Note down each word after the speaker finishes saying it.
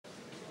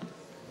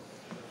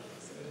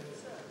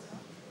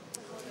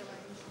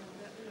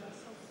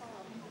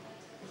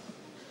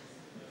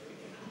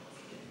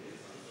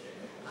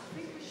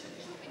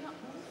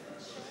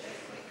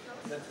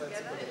That's a good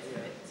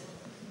idea.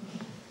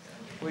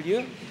 Will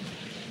you?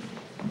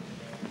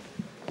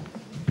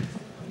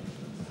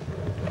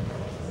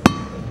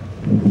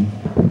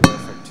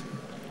 Perfect.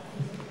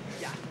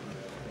 Yeah.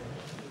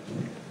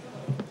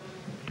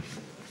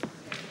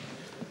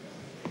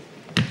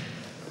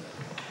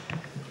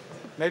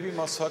 Maybe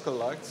more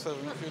circle-like, so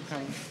if you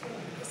can.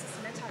 This is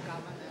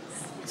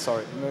meta-governance.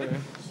 Sorry. Maybe.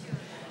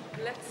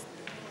 Let's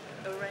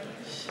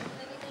rearrange.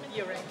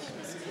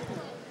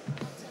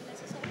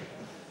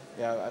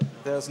 Yeah,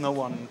 there's no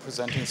one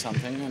presenting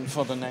something, and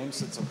for the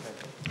names, it's okay.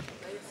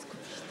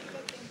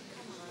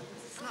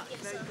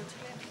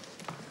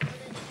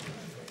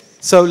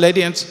 So,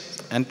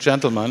 ladies and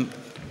gentlemen,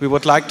 we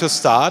would like to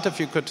start. If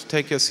you could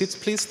take your seats,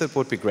 please, that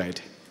would be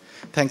great.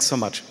 Thanks so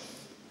much.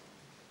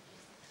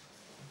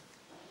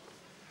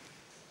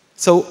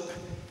 So,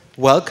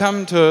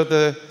 welcome to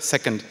the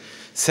second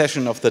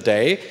session of the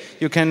day.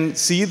 You can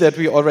see that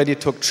we already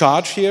took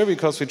charge here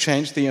because we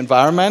changed the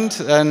environment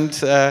and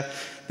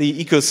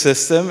the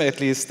ecosystem, at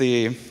least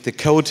the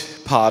code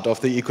part of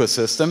the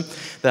ecosystem,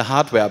 the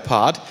hardware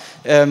part,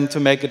 to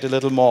make it a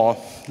little more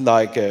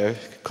like a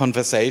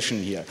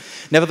conversation here.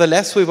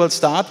 Nevertheless, we will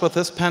start with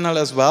this panel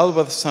as well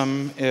with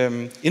some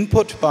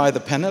input by the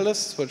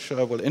panelists, which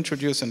I will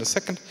introduce in a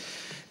second.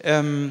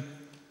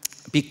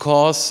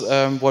 Because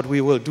what we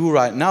will do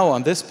right now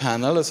on this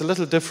panel is a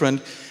little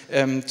different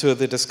to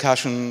the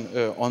discussion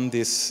on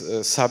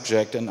this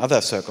subject and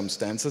other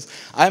circumstances.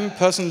 I'm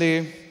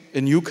personally a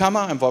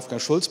newcomer. I'm Wolfgang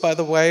Schulz, by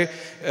the way,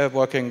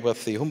 working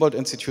with the Humboldt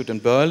Institute in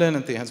Berlin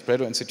and the Hans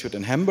Bredow Institute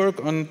in Hamburg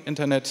on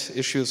internet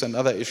issues and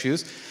other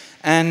issues.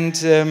 And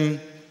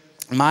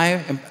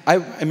I'm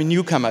a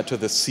newcomer to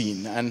the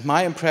scene, and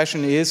my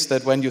impression is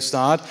that when you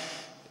start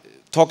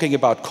talking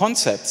about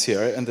concepts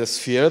here in this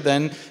sphere,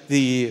 then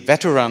the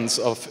veterans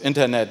of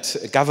internet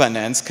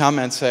governance come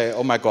and say,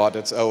 oh my God,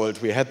 it's old.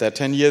 We had that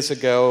 10 years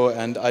ago,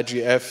 and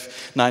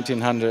IGF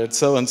 1900,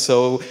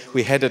 so,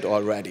 we had it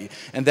already.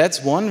 And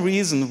that's one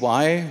reason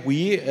why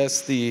we,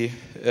 as the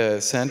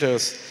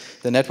centers,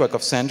 the network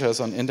of centers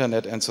on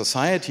internet and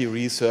society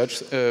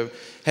research,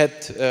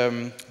 had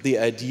the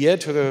idea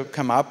to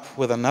come up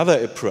with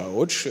another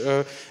approach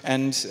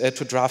and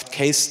to draft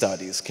case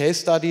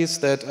studies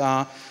that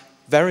are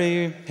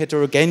very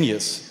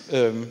heterogeneous,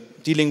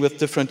 dealing with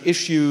different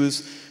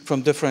issues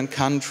from different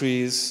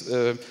countries,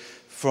 with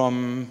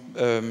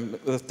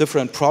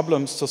different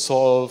problems to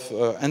solve,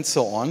 and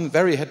so on.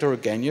 Very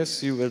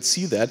heterogeneous, you will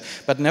see that.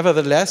 But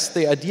nevertheless,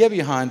 the idea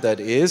behind that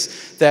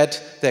is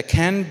that there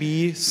can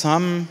be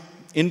some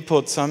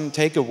input, some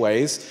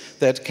takeaways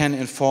that can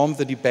inform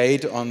the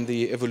debate on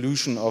the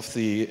evolution of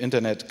the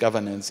internet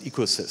governance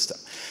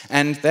ecosystem.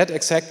 And that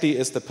exactly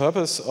is the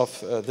purpose of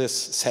this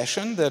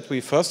session, that we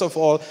first of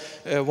all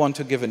want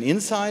to give an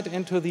insight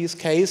into these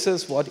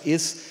cases. What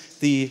is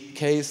the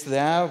case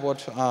there?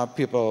 What are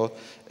people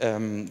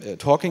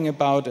talking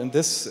about in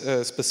this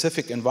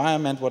specific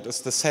environment? What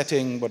is the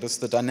setting? What is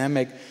the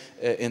dynamic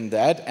in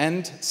that?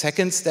 And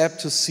second step,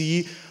 to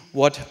see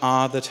what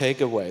are the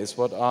takeaways,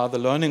 what are the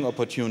learning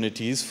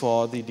opportunities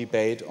for the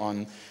debate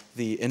on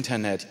the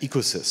internet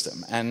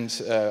ecosystem. And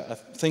I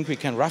think we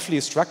can roughly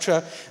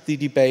structure the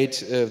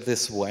debate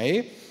this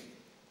way.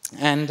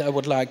 And I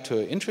would like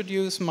to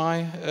introduce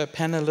my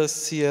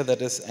panelists here.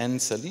 That is Anne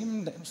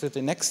Salim,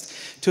 sitting next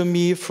to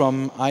me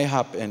from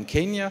HIIG in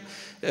Kenya.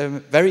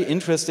 Very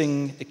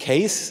interesting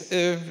case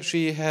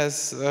she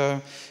has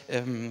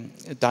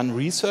done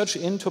research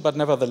into, but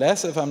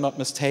nevertheless, if I'm not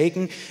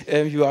mistaken,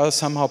 you are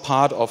somehow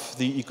part of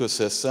the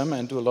ecosystem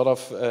and do a lot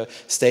of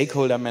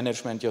stakeholder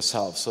management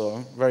yourself.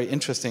 So very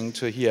interesting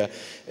to hear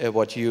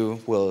what you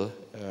will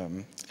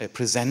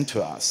present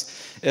to us.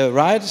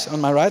 Right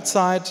on my right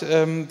side,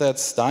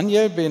 that's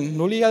Daniel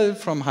Benoliel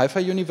from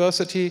Haifa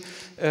University,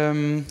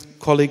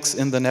 colleagues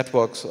in the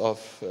networks of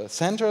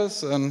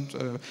centers,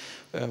 and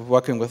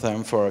working with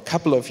them for a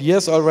couple of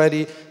years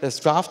already, has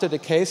drafted a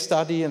case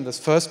study in this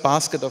first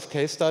basket of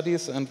case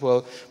studies and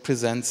will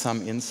present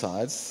some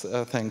insights.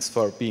 Thanks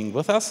for being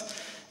with us.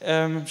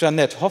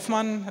 Jeanette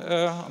Hofmann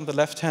on the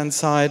left-hand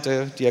side,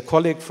 a dear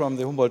colleague from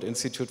the Humboldt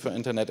Institute for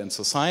Internet and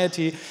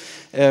Society,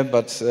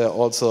 but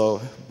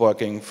also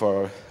working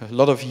for a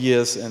lot of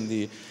years in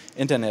the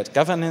internet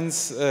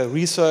governance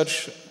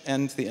research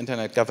and the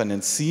internet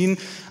governance scene.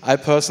 I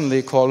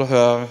personally call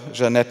her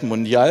Jeanette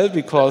Mundial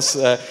because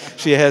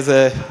she has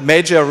a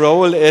major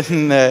role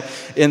in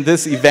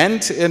this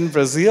event in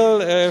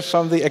Brazil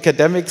from the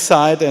academic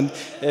side, and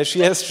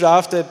she has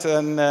drafted,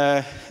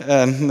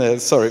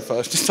 sorry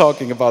for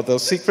talking about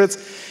those secrets,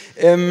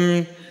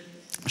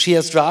 she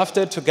has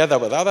drafted, together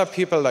with other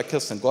people like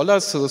Kirsten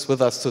Gollers, who is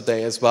with us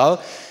today as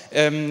well,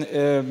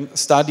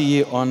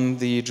 study on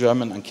the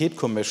German Enquete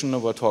Commission,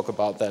 and we'll talk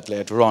about that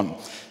later on.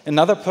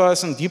 Another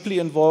person deeply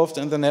involved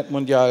in the Net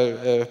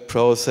Mundial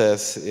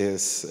process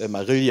is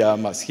Marília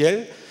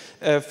Maciel,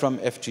 from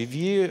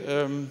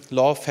FGV,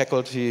 law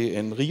faculty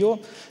in Rio,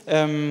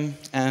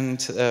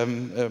 and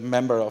a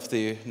member of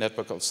the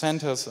network of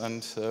centers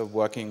and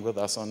working with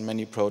us on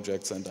many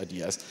projects and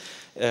ideas.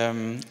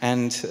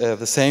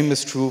 The same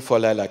is true for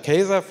Leyla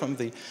Keser from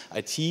the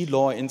IT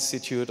Law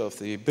Institute of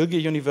the Bilgi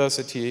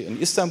University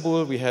in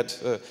Istanbul. We had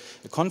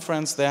a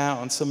conference there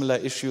on similar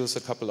issues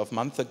a couple of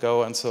months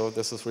ago, and so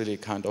this is really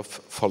kind of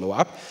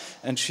follow-up.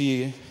 And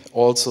she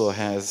also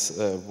has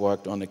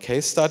worked on a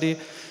case study.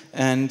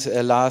 And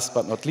last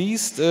but not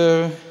least,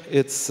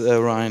 it's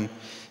Ryan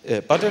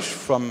Budish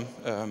from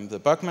the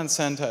Berkman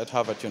Center at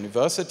Harvard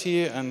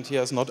University, and he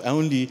has not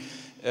only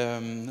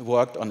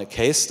worked on a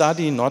case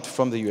study, not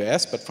from the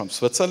US, but from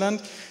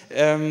Switzerland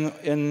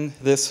in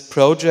this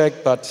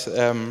project, but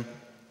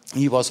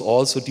he was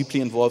also deeply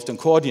involved in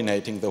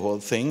coordinating the whole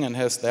thing and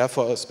has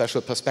therefore a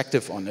special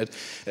perspective on it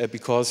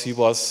because he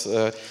was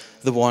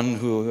the one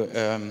who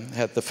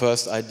had the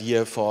first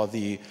idea for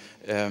the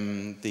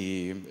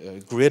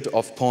grid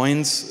of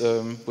points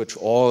which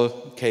all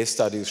case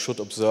studies should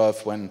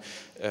observe when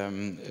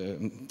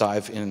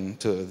dive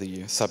into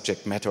the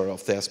subject matter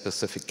of their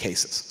specific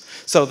cases.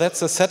 So that's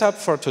the setup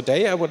for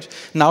today. I would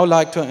now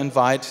like to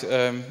invite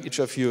each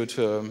of you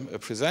to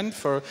present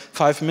for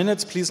 5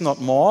 minutes, please not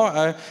more.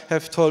 I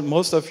have told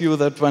most of you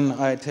that when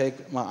I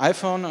take my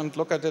iPhone and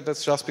look at it,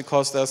 it's just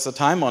because there's a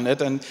time on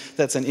it, and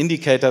that's an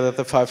indicator that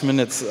the 5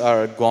 minutes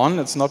are gone.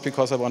 It's not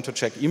because I want to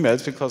check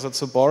emails, because it's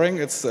so boring.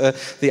 It's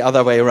the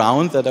other way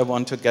around, that I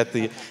want to get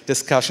the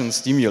discussion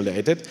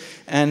stimulated.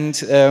 And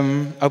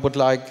I would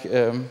like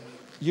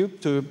you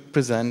to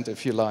present,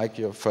 if you like,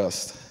 your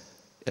first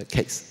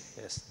case.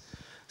 Yes.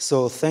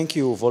 So thank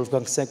you,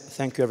 Wolfgang.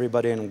 Thank you,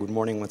 everybody, and good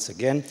morning once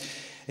again.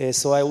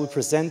 So I will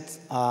present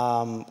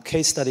a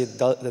case study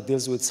that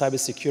deals with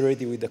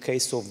cybersecurity with the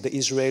case of the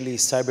Israeli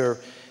Cyber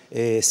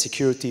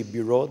Security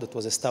Bureau that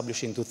was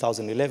established in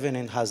 2011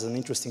 and has an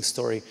interesting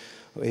story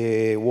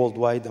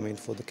worldwide, I mean,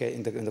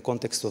 in the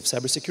context of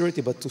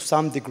cybersecurity, but to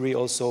some degree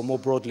also more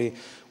broadly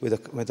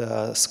with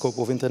a scope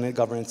of internet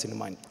governance in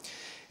mind.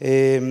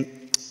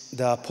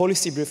 The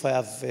policy brief I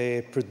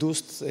have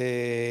produced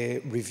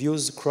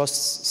reviews,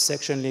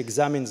 cross-sectionally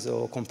examines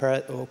or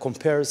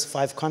compares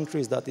 5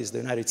 countries, that is the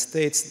United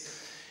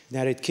States,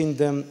 United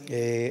Kingdom,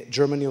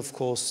 Germany, of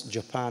course,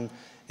 Japan,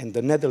 and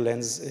the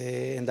Netherlands.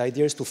 And the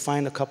idea is to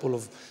find a couple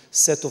of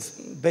set of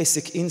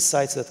basic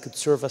insights that could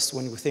serve us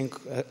when we think,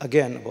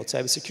 again, about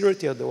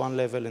cybersecurity at the one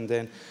level, and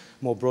then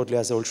more broadly,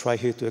 as I will try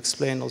here to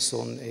explain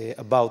also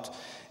about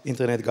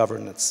internet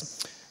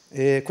governance.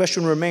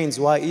 Question remains,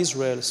 why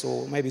Israel?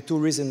 So maybe 2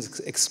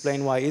 reasons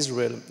explain why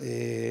Israel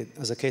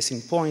as a case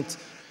in point.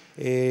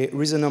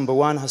 Reason number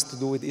 1 has to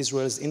do with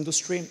Israel's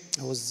industry.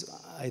 I was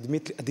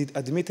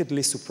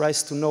admittedly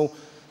surprised to know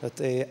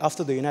that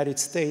after the United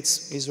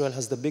States, Israel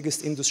has the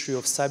biggest industry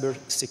of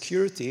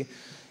cybersecurity.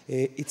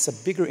 It's a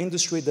bigger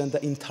industry than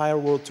the entire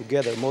world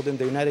together, more than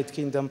the United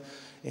Kingdom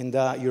and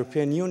the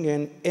European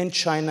Union and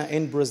China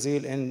and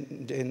Brazil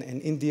and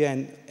India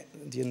and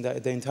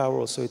the entire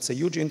world. So it's a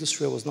huge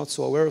industry. I was not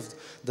so aware of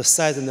the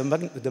size and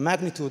the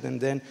magnitude, and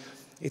then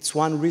it's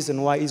one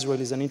reason why Israel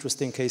is an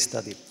interesting case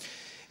study.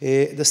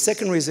 The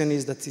second reason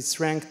is that it's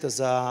ranked as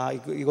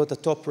you got a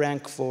top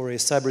rank for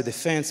cyber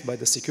defense by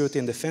the Security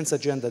and Defense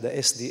Agenda, the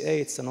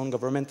SDA. It's a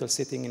non-governmental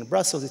sitting in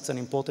Brussels. It's an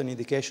important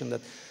indication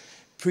that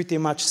pretty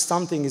much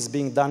something is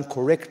being done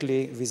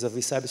correctly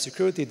vis-a-vis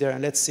cybersecurity there,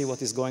 and let's see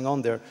what is going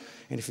on there,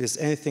 and if there's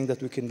anything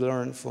that we can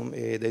learn from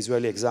the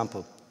Israeli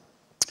example.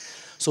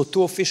 So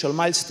 2 official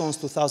milestones.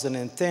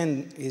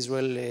 2010,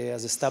 Israel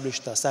has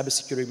established a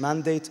cybersecurity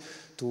mandate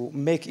to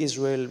make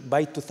Israel,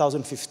 by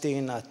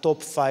 2015, a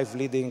top 5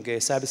 leading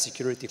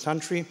cybersecurity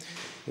country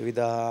with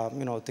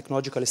a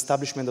technological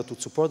establishment that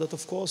would support that,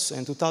 of course.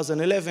 In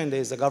 2011, there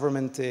is a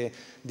government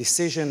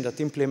decision that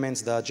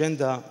implements the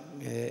agenda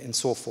and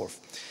so forth.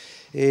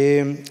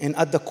 And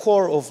at the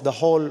core of the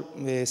whole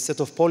set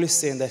of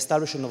policy and the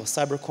establishment of a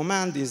cyber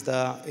command is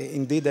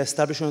indeed the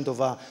establishment of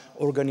an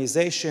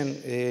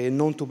organization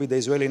known to be the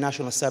Israeli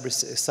National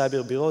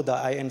Cyber Bureau, the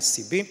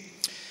INCB,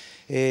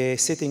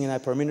 sitting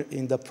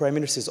in the Prime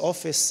Minister's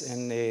office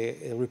and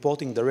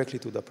reporting directly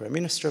to the Prime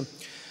Minister.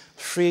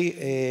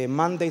 3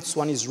 mandates.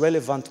 One is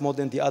relevant more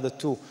than the other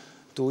 2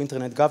 to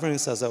internet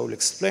governance, as I will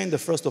explain. The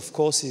first, of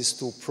course, is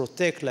to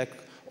protect, like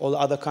all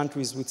other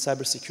countries with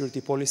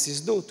cybersecurity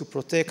policies do, to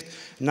protect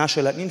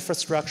national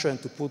infrastructure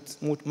and to put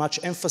much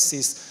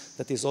emphasis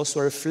that is also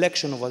a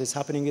reflection of what is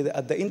happening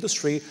at the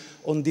industry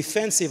on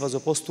defensive as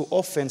opposed to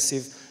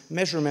offensive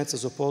measurements,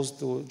 as opposed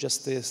to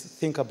just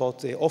think about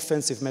the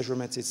offensive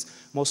measurements. It's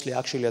mostly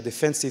actually a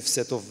defensive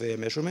set of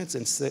measurements,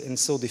 and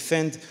so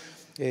defend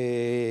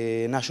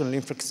national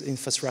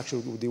infrastructure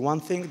would be one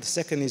thing. The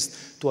second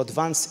is to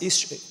advance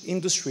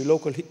industry,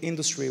 local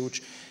industry,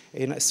 which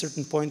in a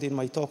certain point in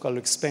my talk I'll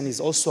explain is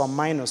also a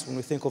minus when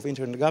we think of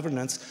internet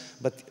governance,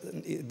 but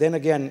then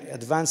again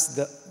advance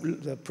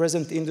the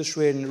present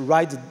industry and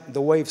ride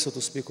the wave, so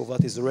to speak, of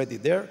what is already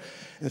there.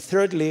 And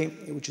thirdly,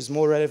 which is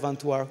more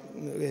relevant to our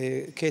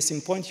case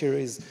in point here,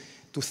 is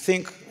to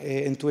think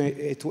and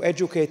to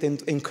educate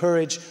and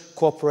encourage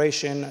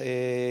cooperation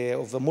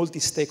of a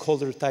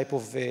multi-stakeholder type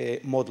of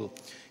model.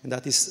 And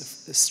that is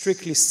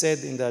strictly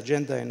said in the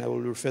agenda, and I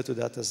will refer to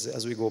that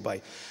as we go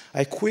by.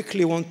 I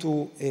quickly want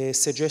to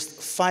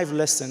suggest 5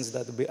 lessons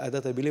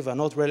that I believe are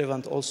not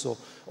relevant also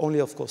only,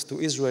 of course,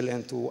 to Israel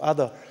and to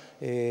other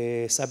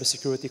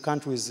cybersecurity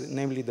countries,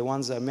 namely the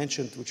ones I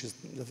mentioned, which is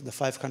the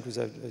 5 countries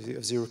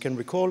as you can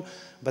recall.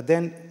 But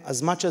then,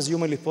 as much as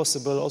humanly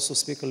possible, also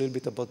speak a little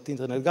bit about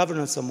internet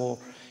governance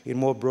in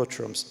more broad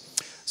terms.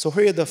 So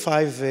here are the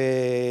 5,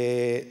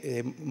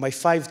 my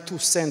 5 2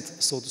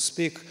 cents, so to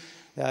speak.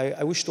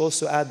 I wish to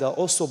also add,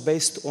 also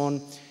based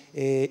on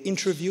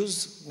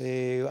interviews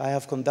I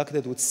have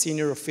conducted with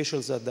senior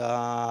officials at the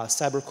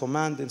Cyber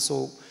Command, and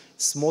so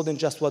it's more than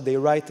just what they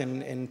write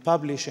and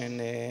publish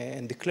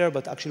and declare,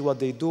 but actually what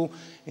they do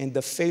and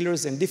the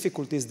failures and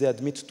difficulties they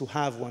admit to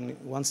have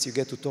once you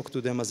get to talk to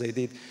them, as I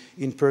did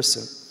in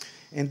person.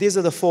 And these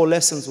are the 4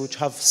 lessons which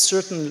have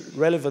certain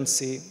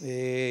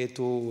relevancy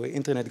to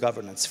internet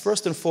governance.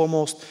 First and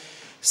foremost,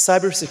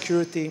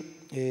 cybersecurity,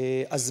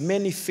 as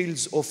many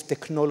fields of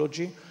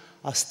technology,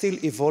 are still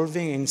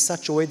evolving in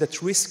such a way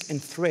that risks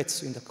and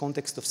threats in the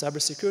context of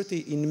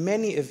cybersecurity in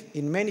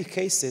many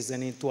cases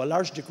and to a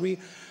large degree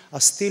are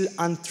still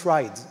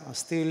untried, are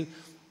still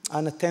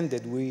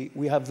unattended.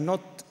 We have not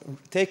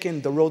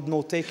taken the road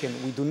no taken.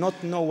 We do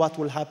not know what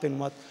will happen,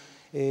 what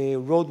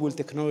road will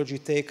technology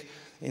take.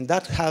 And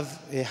that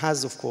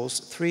has, of course,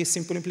 3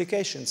 simple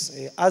implications,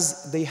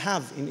 as they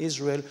have in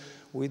Israel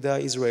with the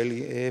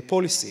Israeli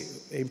policy.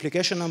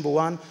 Implication number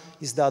 1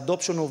 is the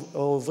adoption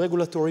of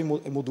regulatory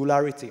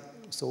modularity.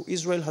 So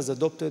Israel has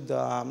adopted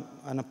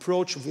an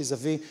approach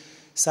vis-a-vis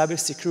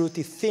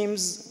cybersecurity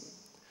themes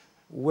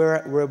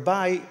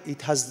whereby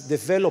it has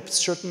developed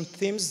certain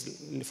themes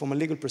from a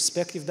legal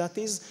perspective, that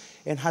is,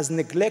 and has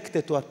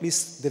neglected to at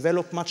least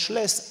develop much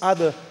less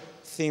other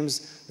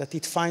themes that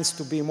it finds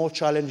to be more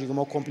challenging,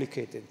 more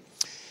complicated.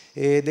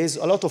 There's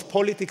a lot of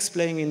politics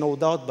playing in, no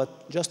doubt,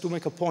 but just to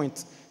make a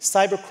point,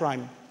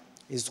 cybercrime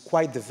is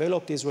quite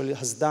developed. Israel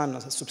has done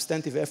a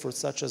substantive efforts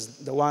such as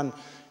the one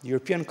the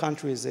European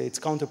countries, its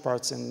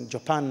counterparts in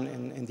Japan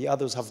and the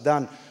others have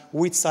done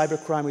with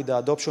cybercrime, with the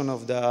adoption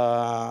of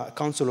the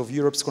Council of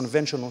Europe's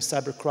Convention on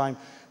Cybercrime,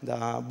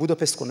 the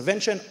Budapest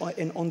Convention.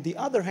 And on the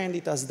other hand,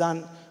 it has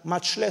done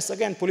much less.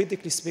 Again,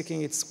 politically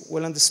speaking, it's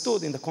well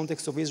understood in the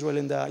context of Israel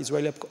and the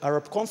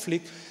Israeli-Arab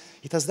conflict.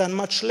 It has done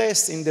much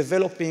less in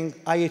developing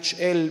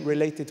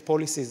IHL-related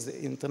policies,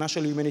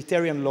 international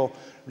humanitarian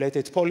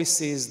law-related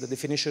policies, the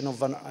definition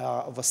of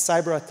a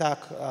cyber attack,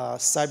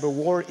 cyber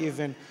war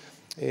even,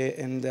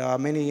 and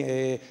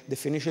many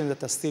definitions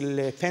that are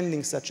still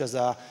pending, such as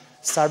a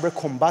cyber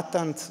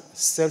combatant,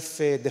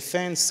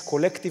 self-defense,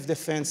 collective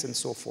defense, and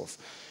so forth.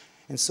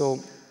 And so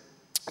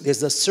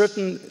there's a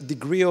certain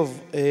degree of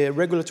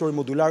regulatory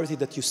modularity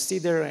that you see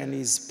there and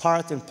is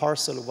part and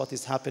parcel of what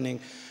is happening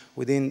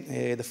within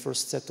the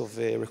first set of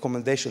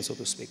recommendations, so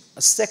to speak.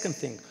 A second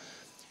thing,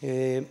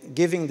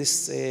 giving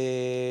this,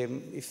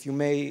 if you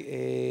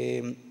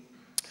may,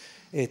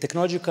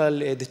 technological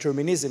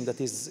determinism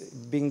that is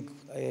being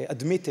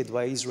admitted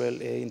by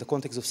Israel in the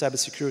context of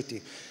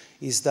cybersecurity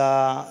is,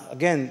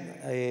 again,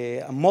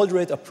 a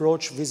moderate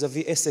approach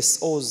vis-a-vis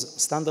SSOs,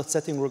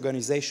 standard-setting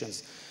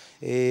organizations.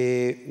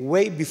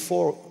 Way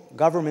before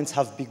governments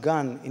have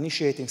begun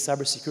initiating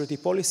cybersecurity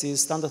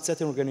policies,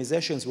 standard-setting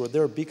organizations were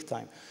there big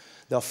time.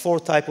 There are 4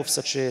 types of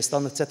such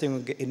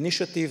standard-setting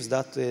initiatives,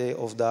 that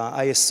of the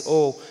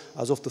ISO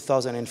as of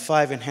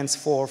 2005 and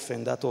henceforth,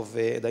 and that of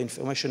the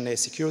Information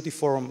Security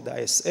Forum, the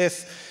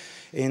ISF,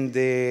 and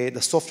the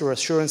Software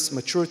Assurance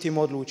Maturity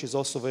Model, which is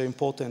also very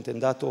important,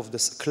 and that of the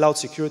Cloud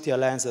Security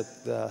Alliance,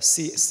 the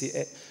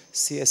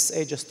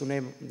CSA, just to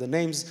name the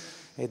names,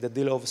 that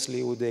deal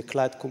obviously with the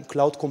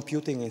cloud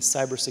computing and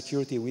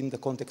cybersecurity within the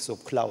context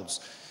of clouds.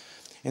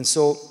 And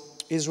so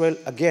Israel,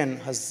 again,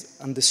 has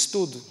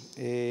understood,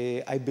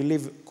 I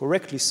believe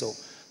correctly so,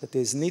 that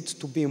there needs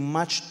to be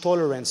much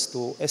tolerance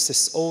to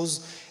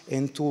SSOs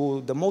and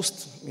to the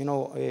most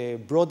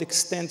broad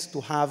extent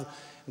to have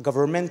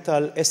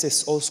governmental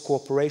SSOs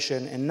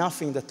cooperation and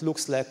nothing that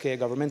looks like a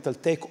governmental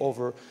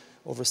takeover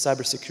over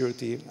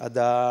cybersecurity at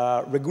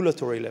the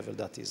regulatory level,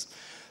 that is.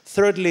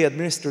 Thirdly,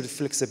 administrative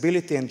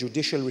flexibility and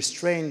judicial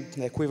restraint,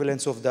 the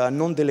equivalence of the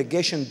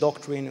non-delegation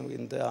doctrine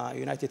in the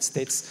United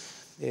States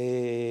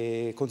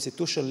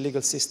constitutional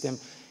legal system,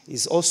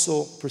 is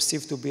also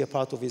perceived to be a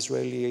part of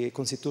Israeli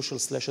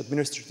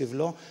constitutional/administrative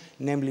law,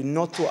 namely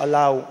not to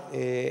allow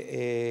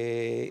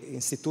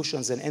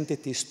institutions and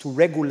entities to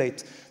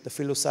regulate the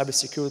field of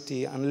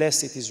cybersecurity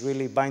unless it is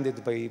really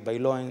binded by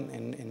law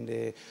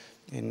and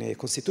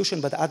constitution.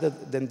 But other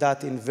than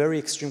that, in very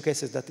extreme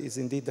cases, that is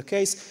indeed the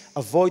case,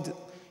 avoid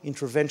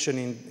intervention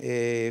in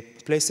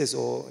places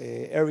or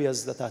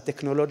areas that are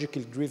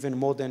technologically driven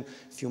more than,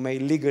 if you may,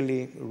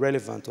 legally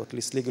relevant or at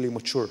least legally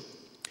mature.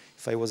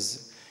 If I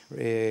was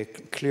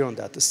clear on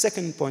that. The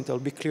second point, I'll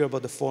be clear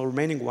about the four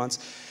remaining ones,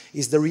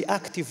 is the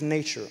reactive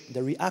nature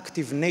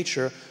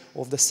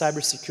of the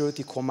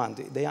cybersecurity command.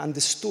 They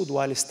understood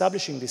while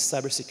establishing this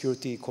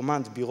cybersecurity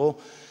command bureau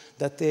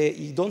that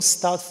you don't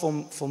start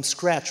from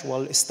scratch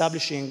while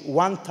establishing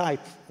one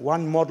type,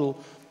 one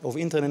model of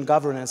internet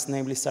governance,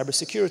 namely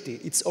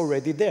cybersecurity. It's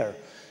already there.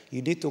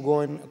 You need to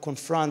go and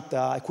confront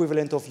the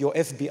equivalent of your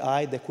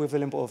FBI, the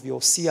equivalent of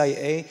your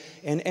CIA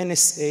and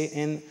NSA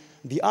and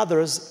the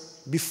others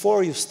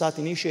before you start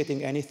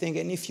initiating anything.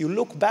 And if you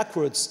look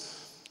backwards,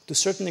 to a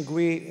certain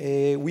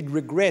degree, with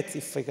regret,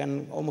 if I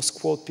can almost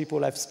quote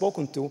people I've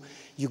spoken to,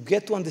 you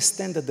get to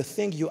understand that the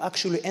thing you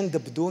actually end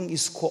up doing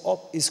is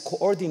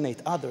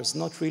coordinate others,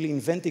 not really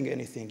inventing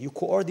anything. You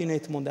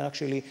coordinate more than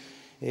actually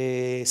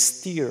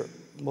steer,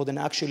 more than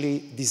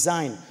actually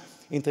design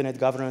internet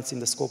governance in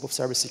the scope of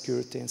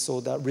cybersecurity. And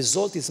so the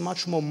result is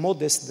much more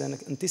modest than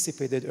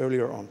anticipated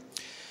earlier on.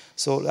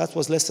 So that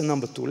was lesson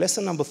number 2.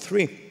 Lesson number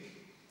 3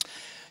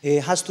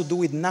 has to do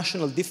with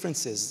national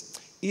differences.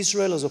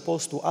 Israel, as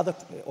opposed to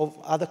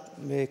other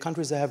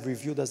countries I have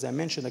reviewed, as I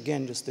mentioned,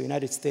 again, just the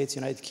United States,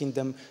 United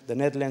Kingdom, the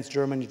Netherlands,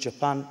 Germany,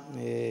 Japan,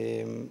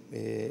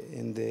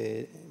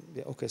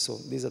 okay, so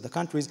these are the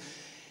countries,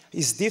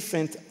 is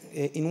different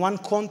in one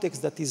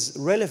context that is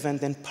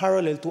relevant and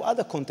parallel to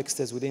other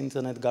contexts within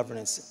internet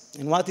governance.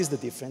 And what is the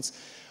difference?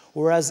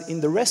 Whereas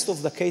in the rest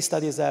of the case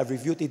studies I have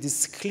reviewed, it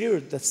is clear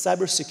that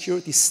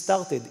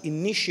cybersecurity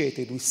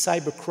initiated with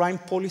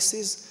cybercrime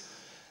policies,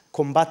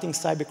 combating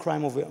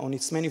cybercrime on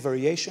its many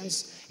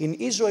variations. In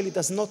Israel, it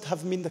does not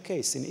have been the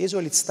case. In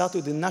Israel, it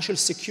started with national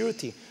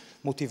security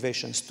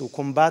motivations to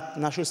combat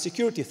national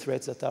security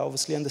threats that are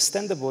obviously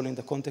understandable in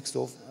the context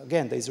of,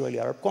 again, the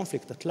Israeli-Arab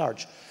conflict at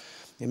large,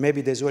 and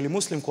maybe the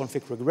Israeli-Muslim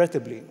conflict,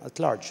 regrettably, at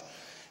large.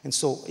 And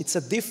so it's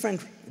a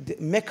different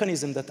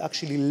mechanism that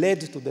actually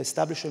led to the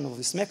establishment of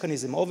this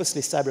mechanism.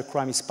 Obviously,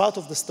 cybercrime is part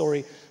of the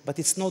story, but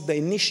it's not the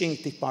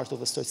initiating part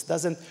of the story. It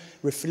doesn't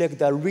reflect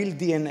the real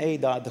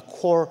DNA, the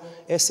core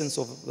essence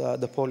of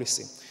the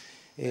policy.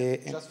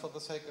 Just for the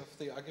sake of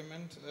the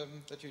argument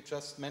that you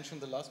just mentioned,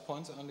 the last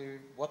points, only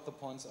what the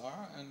points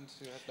are, and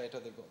you have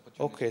later the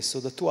opportunity. Okay, so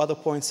the 2 other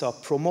points are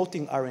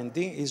promoting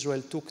R&D.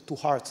 Israel took to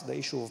heart the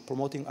issue of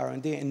promoting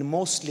R&D, and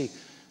mostly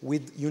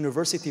with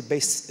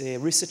university-based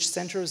research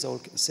centers.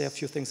 I'll say a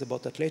few things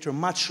about that later.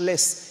 Much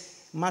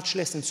less,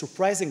 and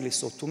surprisingly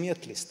so, to me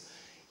at least,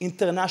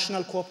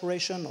 international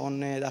cooperation on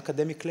the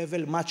academic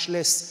level, much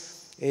less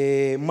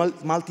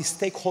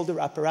multi-stakeholder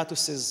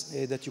apparatuses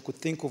that you could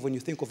think of when you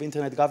think of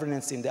internet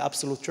governance in the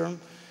absolute term,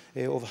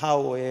 of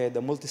how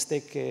the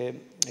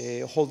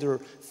multi-stakeholder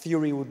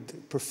theory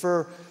would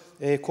prefer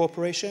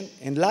cooperation.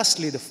 And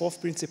lastly, the 4th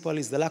principle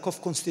is the lack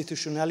of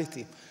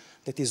constitutionality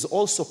that is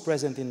also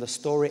present in the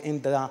story,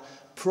 and the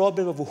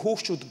problem of who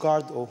should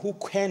guard, or who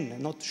can,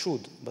 not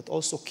should, but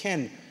also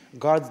can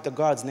guard the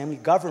guards, namely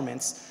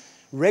governments,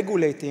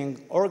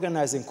 regulating,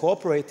 organizing,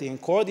 cooperating,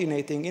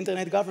 coordinating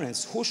internet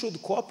governance. Who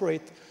should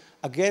cooperate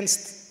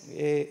against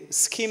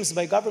schemes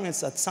by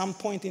governments at some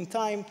point in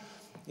time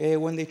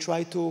when they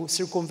try to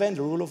circumvent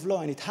the rule of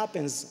law? And it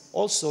happens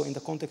also in the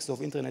context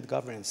of internet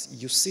governance.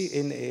 You see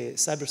in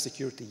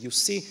cybersecurity, you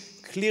see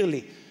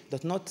clearly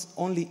that not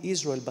only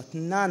Israel, but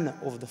none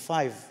of the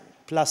 5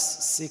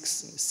 plus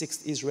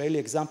 6 Israeli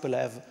examples I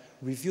have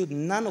reviewed,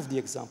 none of the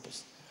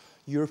examples,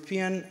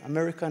 European,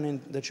 American,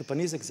 and the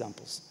Japanese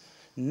examples,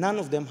 none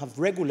of them have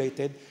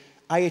regulated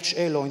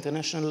IHL or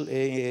international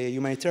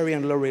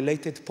humanitarian law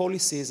related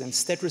policies and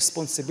state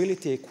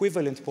responsibility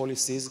equivalent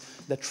policies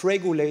that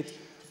regulate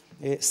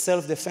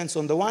self-defense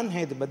on the one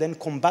hand, but then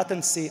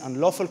combatancy,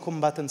 unlawful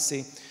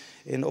combatancy,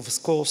 and of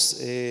course,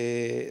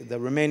 the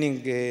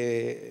remaining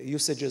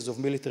usages of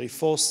military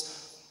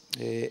force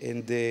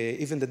and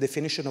even the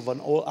definition of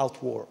an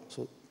all-out war.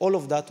 So all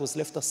of that was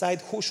left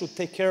aside. Who should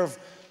take care of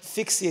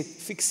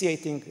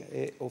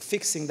fixating or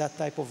fixing that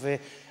type of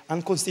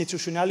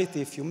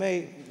unconstitutionality, if you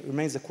may,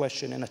 remains a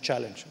question and a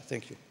challenge.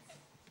 Thank you.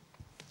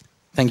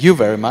 Thank you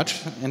very much.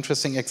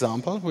 Interesting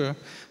example. We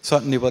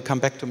certainly will come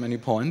back to many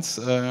points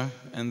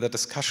in the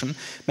discussion.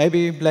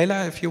 Maybe,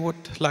 Leyla, if you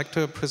would like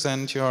to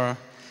present your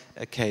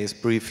case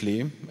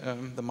briefly.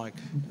 The mic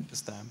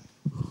is there.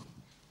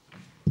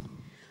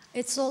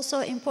 It's also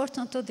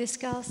important to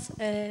discuss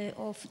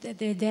of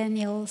the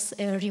Daniel's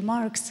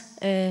remarks.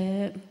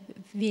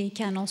 We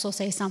can also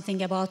say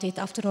something about it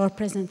after our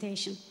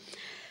presentation.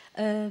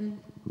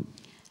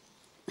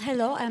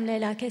 Hello, I'm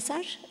Leyla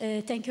Keser.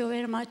 Thank you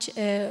very much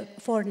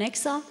for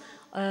NEXA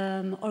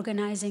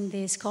organizing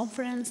this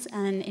conference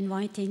and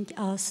inviting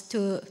us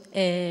to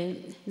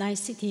nice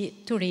city,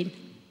 Turin,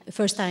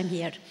 first time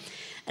here.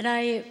 And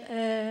I,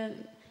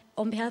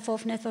 on behalf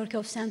of Network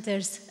of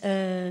Centers,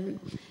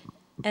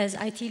 as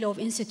IT Law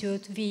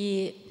Institute,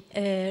 we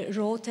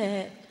wrote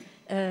a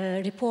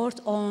report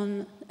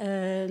on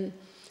the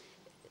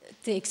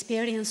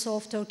experience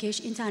of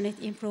Turkish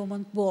Internet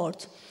Improvement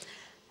Board.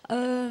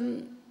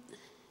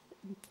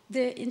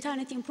 The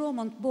Internet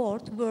Improvement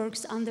Board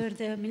works under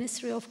the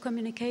Ministry of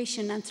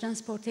Communication and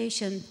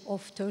Transportation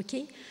of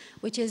Turkey,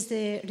 which is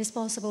the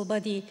responsible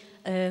body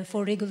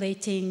for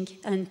regulating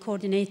and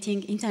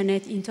coordinating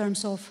internet in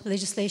terms of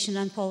legislation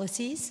and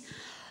policies.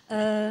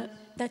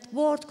 That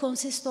board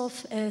consists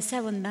of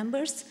 7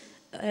 members,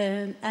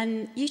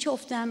 and each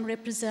of them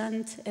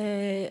represents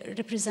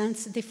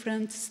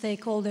different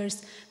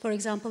stakeholders. For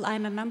example,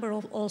 I'm a member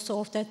also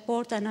of that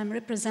board, and I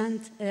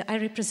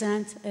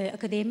represent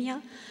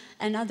academia,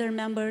 and other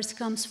members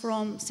comes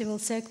from civil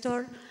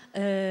sector,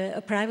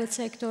 private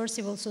sector,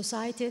 civil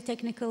society,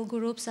 technical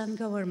groups, and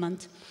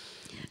government.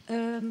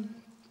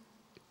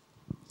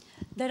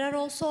 There are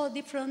also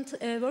different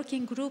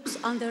working groups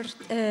under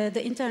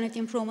the Internet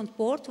Improvement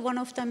Board. One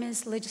of them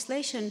is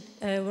legislation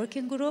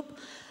working group.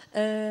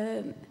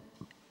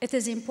 It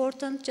is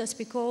important just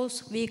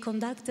because we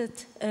conducted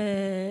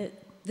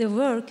the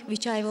work,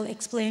 which I will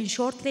explain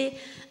shortly,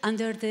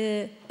 under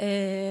the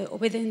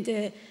within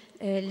the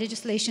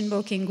legislation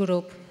working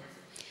group.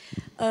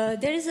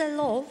 There is a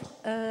law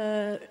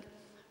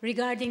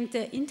regarding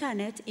the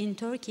internet in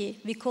Turkey.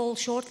 We call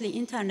shortly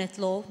Internet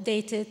Law,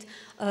 dated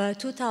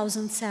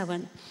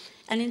 2007.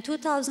 And in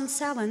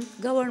 2007,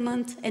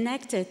 government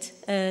enacted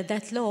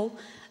that law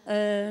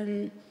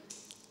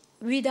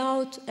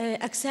without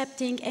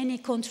accepting any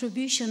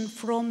contribution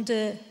from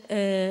the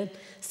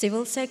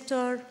civil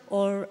sector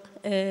or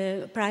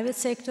private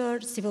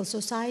sector, civil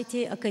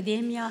society,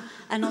 academia,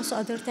 and also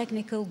other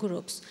technical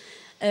groups.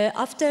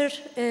 After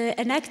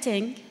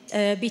enacting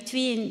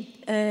between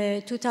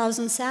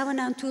 2007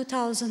 and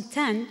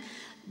 2010,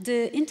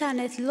 the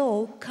Internet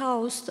law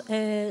caused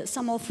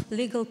some of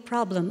legal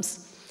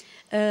problems.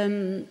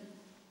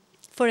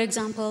 For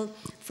example,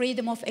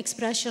 freedom of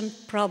expression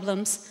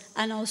problems,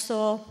 and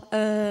also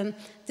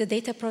the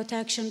data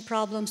protection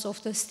problems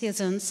of the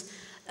citizens,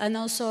 and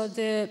also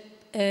the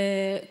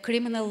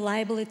criminal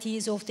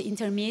liabilities of the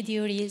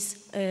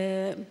intermediaries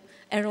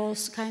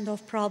arose kind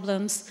of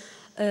problems.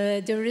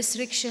 The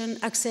restriction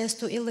access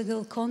to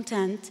illegal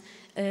content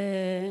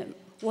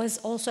was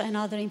also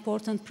another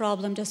important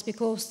problem, just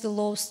because the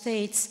law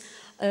states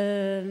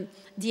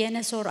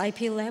DNS or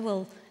IP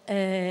level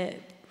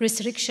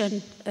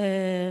restriction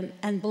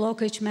and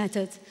blockage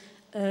method.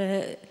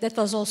 That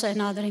was also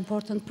another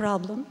important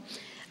problem.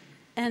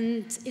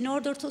 And in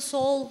order to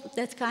solve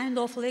that kind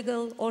of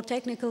legal or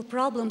technical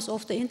problems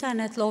of the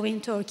Internet law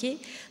in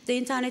Turkey, the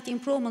Internet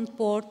Improvement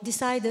Board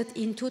decided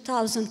in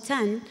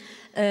 2010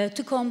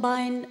 to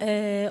combine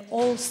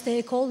all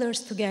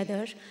stakeholders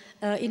together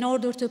in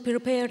order to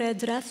prepare a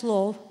draft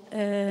law,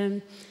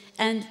 and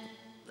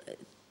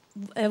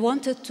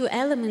wanted to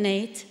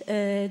eliminate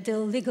the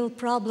legal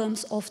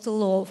problems of the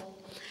law.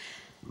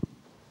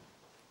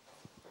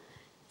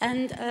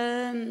 And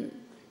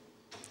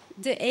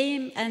the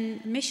aim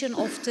and mission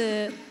of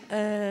the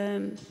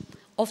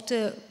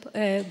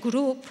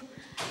group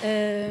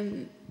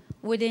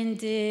within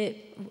the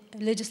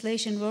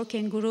legislation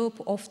working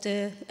group of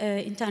the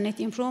Internet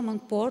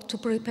Improvement Board to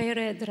prepare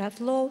a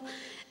draft law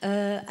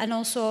and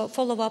also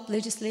follow-up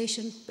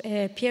legislation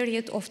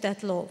period of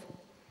that law.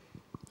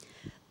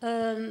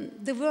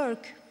 The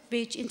work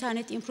which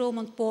Internet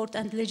Improvement Board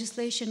and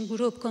legislation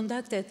group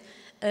conducted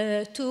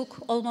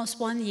took almost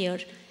 1 year,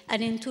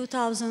 and in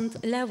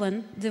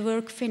 2011 the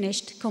work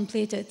finished,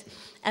 completed,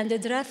 and the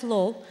draft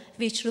law,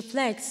 which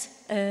reflects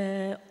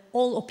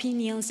all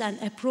opinions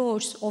and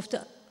approach of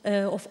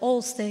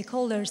all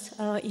stakeholders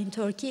in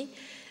Turkey.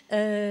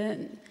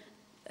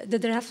 The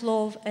draft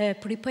law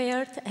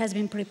has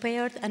been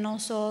prepared, and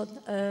also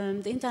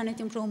the Internet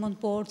Improvement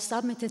Board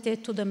submitted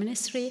it to the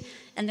ministry,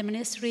 and the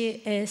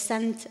ministry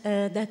sent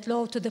that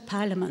law to the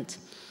parliament.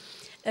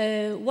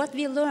 What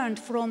we learned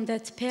from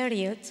that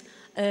period,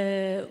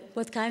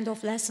 what kind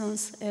of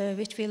lessons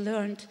which we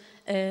learned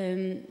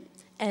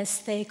as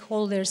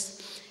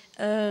stakeholders.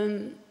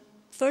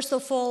 First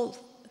of all,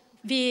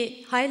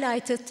 we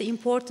highlighted the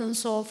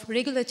importance of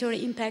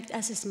regulatory impact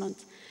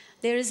assessment.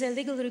 There is a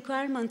legal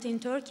requirement in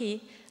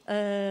Turkey.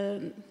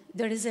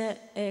 There is a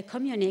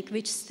communique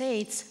which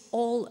states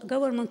all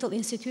governmental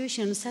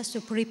institutions has to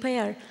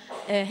prepare,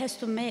 has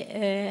to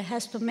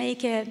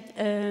make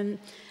a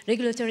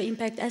regulatory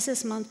impact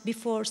assessment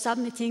before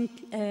submitting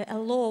a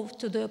law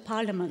to the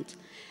parliament.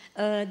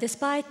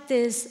 Despite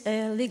this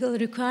legal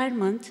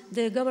requirement,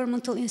 the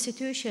governmental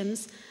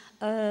institutions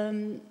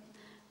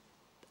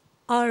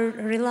are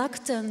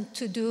reluctant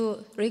to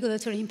do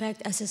regulatory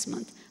impact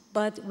assessment.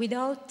 But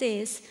without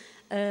this,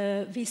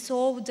 we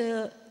solve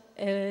the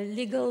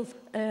legal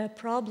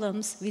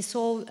problems, we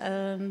solve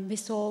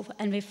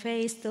and we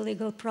face the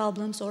legal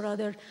problems or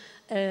other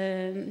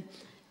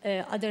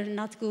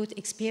not good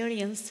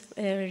experience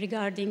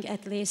regarding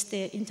at least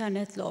the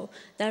Internet law.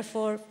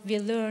 Therefore, we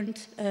learned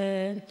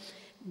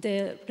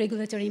the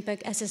regulatory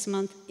impact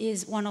assessment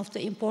is one of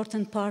the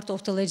important part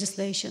of the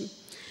legislation.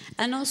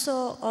 And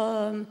also,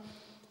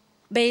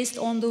 based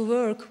on the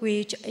work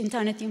which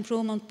Internet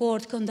Improvement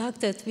Board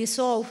conducted, we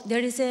saw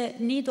there is a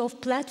need of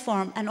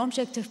platform, an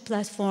objective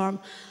platform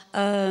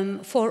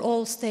for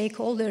all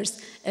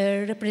stakeholders,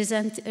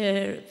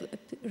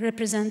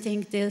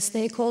 representing the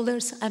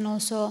stakeholders, and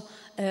also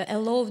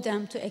allow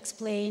them to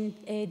explain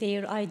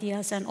their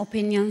ideas and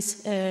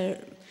opinions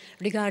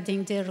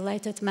regarding the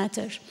related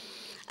matter.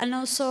 And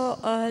also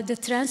the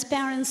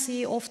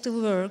transparency of the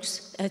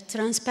works,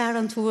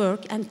 transparent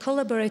work and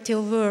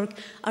collaborative work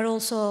are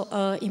also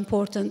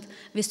important.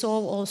 We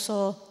saw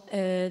also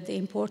the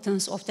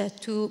importance of the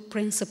two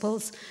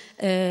principles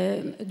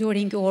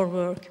during our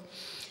work.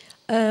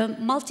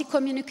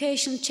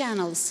 Multi-communication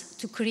channels,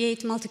 to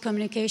create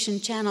multi-communication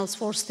channels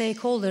for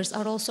stakeholders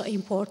are also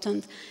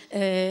important.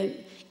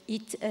 It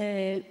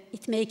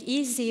makes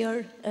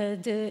easier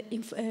the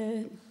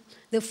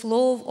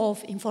flow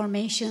of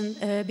information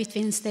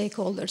between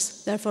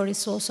stakeholders. Therefore,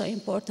 it's also an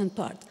important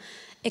part.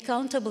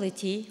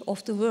 Accountability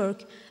of the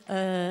work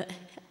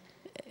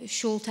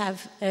should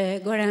have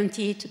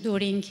guaranteed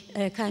during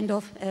kind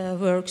of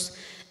works.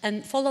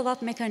 And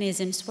follow-up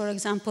mechanisms, for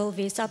example,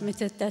 we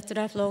submitted that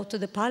draft law to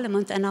the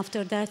Parliament, and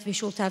after that we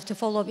should have to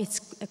follow its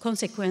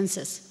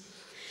consequences.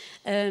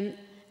 And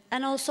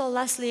also,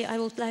 lastly, I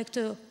would like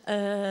to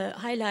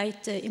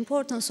highlight the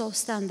importance of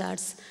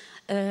standards,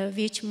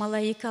 which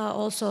Malaika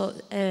also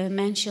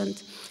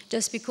mentioned.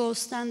 Just because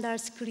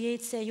standards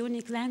creates a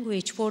unique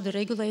language for the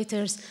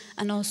regulators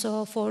and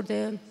also for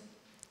the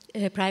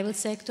private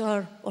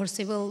sector or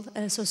civil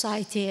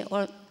society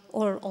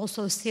or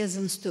also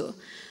citizens too.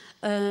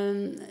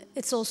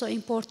 It's also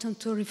important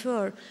to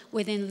refer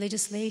within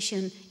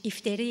legislation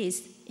if there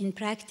is, in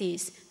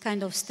practice,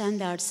 kind of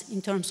standards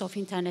in terms of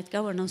internet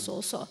governance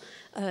also.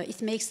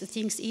 It makes the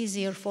things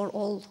easier for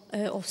all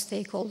of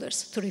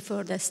stakeholders to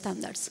refer the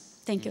standards.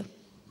 Thank you.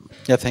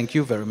 Yeah, thank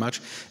you very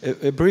much.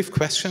 A brief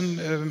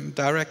question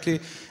directly.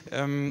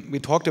 We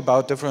talked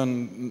about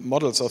different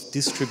models of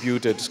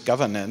distributed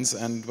governance,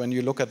 and when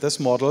you look at this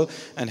model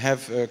and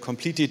have a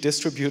completely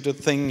distributed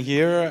thing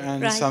here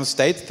and some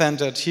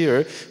state-centered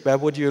here, where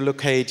would you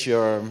locate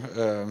your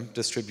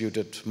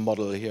distributed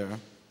model here?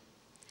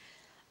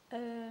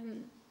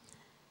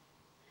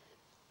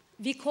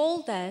 We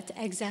call that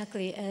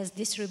exactly as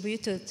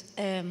distributed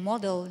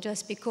model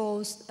just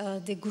because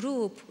the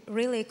group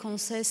really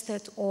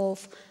consisted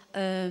of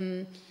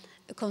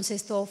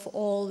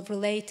all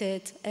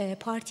related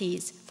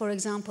parties. For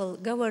example,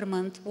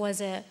 government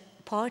was a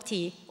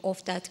party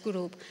of that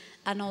group,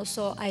 and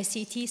also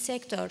ICT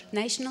sector,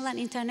 national and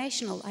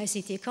international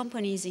ICT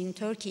companies in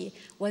Turkey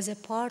were a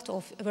part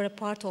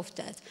of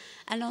that,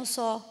 and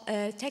also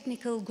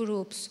technical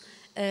groups,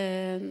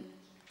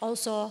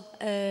 also.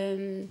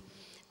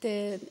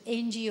 The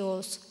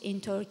NGOs in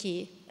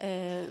Turkey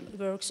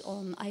works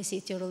on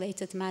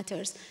ICT-related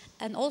matters.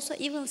 And also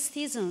even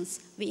citizens.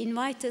 We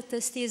invited the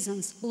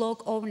citizens,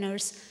 blog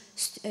owners,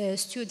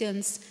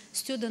 students,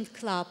 student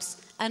clubs,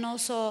 and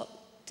also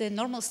the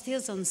normal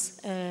citizens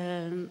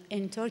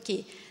in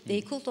Turkey.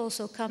 They could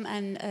also come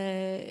and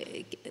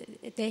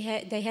they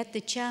had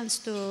the chance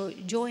to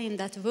join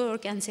that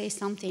work and say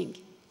something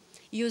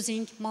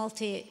using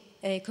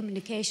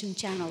communication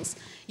channels,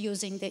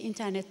 using the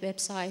internet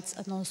websites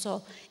and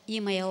also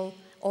email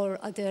or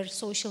other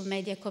social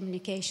media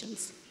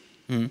communications.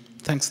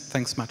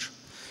 Thanks much.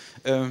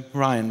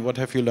 Ryan, what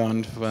have you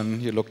learned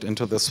when you looked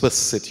into the Swiss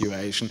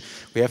situation?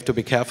 We have to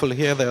be careful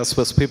here. There are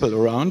Swiss people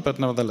around, but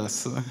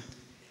nevertheless.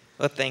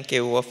 Well, thank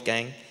you,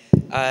 Wolfgang.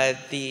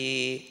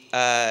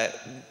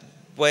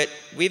 What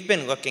we've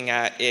been looking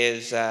at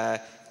is a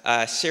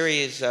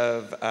series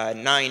of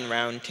 9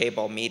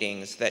 roundtable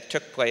meetings that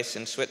took place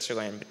in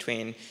Switzerland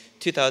between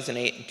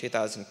 2008 and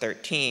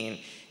 2013.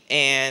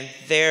 And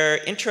they're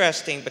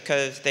interesting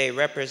because they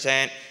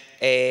represent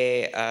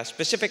a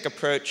specific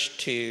approach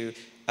to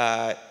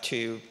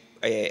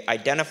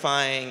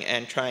identifying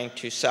and trying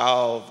to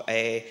solve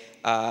a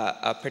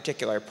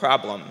particular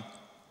problem.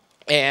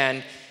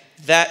 And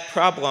that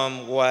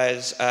problem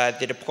was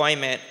the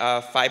deployment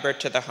of fiber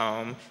to the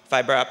home,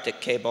 fiber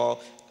optic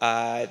cable,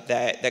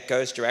 that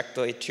goes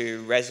directly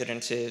to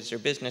residences or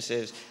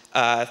businesses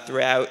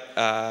throughout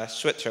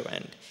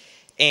Switzerland.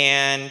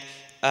 And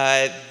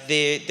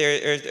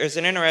there's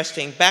an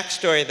interesting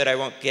backstory that I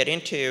won't get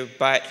into,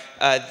 but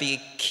the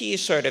key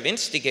sort of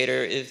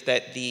instigator is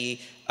that the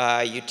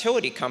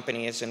utility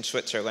companies in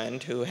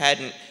Switzerland who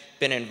hadn't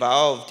been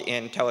involved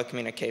in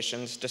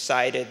telecommunications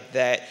decided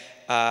that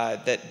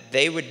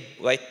they would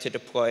like to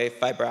deploy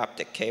fiber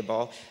optic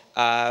cable,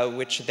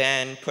 which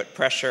then put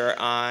pressure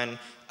on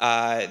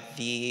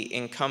the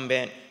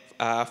incumbent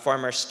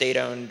former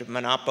state-owned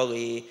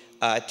monopoly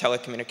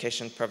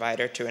telecommunications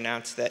provider to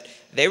announce that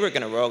they were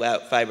going to roll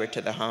out fiber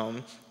to the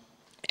home.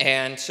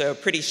 And so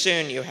pretty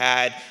soon you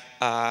had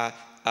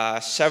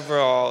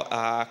several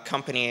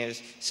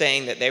companies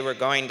saying that they were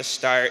going to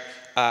start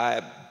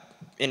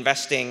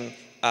investing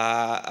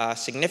a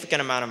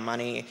significant amount of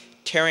money,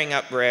 tearing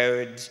up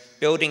roads,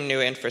 building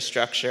new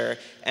infrastructure.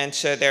 And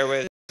so there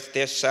was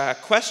this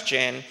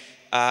question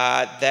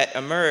that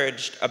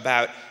emerged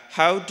about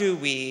how do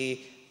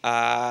we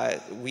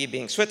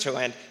being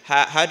Switzerland,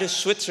 how does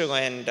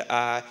Switzerland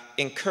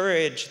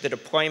encourage the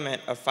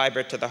deployment of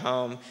fiber to the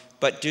home,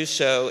 but do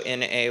so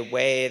in a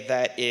way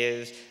that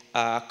is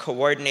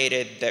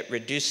coordinated, that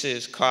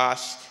reduces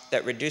costs,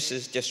 that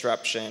reduces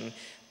disruption.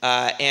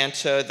 And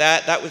so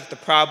that was the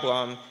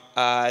problem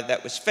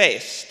that was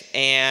faced.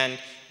 And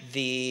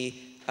the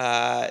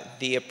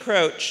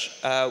approach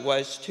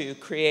was to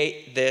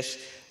create this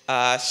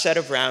set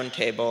of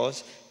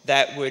roundtables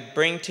that would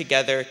bring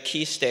together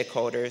key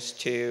stakeholders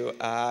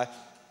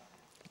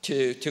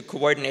to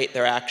coordinate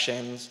their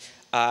actions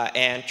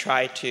and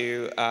try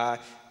to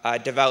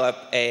develop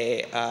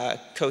a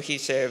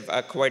cohesive,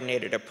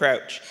 coordinated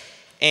approach.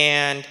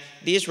 And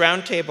these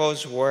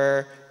roundtables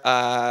were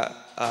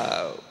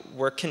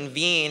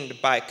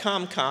convened by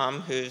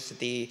ComCom, who's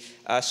the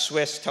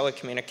Swiss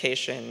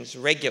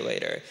telecommunications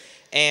regulator.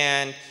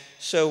 And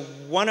so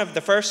one of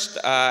the first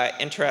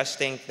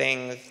interesting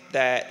things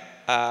that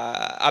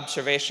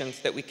observations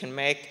that we can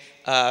make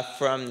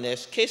from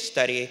this case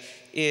study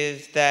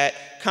is that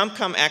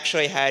ComCom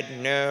actually had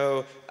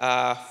no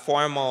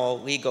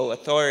formal legal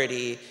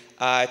authority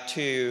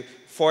to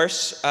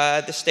force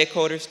the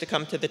stakeholders to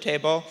come to the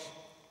table,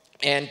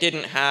 and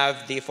didn't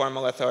have the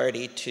formal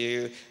authority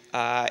to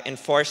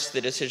enforce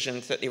the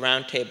decisions that the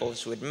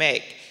roundtables would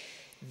make.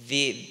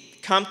 The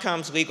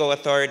ComCom's legal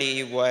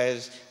authority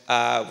was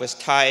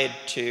tied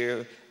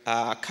to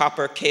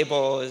copper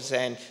cables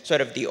and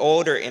sort of the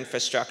older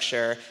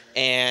infrastructure,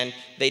 and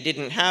they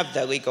didn't have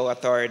the legal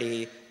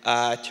authority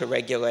to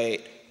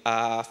regulate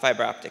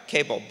fiber optic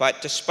cable.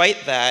 But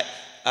despite that,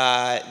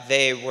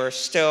 they were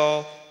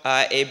still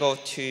able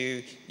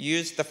to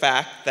use the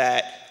fact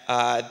that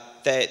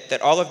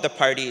that all of the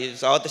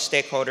parties, all of the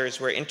stakeholders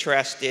were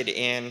interested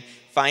in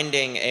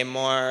finding a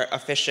more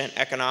efficient,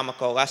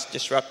 economical, less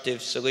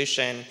disruptive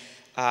solution.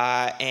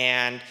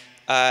 And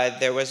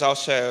there was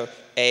also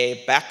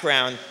a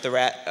background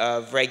threat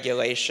of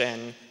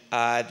regulation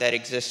that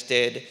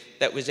existed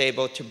that was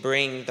able to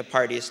bring the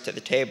parties to the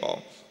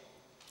table.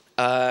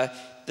 The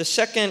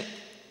second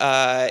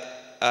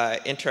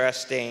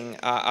interesting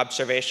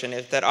observation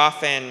is that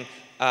often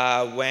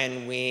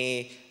when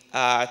we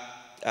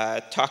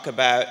talk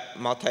about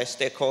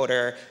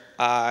multi-stakeholder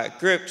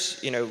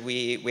groups,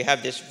 we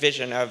have this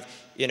vision of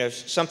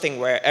something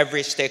where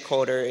every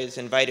stakeholder is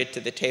invited to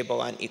the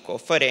table on equal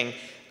footing,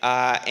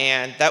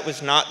 and that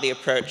was not the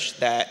approach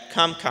that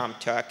ComCom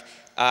took.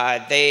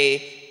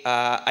 They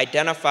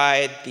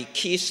identified the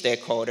key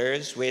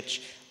stakeholders,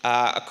 which,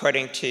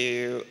 according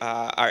to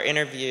our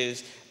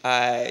interviews,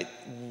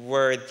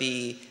 were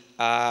the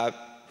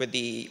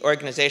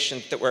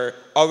organizations that were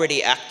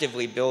already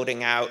actively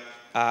building out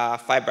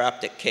fiber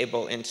optic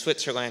cable in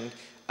Switzerland,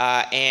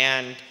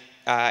 and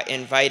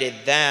invited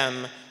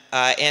them.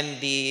 And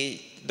the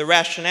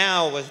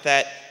rationale was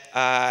that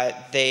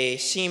they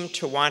seemed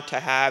to want to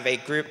have a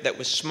group that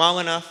was small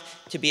enough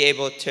to be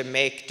able to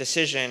make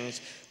decisions,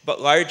 but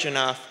large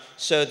enough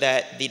so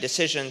that the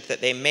decisions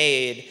that they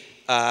made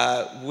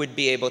would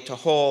be able to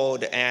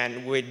hold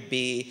and would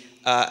be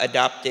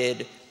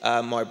adopted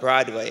more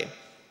broadly.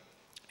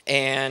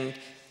 And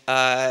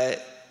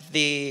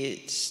the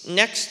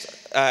next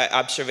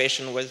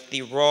observation was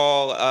the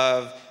role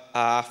of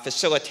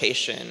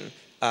facilitation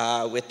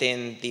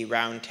within the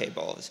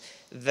roundtables.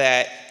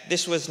 That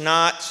this was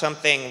not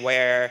something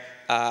where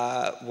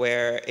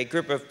a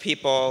group of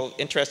people,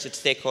 interested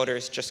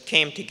stakeholders, just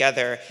came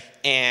together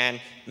and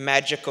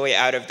magically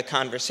out of the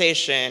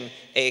conversation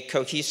a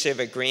cohesive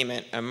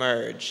agreement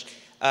emerged.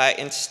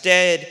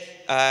 Instead,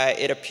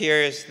 it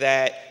appears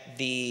that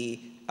the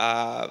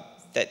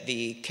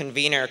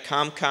convener,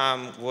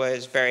 ComCom,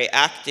 was very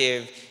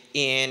active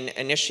in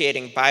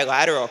initiating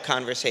bilateral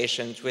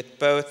conversations with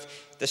both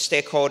the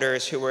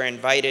stakeholders who were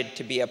invited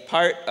to be a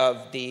part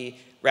of the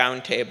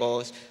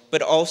roundtables,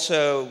 but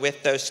also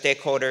with those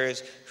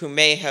stakeholders who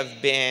may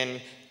have been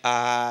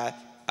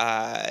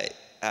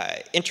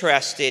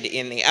interested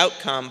in the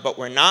outcome but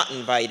were not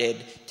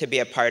invited to be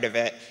a part of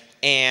it.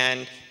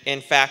 And in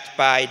fact,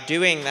 by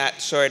doing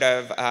that sort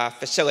of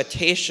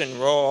facilitation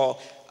role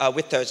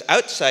with those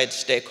outside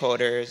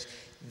stakeholders,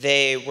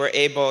 they were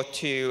able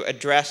to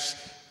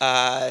address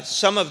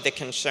some of the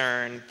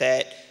concern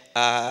that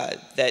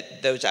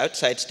those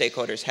outside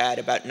stakeholders had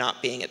about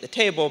not being at the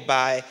table,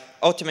 by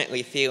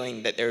ultimately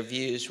feeling that their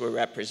views were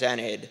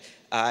represented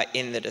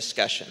in the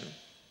discussion.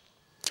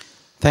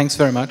 Thanks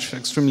very much.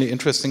 Extremely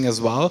interesting as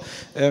well.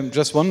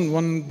 Just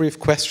one brief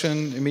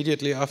question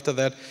immediately after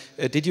that.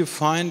 Did you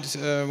find,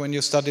 when you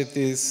studied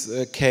this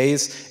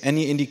case,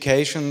 any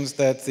indications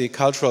that the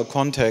cultural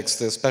context,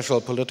 the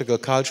special political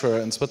culture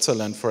in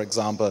Switzerland, for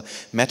example,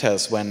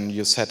 matters when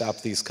you set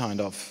up these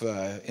kind of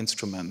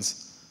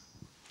instruments?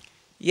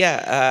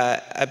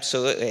 Yeah,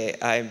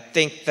 absolutely. I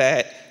think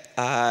that,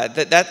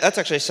 that's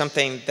actually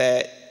something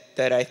that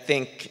I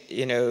think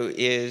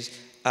is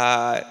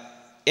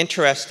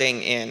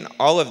interesting in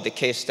all of the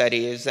case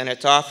studies, and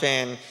it's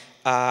often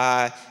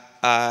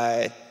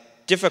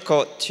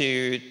difficult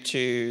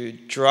to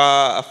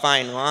draw a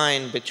fine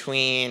line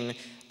between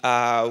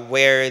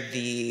where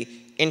the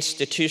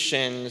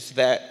institutions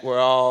that we're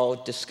all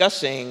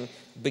discussing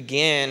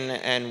begin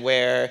and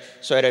where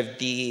sort of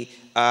the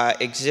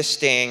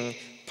existing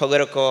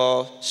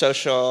political,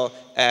 social,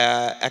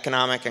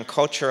 economic, and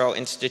cultural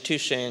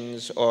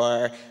institutions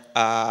or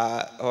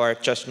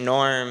just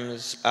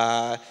norms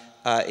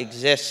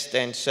exist.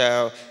 And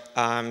so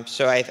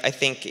so I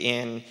think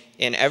in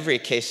every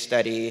case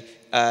study,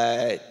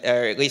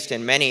 or at least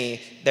in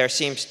many, there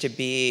seems to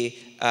be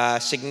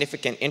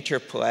significant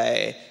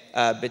interplay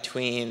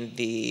between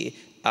the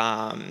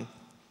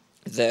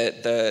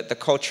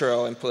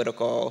cultural and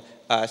political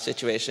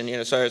situation. You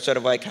know, sort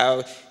of like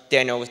how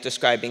Daniel was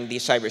describing the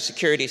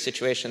cybersecurity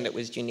situation that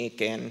was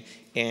unique in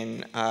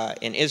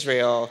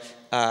Israel.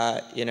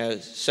 You know,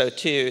 so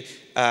too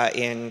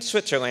in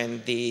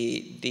Switzerland,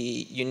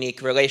 the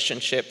unique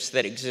relationships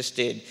that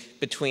existed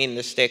between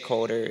the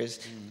stakeholders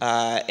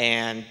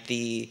and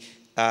the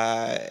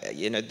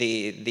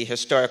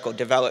historical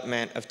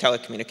development of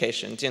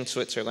telecommunications in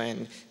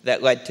Switzerland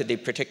that led to the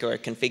particular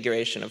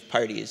configuration of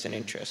parties and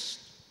interests.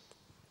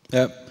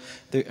 Yeah,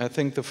 I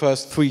think the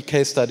first 3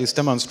 case studies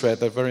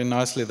demonstrate that very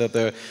nicely, that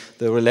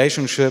the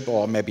relationship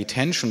or maybe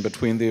tension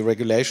between the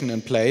regulation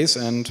in place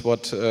and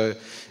what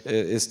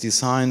is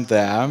designed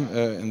there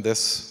in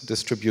this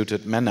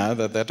distributed manner,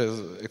 that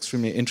is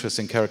extremely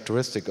interesting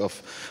characteristic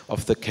of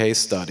the case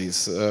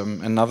studies.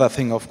 Another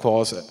thing, of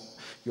course,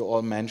 you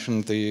all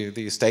mentioned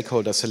the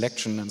stakeholder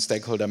selection and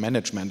stakeholder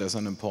management as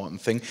an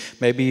important thing.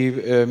 Maybe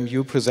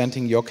you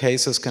presenting your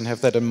cases can have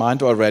that in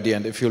mind already,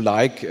 and if you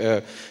like,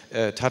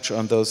 touch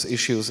on those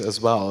issues as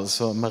well.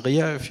 So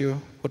Maria, if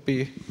you would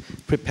be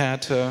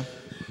prepared to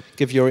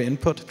give your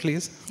input,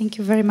 please. Thank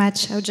you very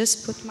much. I'll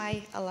just put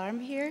my alarm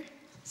here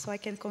so I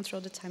can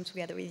control the time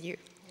together with you.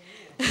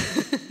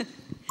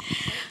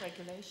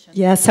 Self-regulation.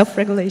 Yeah,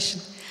 self-regulation.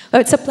 Well,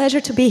 it's a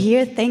pleasure to be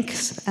here.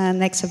 Thanks,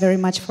 Nexa, very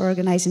much for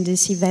organizing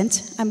this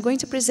event. I'm going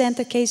to present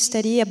a case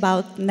study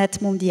about Net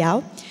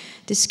Mundial.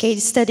 This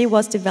case study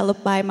was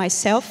developed by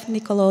myself,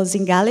 Niccolò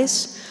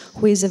Zingales,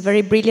 who is a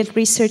very brilliant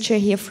researcher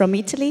here from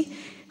Italy,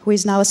 who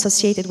is now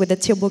associated with the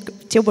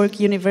Tilburg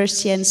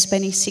University and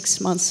spending 6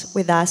 months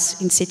with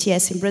us in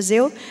CTS in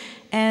Brazil.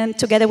 And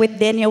together with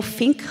Daniel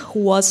Fink,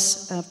 who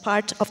was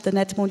part of the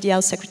Net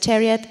Mundial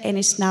Secretariat and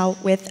is now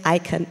with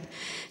ICANN.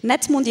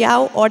 Net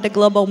Mundial, or the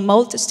Global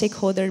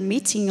Multi-Stakeholder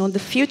Meeting on the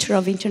Future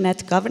of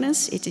Internet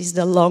Governance, it is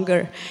the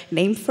longer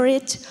name for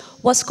it,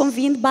 was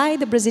convened by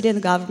the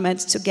Brazilian government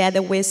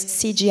together with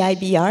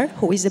CGIBR,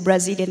 who is the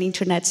Brazilian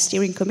Internet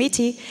Steering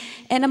Committee,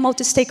 and a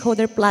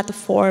multi-stakeholder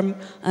platform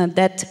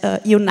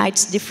that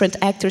unites different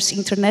actors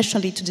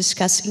internationally to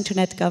discuss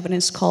internet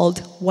governance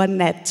called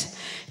OneNet.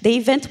 The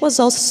event was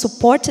also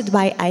supported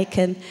by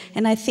ICANN,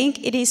 and I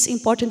think it is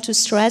important to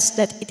stress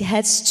that it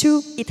had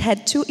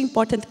two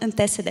important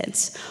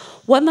antecedents.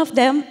 One of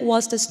them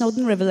was the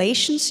Snowden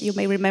revelations. You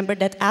may remember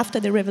that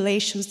after the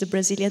revelations, the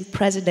Brazilian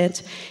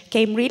president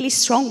came really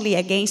strongly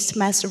against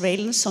mass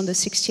surveillance on the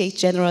 68th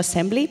General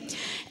Assembly.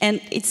 And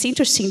it's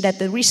interesting that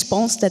the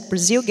response that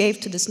Brazil gave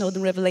to the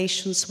Snowden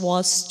revelations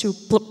was to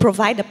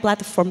provide a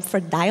platform for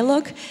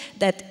dialogue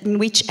in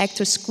which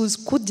actors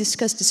could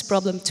discuss this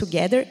problem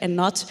together and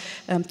not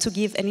to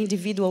give an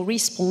individual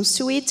response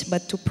to it,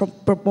 but to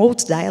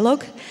promote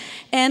dialogue.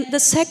 And the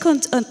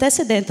second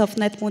antecedent of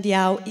Net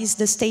Mundial is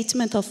the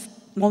statement of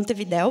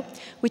Montevideo,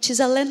 which is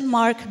a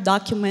landmark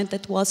document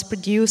that was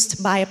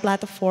produced by a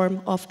platform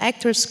of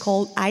actors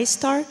called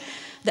iStar.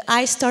 The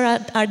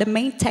iStar are the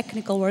main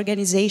technical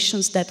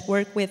organizations that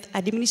work with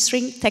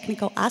administering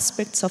technical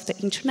aspects of the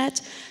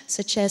internet,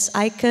 such as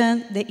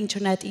ICANN, the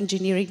Internet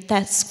Engineering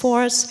Task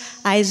Force,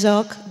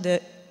 ISOC,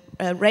 the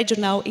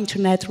regional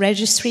internet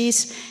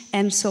registries,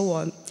 and so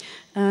on.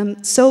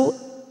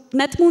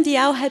 Net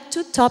Mundial had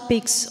 2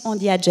 topics on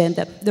the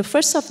agenda. The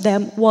first of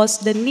them was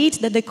the need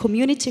that the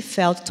community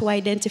felt to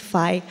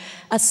identify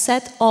a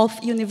set of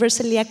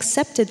universally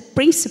accepted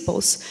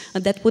principles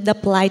that would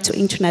apply to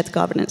internet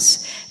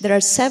governance. There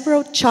are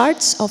several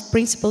charts of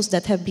principles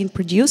that have been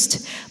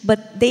produced,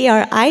 but they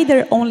are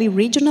either only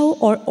regional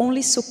or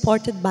only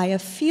supported by a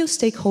few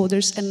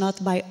stakeholders and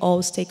not by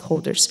all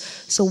stakeholders.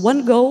 So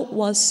one goal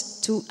was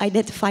to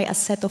identify a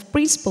set of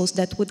principles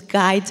that would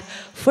guide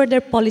further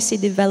policy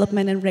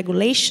development and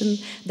regulation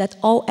that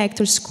all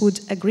actors could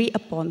agree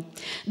upon.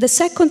 The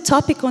second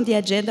topic on the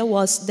agenda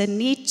was the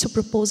need to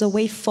propose a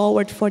way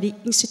forward for the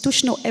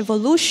institutional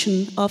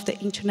evolution of the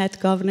internet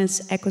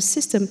governance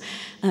ecosystem,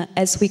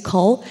 as we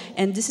call,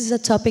 and this is a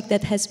topic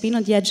that has been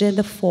on the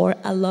agenda for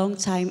a long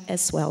time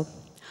as well.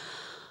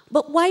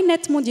 But why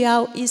Net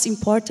Mundial is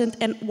important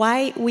and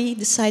why we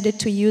decided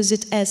to use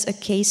it as a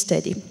case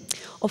study?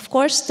 Of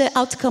course, the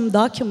outcome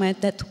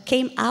document that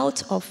came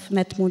out of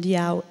Net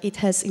Mundial, it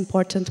has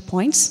important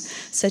points,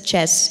 such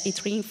as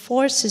it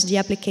reinforces the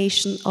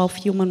application of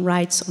human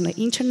rights on the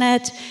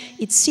internet,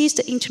 it sees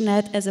the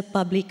internet as a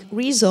public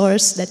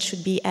resource that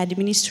should be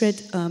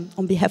administered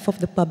on behalf of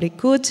the public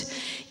good.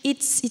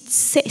 It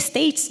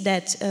states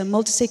that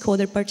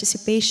multi-stakeholder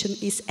participation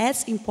is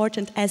as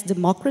important as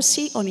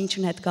democracy on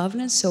internet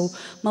governance, so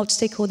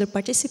multi-stakeholder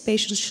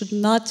participation should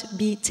not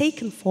be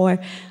taken for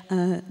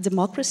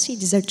democracy.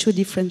 These are 2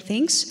 different different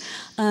things.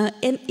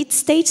 And it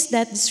states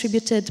that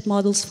distributed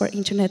models for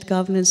internet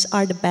governance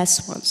are the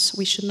best ones.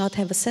 We should not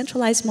have a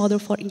centralized model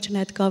for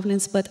internet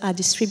governance, but a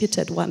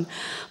distributed one.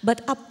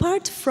 But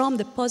apart from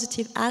the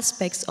positive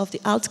aspects of the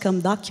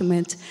outcome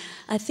document,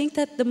 I think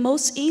that the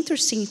most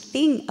interesting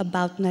thing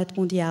about Net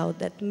Mundial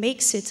that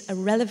makes it a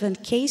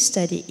relevant case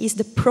study is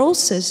the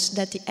process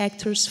that the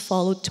actors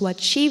followed to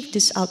achieve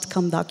this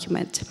outcome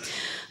document.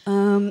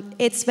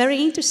 It's very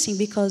interesting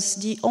because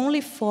the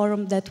only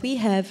forum that we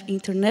have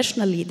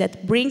internationally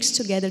that brings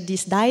together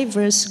this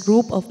diverse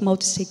group of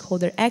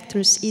multi-stakeholder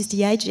actors is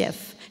the IGF,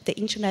 the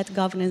Internet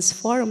Governance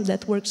Forum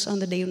that works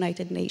under the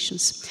United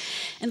Nations.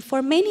 And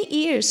for many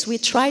years, we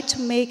tried to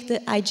make the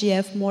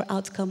IGF more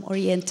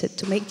outcome-oriented,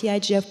 to make the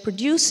IGF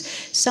produce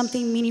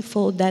something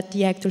meaningful that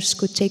the actors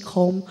could take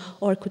home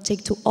or could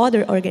take to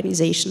other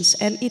organizations.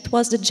 And it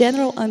was the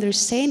general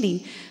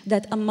understanding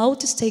that a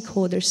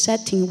multi-stakeholder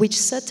setting with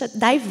such a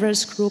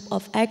diverse group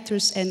of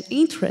actors and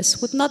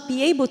interests would not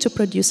be able to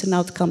produce an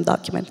outcome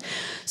document.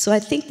 So I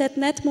think that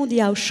Net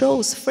Mundial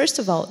shows, first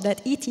of all,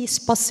 that it is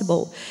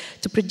possible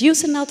to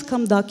produce an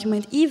outcome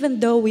document even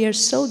though we are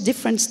so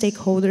different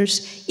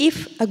stakeholders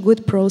if a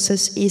good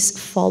process is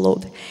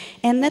followed.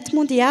 And Net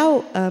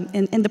Mundial,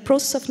 and the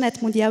process of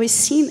Net Mundial is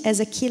seen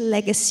as a key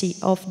legacy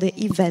of the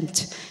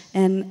event.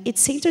 And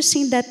it's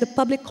interesting that the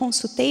public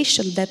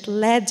consultation that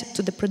led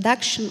to the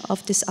production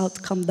of this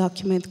outcome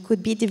document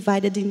could be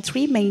divided in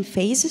three main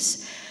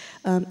phases.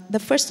 The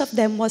first of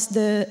them was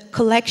the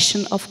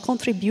collection of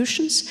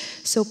contributions.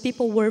 So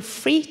people were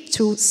free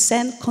to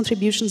send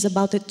contributions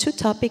about the two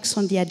topics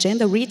on the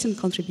agenda, written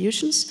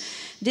contributions.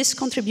 These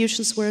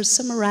contributions were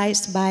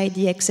summarized by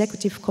the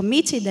executive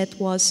committee that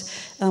was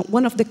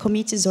one of the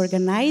committees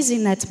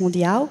organizing Net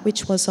Mundial,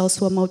 which was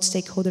also a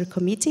multi-stakeholder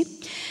committee.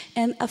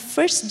 And a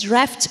first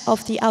draft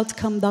of the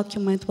outcome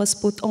document was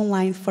put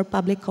online for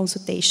public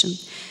consultation.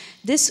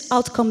 This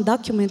outcome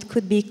document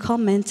could be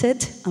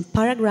commented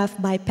paragraph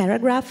by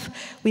paragraph.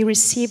 We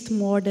received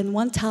more than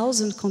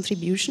 1,000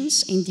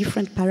 contributions in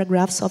different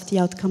paragraphs of the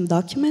outcome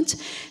document.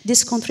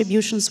 These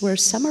contributions were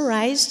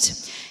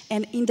summarized,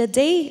 and in the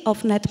day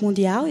of Net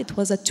Mundial, it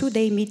was a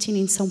two-day meeting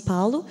in São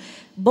Paulo,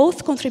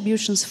 both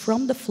contributions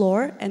from the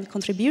floor and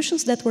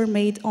contributions that were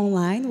made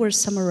online were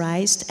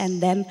summarized,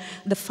 and then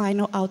the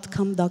final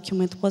outcome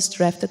document was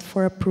drafted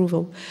for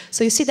approval.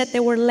 So you see that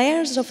there were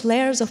layers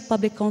of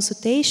public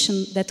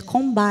consultation that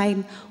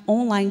combine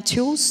online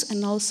tools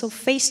and also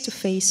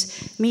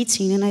face-to-face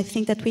meeting, and I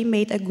think that we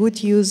made a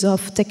good use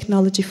of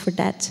technology for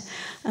that.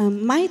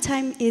 My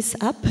time is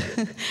up,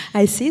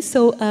 I see,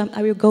 so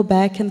I will go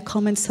back and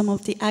comment some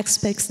of the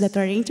aspects that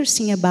are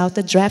interesting about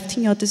the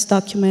drafting of this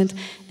document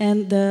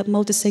and the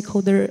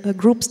multi-stakeholder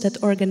groups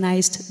that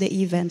organized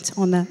the event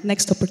on the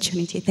next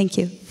opportunity. Thank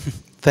you.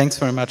 Thanks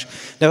very much.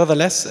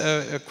 Nevertheless,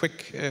 a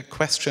quick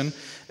question.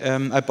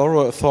 I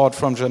borrow a thought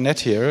from Jeanette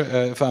here,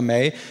 if I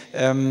may.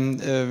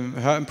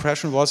 Her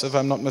impression was, if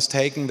I'm not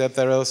mistaken, that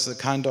there is a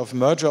kind of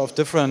merger of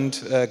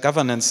different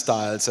governance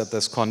styles at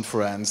this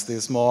conference.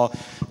 This more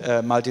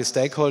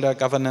multi-stakeholder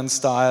governance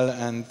style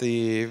and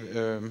the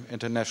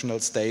international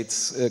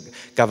states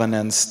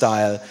governance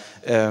style.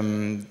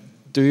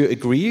 Do you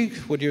agree?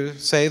 Would you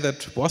say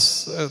that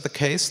was the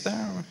case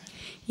there?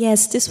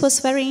 Yes, this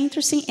was very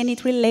interesting, and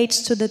it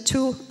relates to the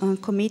two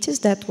committees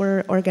that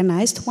were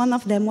organized. One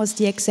of them was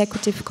the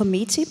executive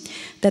committee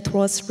that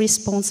was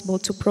responsible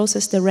to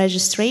process the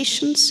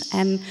registrations,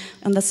 and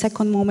on the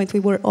second moment we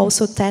were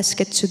also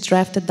tasked to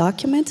draft the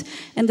document.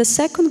 And the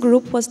second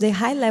group was the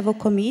high-level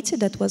committee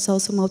that was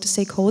also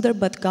multi-stakeholder,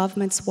 but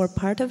governments were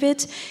part of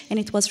it, and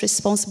it was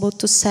responsible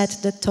to set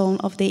the tone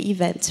of the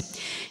event.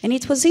 And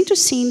it was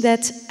interesting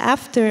that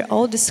after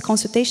all these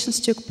consultations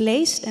took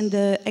place and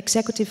the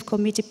executive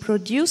committee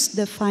produced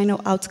the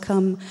final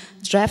outcome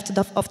draft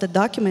of the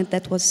document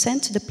that was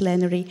sent to the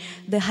plenary,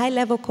 the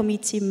high-level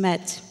committee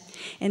met.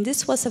 And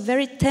this was a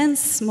very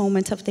tense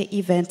moment of the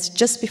event,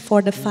 just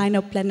before the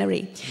final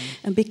plenary.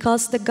 And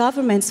because the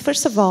governments,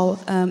 first of all,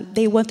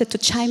 they wanted to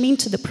chime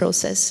into the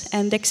process,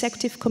 and the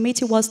executive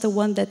committee was the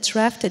one that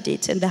drafted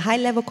it, and the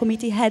high-level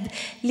committee had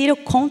little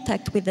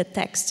contact with the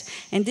text.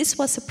 And this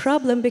was a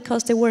problem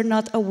because they were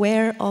not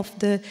aware of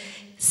the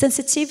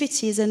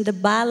sensitivities and the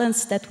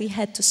balance that we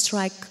had to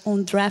strike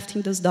on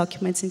drafting those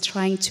documents and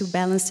trying to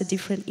balance the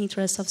different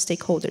interests of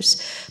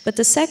stakeholders. But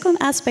the second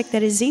aspect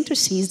that is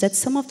interesting is that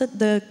some of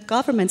the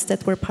governments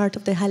that were part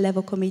of the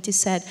high-level committee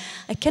said,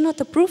 I cannot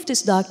approve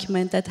this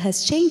document that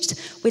has changed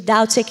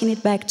without taking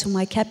it back to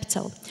my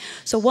capital.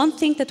 So one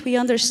thing that we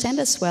understand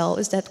as well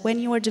is that when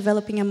you are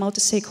developing a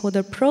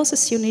multi-stakeholder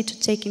process, you need to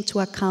take into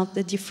account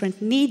the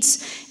different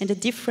needs and the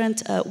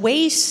different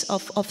ways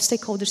of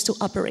stakeholders to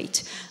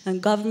operate.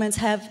 And governments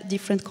have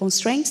different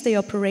constraints. They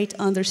operate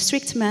under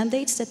strict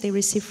mandates that they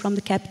receive from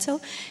the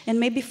capital. And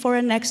maybe for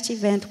a next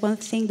event, one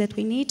thing that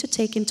we need to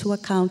take into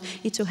account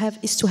is to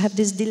have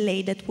this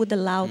delay that would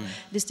allow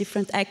these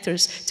different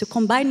actors to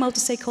combine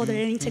multi-stakeholder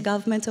and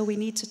intergovernmental. We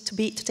need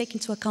to take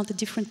into account the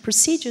different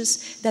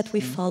procedures that we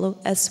follow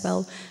as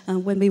well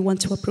when we want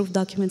to approve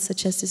documents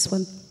such as this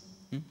one.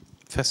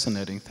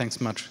 Fascinating. Thanks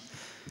much.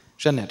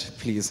 Jeanette,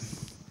 please.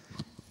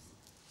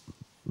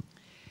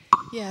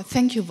 Yeah,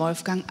 thank you,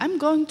 Wolfgang. I'm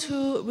going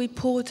to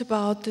report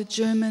about the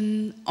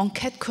German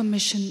Enquete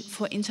Commission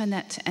for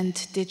Internet and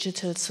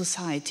Digital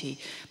Society.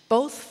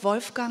 Both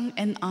Wolfgang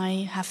and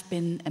I have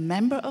been a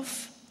member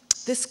of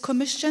this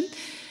commission.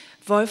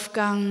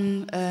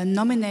 Wolfgang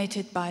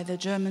nominated by the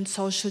German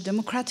Social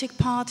Democratic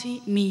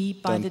Party, me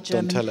by the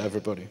German... Don't tell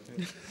everybody.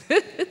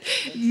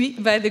 me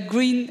by the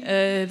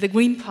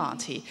Green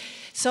Party.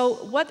 So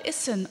what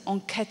is an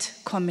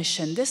enquete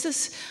commission? This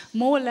is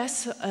more or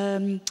less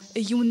a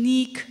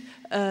unique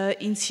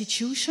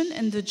institution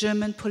in the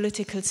German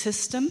political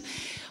system.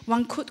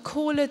 One could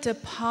call it a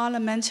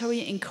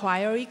parliamentary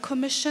inquiry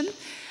commission,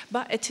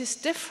 but it is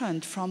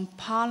different from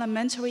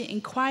parliamentary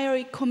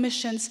inquiry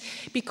commissions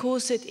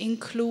because it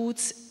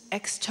includes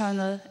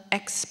external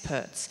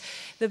experts.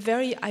 The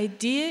very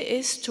idea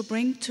is to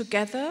bring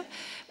together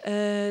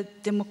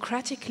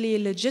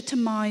democratically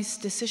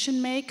legitimized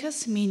decision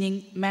makers,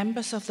 meaning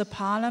members of the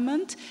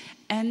parliament,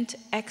 and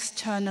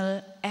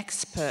external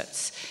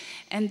experts.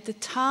 And the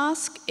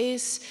task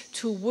is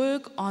to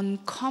work on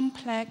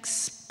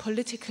complex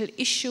political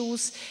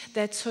issues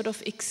that sort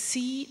of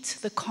exceed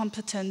the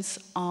competence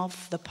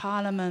of the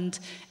parliament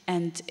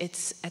and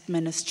its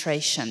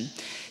administration.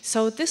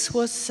 So this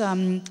was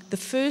the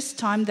first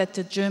time that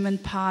the German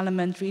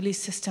parliament really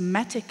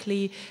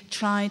systematically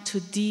tried to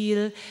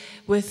deal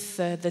with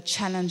the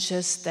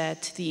challenges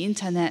that the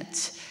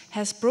internet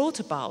has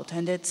brought about.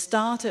 And it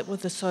started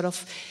with a sort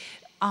of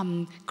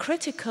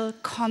critical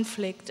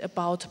conflict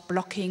about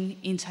blocking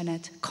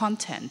internet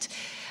content.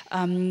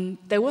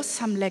 There was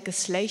some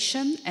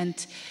legislation,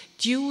 and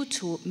due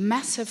to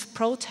massive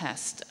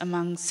protest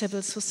among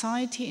civil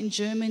society in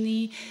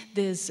Germany,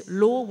 this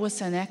law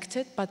was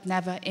enacted but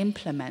never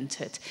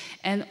implemented.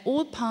 And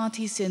all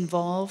parties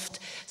involved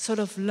sort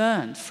of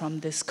learned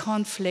from this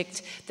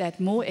conflict that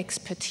more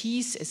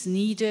expertise is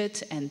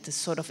needed, and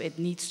it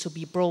needs to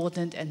be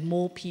broadened, and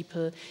more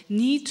people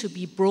need to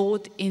be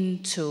brought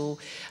into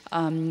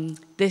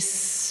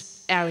this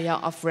area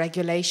of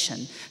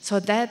regulation. So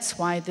that's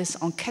why this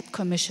enquete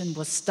commission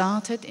was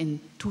started in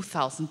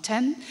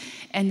 2010,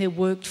 and it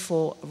worked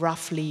for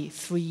roughly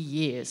 3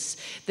 years.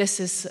 This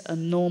is a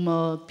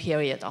normal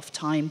period of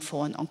time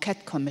for an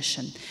enquete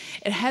commission.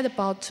 It had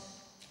about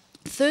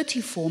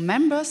 34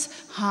 members,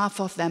 half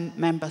of them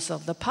members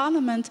of the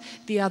parliament,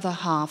 the other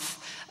half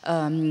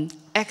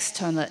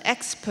external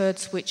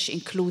experts, which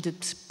included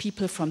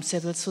people from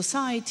civil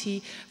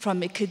society,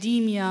 from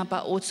academia,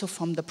 but also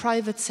from the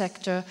private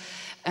sector.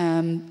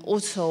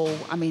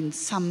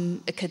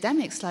 Some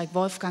academics like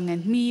Wolfgang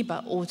and me,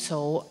 but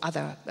also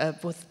other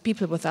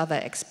people with other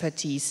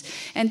expertise.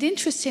 And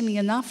interestingly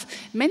enough,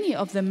 many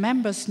of the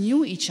members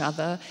knew each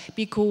other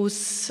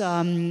because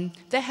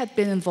they had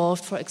been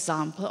involved, for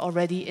example,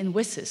 already in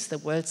WSIS, the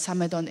World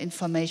Summit on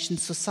Information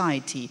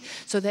Society.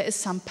 So there is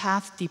some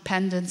path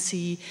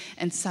dependency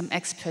and some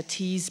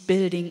expertise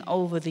building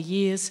over the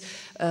years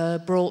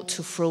brought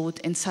to fruit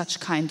in such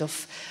kind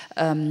of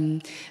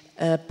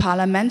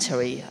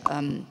parliamentary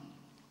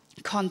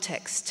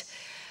context.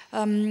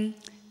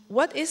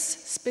 What is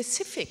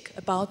specific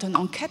about an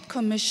enquete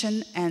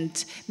commission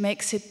and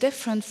makes it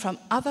different from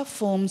other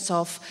forms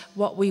of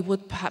what we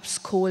would perhaps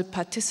call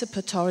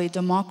participatory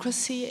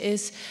democracy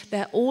is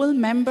that all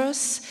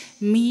members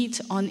meet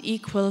on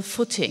equal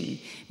footing,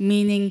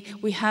 meaning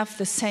we have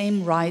the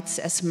same rights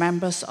as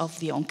members of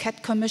the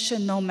enquete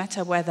commission, no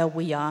matter whether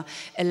we are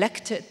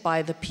elected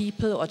by the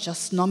people or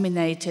just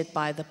nominated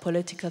by the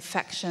political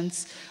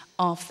factions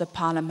of the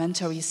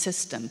parliamentary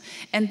system.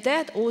 And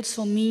that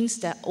also means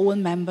that all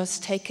members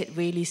take it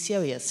really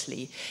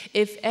seriously.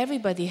 If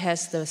everybody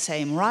has the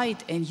same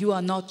right and you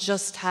are not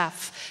just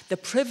have the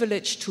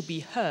privilege to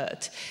be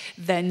heard,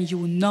 then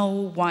you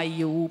know why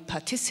you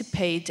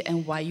participate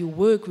and why you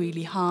work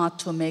really hard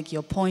to make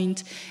your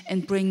point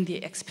and bring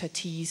the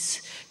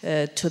expertise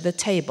to the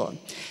table.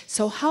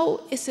 So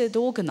how is it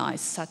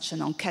organized, such an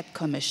enquete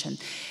commission?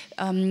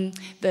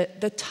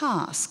 The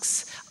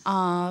tasks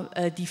are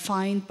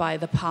defined by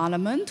the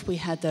parliament. We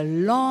had a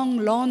long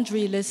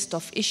laundry list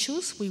of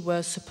issues we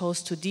were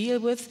supposed to deal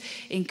with,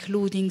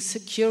 including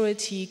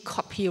security,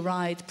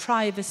 copyright,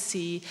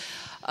 privacy,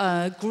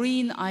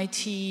 green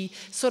IT,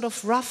 sort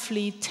of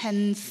roughly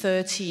 10,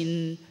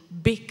 13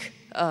 big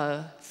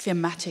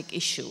thematic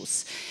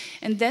issues.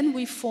 And then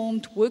we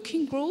formed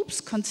working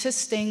groups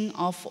consisting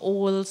of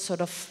all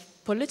sort of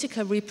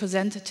political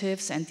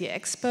representatives and the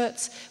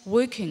experts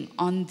working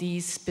on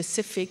these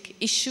specific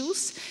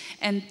issues,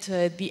 and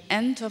the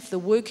end of the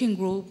working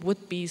group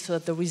would be, so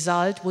the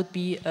result would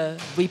be a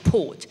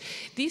report.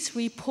 These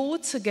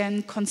reports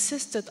again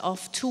consisted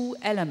of two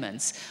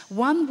elements.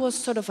 One was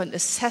sort of an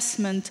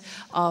assessment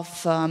of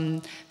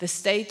the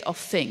state of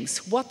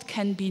things, what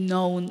can be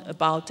known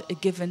about a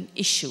given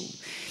issue.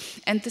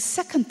 And the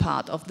second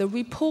part of the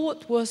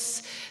report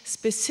was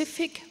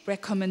specific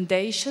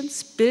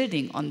recommendations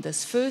building on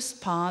this first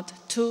part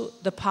to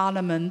the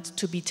parliament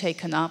to be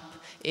taken up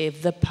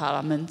if the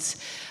parliament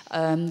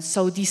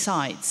so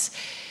decides.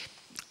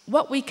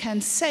 what we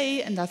can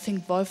say, and I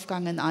think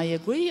Wolfgang and I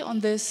agree on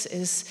this,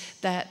 is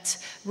that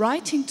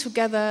writing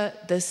together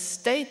the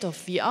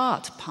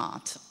state-of-the-art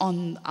part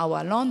on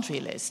our laundry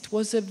list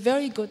was a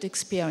very good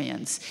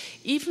experience,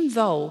 even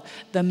though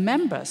the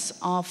members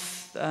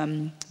of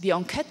the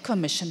Enquête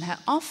Commission had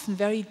often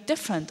very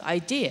different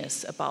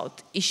ideas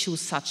about issues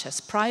such as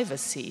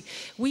privacy.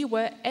 We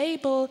were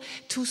able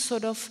to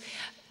sort of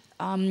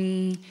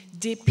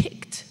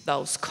depict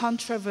those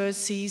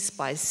controversies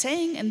by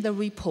saying in the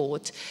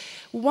report,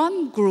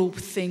 one group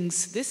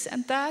thinks this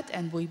and that,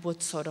 and we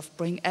would sort of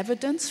bring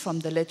evidence from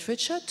the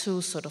literature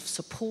to sort of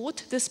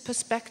support this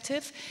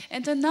perspective,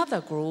 and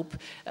another group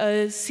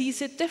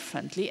sees it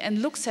differently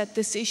and looks at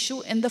this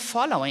issue in the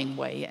following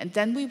way, and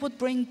then we would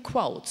bring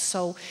quotes.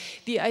 So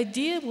the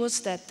idea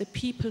was that the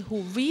people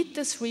who read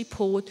this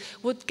report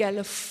would get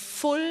a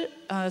full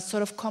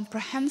sort of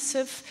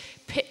comprehensive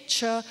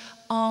picture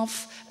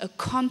of a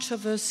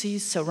controversy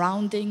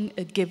surrounding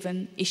a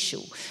given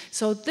issue.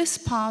 So this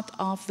part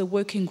of the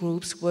working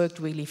groups worked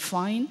really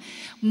fine.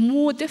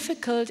 More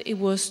difficult it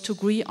was to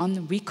agree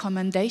on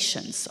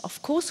recommendations.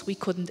 Of course, we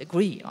couldn't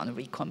agree on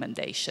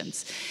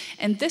recommendations.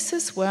 And this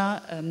is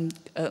where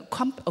a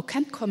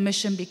Enquête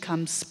Commission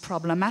becomes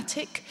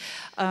problematic,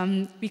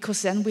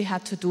 because then we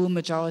had to do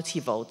majority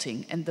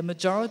voting. And the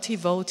majority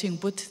voting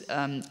would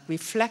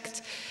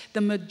reflect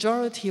the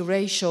majority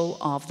ratio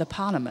of the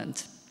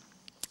parliament.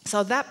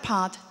 So that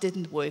part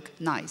didn't work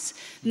nice.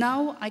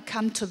 Now I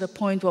come to the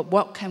point where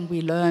what can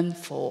we learn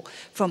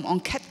from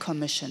enquête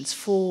commissions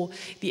for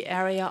the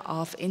area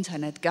of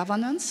internet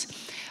governance?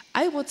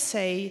 I would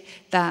say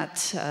that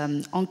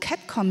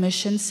enquête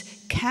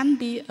commissions can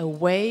be a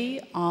way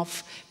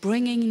of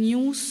bringing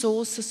new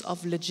sources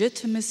of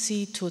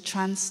legitimacy to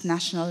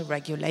transnational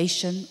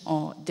regulation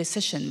or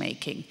decision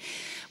making.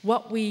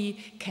 What we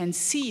can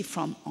see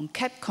from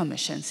enquête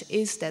commissions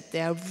is that they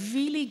are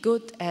really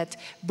good at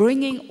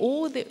bringing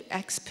all the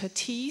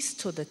expertise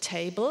to the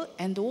table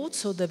and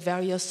also the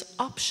various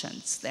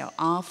options there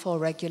are for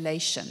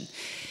regulation.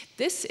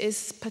 This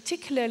is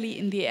particularly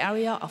in the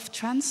area of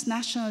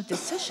transnational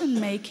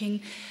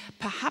decision-making,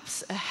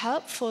 perhaps a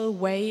helpful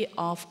way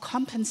of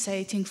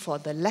compensating for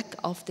the lack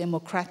of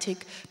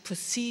democratic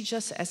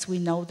procedures as we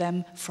know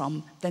them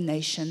from the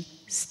nation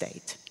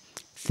state.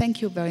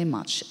 Thank you very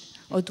much.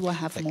 Or do I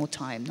have more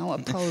time? No,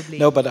 probably.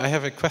 No, but I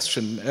have a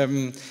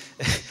question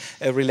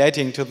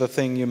relating to the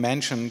thing you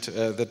mentioned,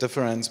 the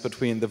difference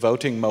between the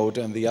voting mode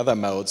and the other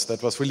modes.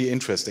 That was really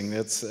interesting.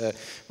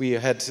 We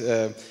had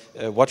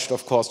watched,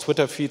 of course,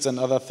 Twitter feeds and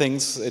other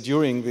things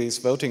during these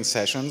voting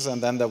sessions,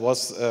 and then there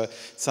was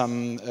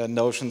some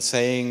notion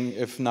saying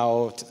if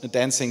now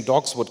dancing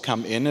dogs would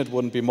come in, it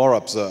wouldn't be more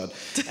absurd.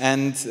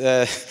 And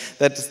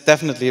that's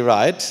definitely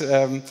right.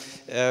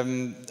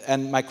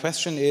 And my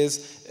question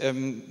is,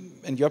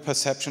 in your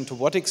perception, to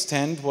what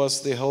extent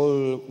was the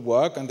whole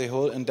work and the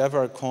whole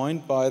endeavor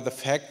coined by the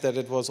fact that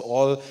it was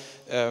all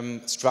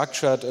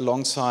structured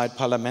alongside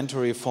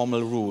parliamentary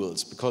formal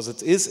rules? Because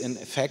it is, in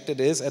fact,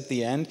 it is at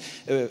the end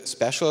a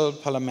special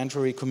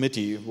parliamentary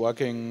committee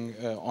working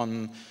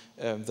on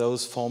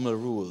those formal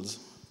rules.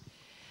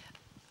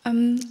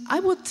 I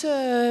would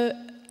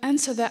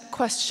answer that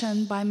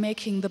question by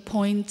making the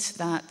point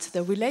that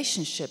the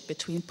relationship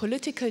between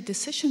political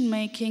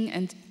decision-making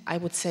and, I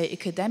would say,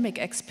 academic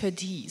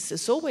expertise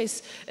is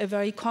always a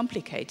very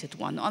complicated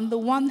one. On the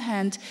one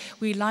hand,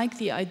 we like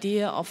the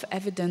idea of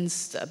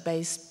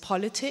evidence-based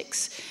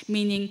politics,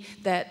 meaning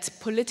that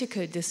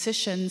political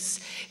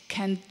decisions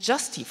can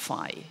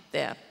justify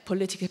their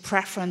political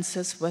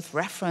preferences with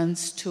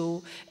reference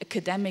to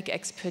academic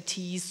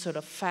expertise, sort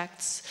of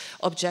facts,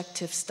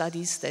 objective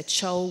studies that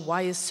show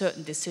why a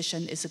certain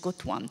decision is a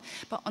good one.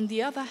 But on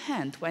the other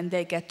hand, when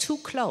they get too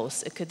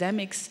close,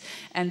 academics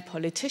and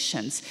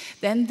politicians,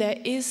 then there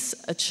is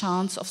a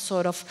chance of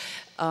sort of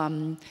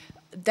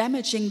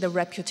damaging the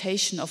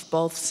reputation of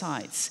both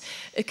sides.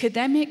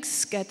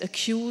 Academics get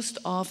accused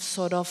of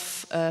sort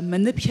of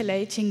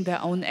manipulating their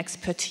own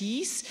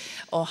expertise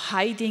or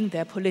hiding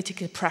their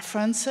political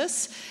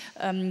preferences,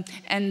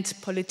 and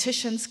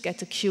politicians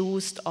get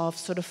accused of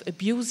sort of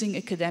abusing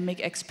academic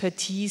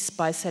expertise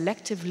by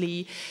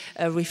selectively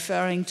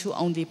referring to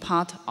only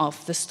part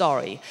of the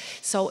story.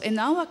 So in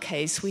our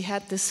case, we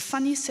had this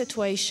funny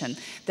situation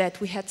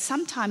that we had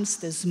sometimes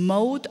this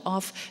mode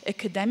of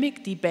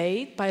academic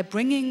debate by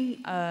bringing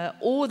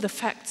all the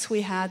facts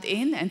we had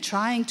in and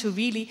trying to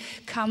really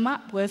come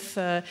up with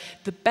the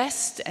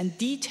best and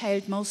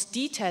most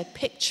detailed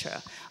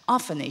picture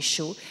of an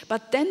issue,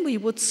 but then we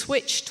would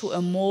switch to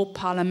a more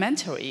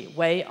parliamentary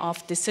way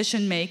of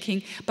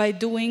decision-making by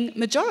doing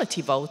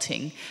majority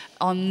voting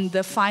on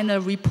the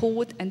final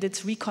report and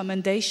its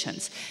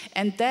recommendations.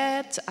 And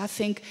that, I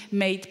think,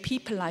 made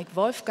people like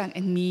Wolfgang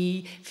and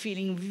me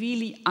feeling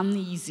really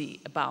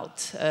uneasy about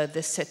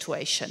this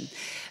situation.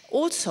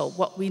 Also,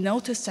 what we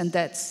noticed, and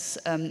that's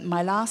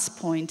my last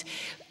point,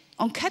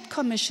 enquête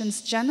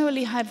commissions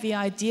generally have the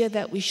idea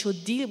that we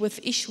should deal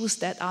with issues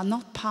that are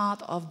not part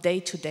of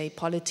day-to-day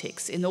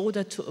politics in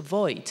order to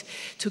avoid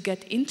to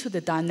get into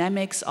the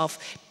dynamics of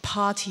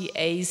party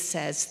A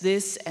says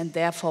this and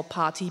therefore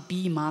party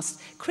B must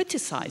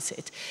criticize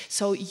it.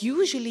 So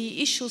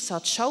usually issues are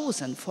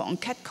chosen for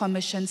enquete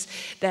commissions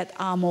that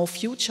are more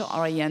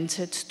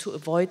future-oriented to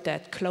avoid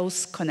that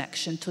close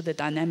connection to the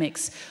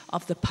dynamics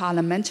of the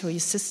parliamentary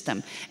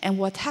system. And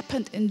what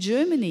happened in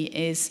Germany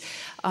is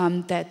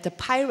that the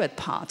Pirate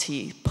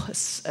Party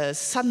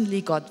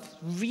suddenly got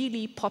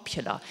really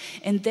popular,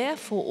 and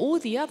therefore all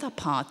the other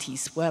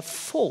parties were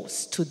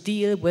forced to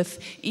deal with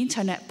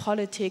internet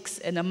politics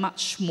in a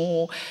much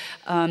more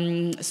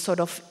sort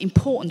of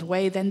important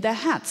way than they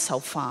had so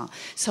far.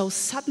 So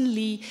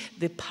suddenly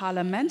the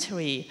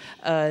parliamentary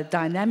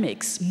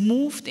dynamics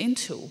moved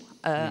into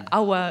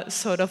our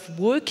sort of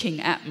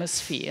working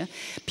atmosphere.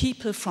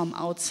 People from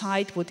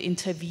outside would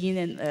intervene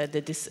in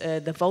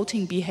the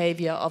voting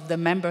behavior of the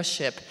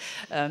membership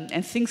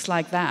and things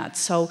like that.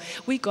 So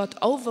we got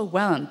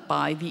overwhelmed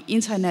by the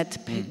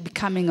internet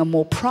becoming a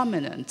more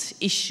prominent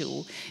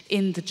issue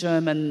in the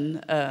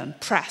German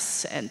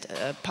press and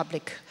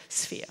public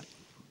sphere.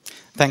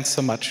 Thanks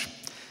so much.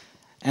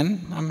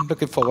 And I'm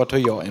looking forward to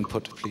your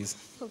input, please.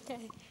 Okay.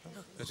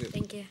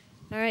 Thank you.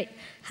 All right.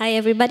 Hi,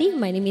 everybody.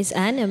 My name is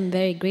Anne. I'm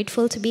very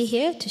grateful to be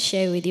here to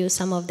share with you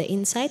some of the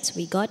insights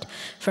we got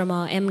from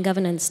our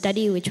M-Governance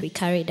study, which we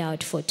carried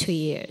out for 2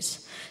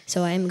 years.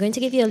 So I'm going to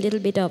give you a little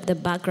bit of the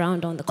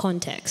background on the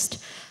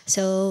context.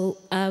 So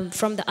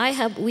from the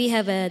HIIG, we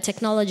have a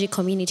technology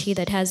community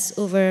that has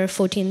over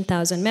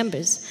 14,000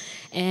 members.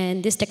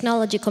 And this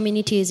technology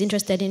community is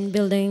interested in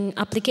building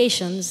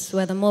applications,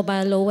 whether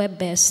mobile or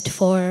web-based,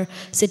 for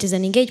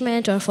citizen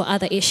engagement or for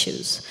other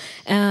issues.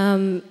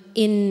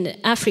 In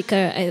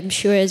Africa, I'm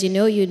sure as you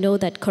know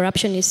that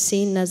corruption is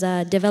seen as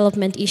a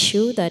development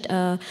issue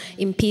that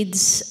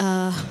impedes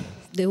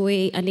the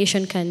way a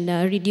nation can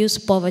reduce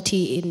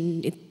poverty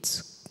in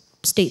its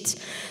states.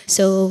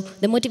 So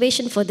the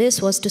motivation for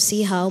this was to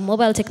see how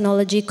mobile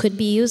technology could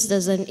be used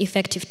as an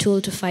effective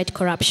tool to fight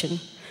corruption.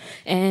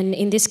 And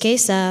in this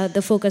case,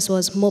 the focus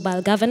was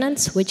mobile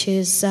governance, which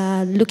is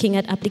looking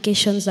at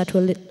applications that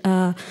will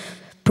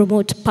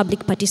promote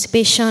public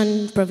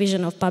participation,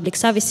 provision of public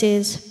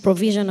services,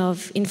 provision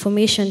of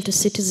information to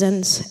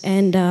citizens,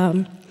 and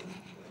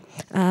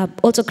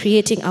also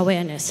creating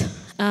awareness.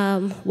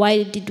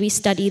 Why did we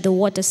study the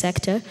water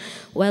sector?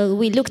 Well,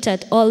 we looked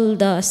at all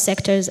the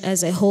sectors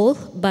as a whole,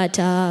 but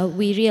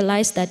we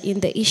realized that in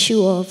the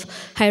issue of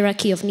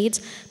hierarchy of needs,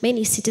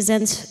 many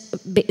citizens,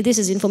 this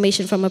is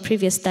information from a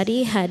previous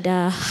study, had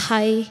a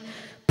high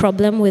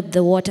problem with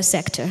the water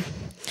sector.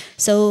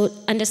 So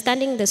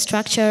understanding the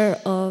structure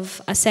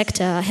of a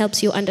sector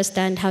helps you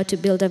understand how to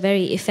build a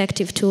very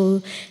effective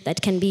tool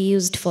that can be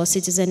used for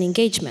citizen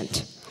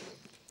engagement.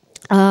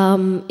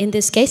 In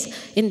this case,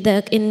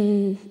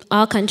 in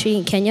our country,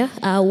 in Kenya,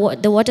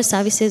 the water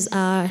services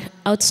are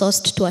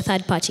outsourced to a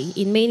third party.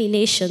 In many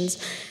nations,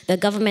 the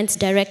governments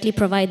directly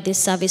provide this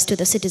service to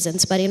the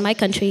citizens. But in my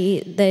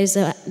country, there is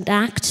an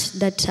act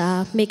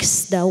that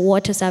makes the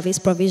water service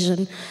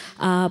provision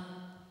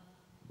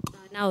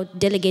now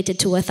delegated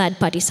to a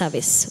third-party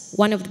service.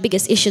 One of the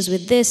biggest issues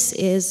with this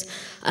is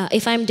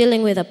if I'm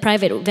dealing with a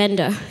private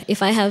vendor,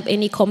 if I have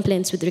any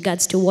complaints with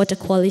regards to water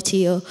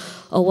quality or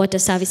water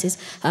services,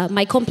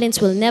 my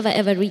complaints will never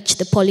ever reach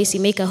the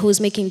policymaker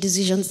who's making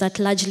decisions that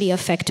largely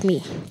affect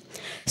me.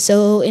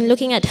 So in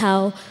looking at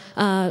how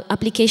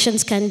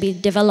applications can be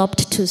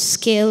developed to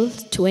scale,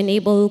 to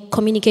enable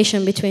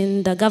communication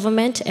between the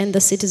government and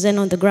the citizen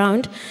on the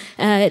ground,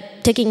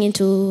 taking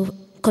into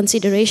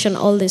consideration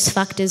all these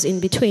factors in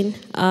between,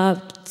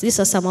 these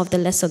are some of the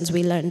lessons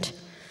we learned.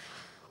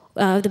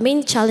 The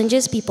main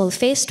challenges people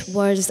faced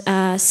was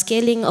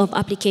scaling of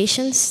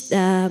applications,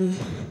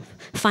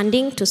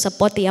 funding to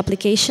support the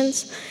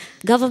applications,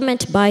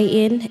 government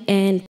buy-in,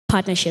 and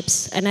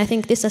partnerships. And I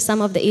think these are some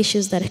of the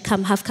issues that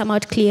have come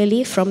out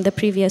clearly from the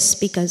previous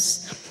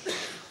speakers.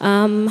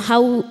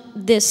 How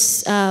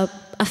this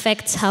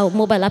affects how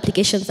mobile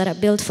applications that are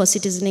built for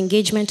citizen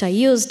engagement are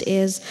used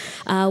is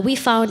we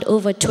found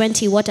over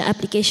 20 water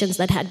applications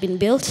that had been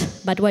built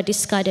but were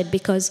discarded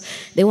because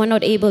they were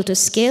not able to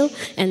scale,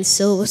 and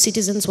so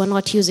citizens were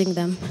not using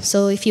them.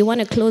 So if you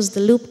want to close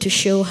the loop to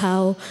show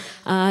how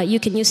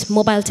you can use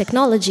mobile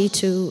technology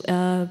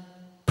to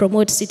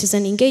promote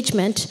citizen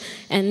engagement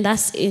and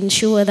thus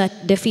ensure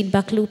that the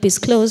feedback loop is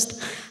closed,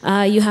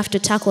 you have to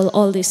tackle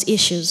all these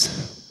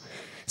issues.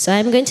 So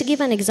I'm going to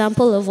give an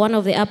example of one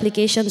of the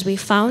applications we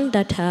found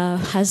that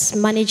has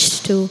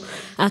managed to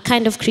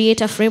kind of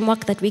create a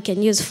framework that we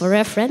can use for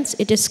reference.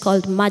 It is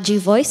called Maji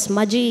Voice.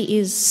 Maji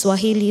is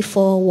Swahili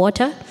for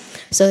water.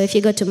 So if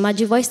you go to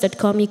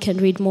majivoice.com, you can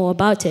read more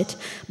about it.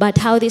 But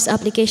how this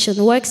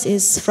application works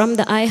is from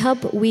the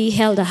iHub, we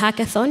held a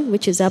hackathon,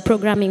 which is a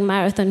programming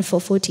marathon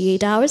for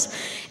 48 hours.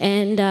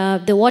 And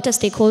the water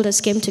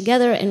stakeholders came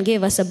together and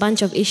gave us a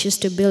bunch of issues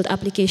to build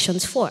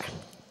applications for.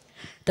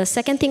 The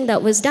second thing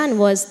that was done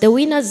was the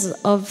winners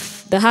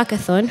of the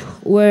hackathon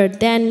were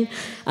then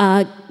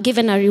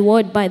given a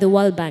reward by the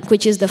World Bank,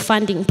 which is the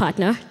funding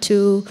partner,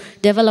 to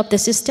develop the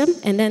system.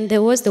 And then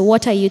there was the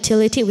water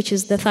utility, which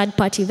is the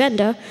third-party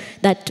vendor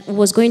that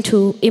was going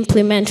to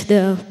implement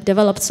the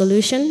developed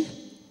solution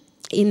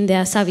in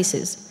their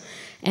services.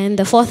 And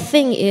the fourth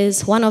thing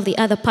is one of the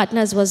other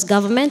partners was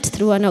government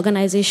through an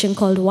organization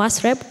called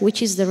WASREB,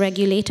 which is the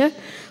regulator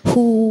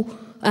who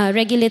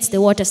regulates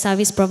the water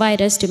service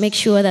providers to make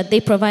sure that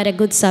they provide a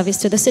good service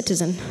to the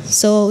citizen.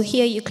 So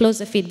here you close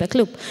the feedback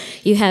loop.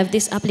 You have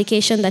this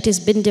application that has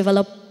been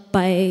developed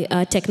by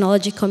a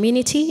technology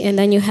community, and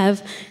then you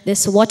have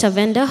this water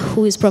vendor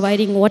who is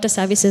providing water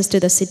services to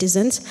the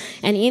citizens.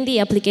 And in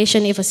the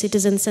application, if a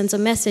citizen sends a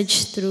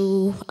message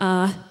through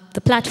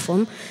the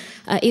platform,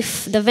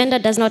 if the vendor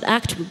does not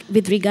act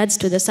with regards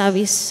to the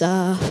service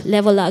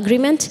level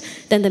agreement,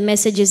 then the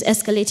message is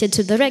escalated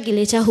to the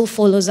regulator who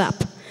follows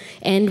up.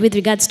 And with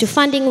regards to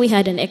funding, we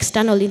had an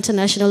external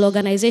international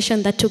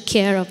organization that took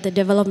care of the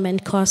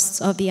development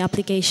costs of the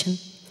application.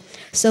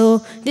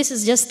 So this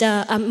is just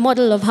a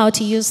model of how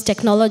to use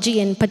technology,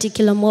 in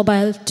particular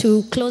mobile,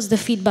 to close the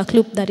feedback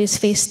loop that is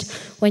faced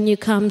when you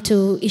come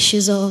to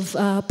issues of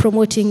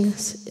promoting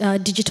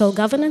digital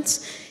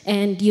governance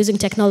and using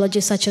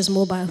technology such as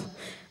mobile.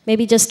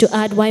 Maybe just to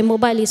add why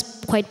mobile is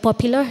quite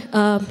popular.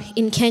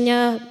 In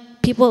Kenya,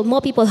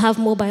 more people have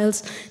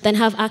mobiles than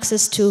have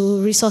access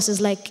to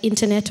resources like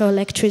internet or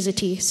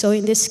electricity. So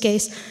in this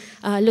case,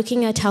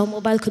 looking at how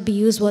mobile could be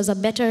used was a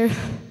better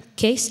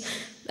case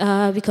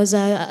because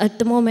at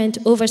the moment,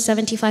 over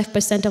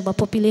 75% of a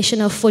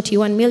population of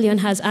 41 million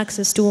has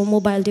access to a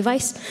mobile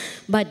device,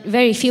 but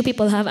very few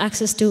people have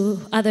access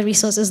to other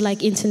resources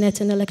like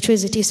internet and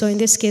electricity. So in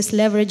this case,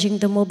 leveraging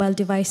the mobile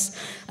device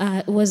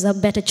was a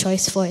better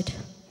choice for it.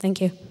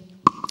 Thank you.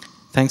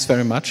 Thanks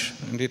very much.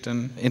 Indeed,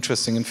 an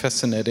interesting and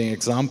fascinating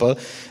example.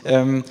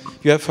 You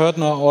have heard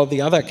now all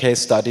the other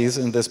case studies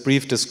in this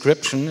brief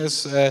description.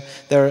 Is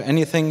there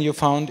anything you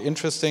found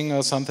interesting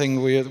or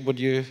something would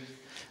you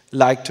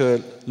like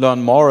to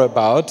learn more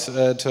about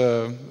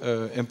to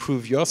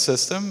improve your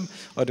system?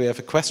 Or do you have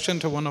a question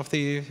to one of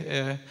the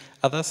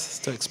others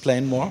to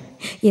explain more?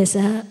 Yes,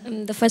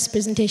 the first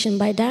presentation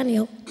by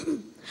Daniel.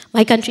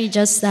 My country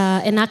just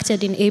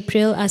enacted in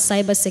April a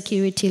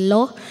cybersecurity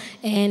law,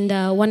 and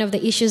one of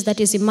the issues that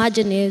is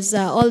emerging is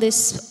all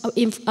these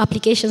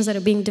applications that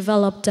are being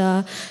developed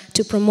to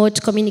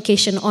promote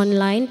communication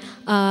online.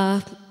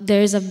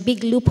 There is a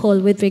big loophole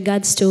with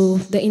regards to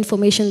the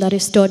information that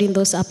is stored in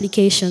those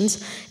applications,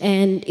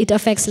 and it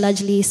affects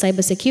largely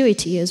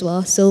cybersecurity as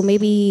well. So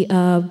maybe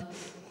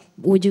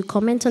would you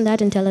comment on that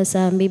and tell us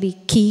maybe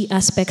key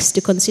aspects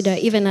to consider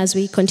even as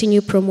we continue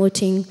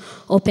promoting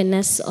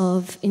openness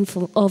of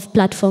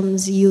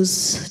platforms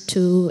used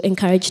to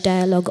encourage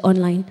dialogue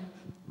online?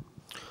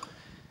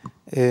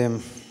 I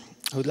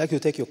would like to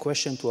take your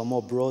question to a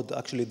more broad,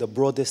 actually the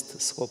broadest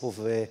scope of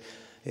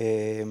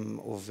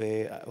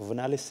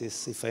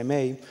analysis, if I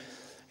may,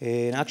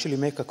 and actually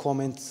make a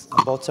comment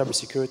about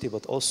cybersecurity,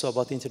 but also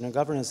about internet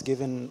governance,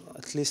 given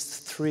at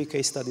least 3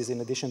 case studies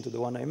in addition to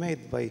the one I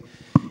made by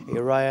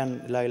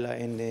Ryan, Leyla,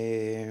 and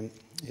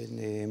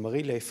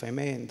Marília, if I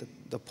may. And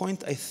the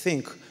point, I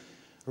think,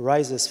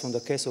 rises from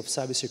the case of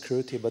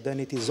cybersecurity, but then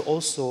it is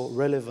also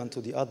relevant to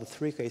the other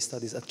 3 case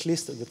studies, at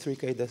least the 3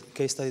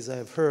 case studies I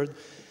have heard,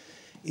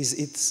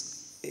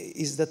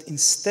 is that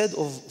instead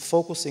of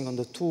focusing on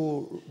the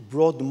 2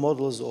 broad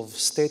models of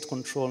state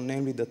control,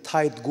 namely the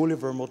tied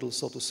Gulliver model,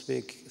 so to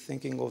speak,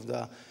 thinking of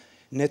the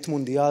Net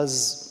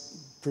Mundial's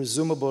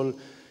presumable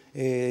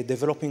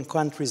developing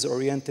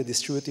countries-oriented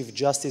distributive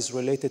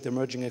justice-related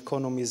emerging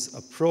economies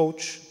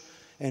approach,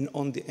 and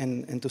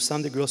to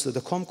some degree also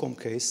the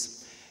ComCom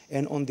case.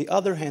 And on the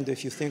other hand,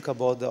 if you think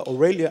about the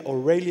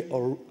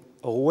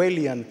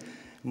Orwellian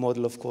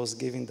model, of course,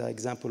 giving the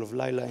example of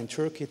Leyla in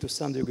Turkey to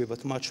some degree,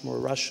 but much more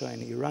Russia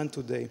and Iran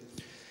today,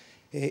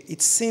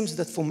 it seems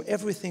that from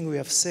everything we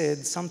have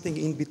said, something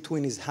in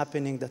between is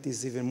happening that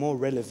is even more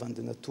relevant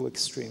than the 2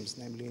 extremes,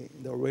 namely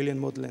the Orwellian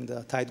model and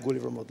the tied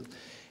Gulliver model.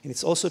 And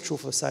it's also true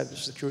for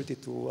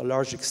cybersecurity to a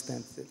large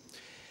extent.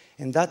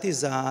 And that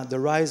is the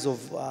rise of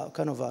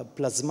kind of a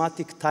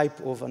plasmatic type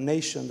of a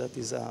nation that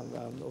is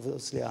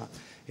obviously an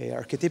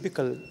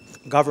archetypical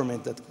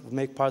government that would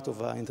make part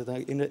of an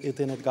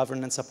internet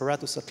governance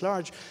apparatus at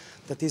large,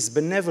 that is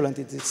benevolent,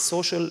 it is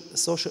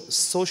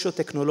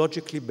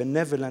socio-technologically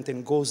benevolent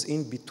and goes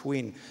in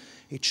between.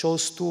 It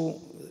shows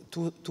two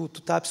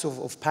types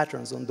of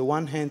patterns. On the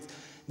one hand,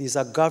 these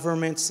are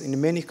governments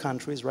in many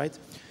countries, right,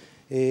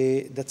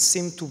 that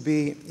seem to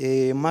be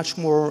much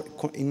more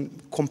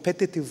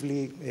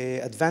competitively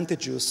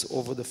advantageous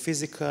over the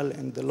physical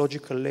and the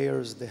logical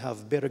layers. They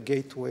have better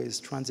gateways,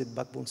 transit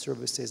backbone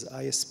services,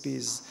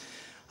 ISPs,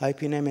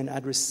 IP name and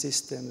address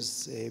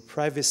systems,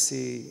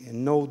 privacy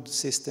and node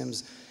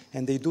systems,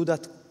 and they do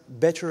that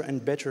better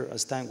and better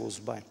as time goes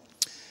by.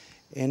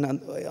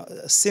 And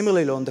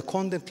similarly, on the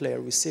content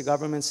layer, we see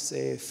governments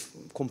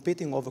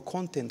competing over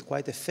content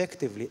quite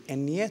effectively.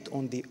 And yet,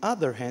 on the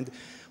other hand,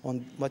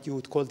 on what you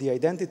would call the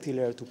identity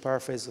layer, to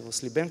paraphrase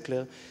obviously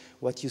Benkler,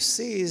 what you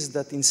see is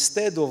that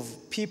instead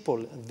of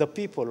people, the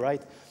people,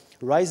 right,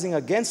 rising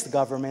against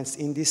governments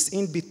in this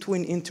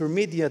in-between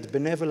intermediate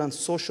benevolent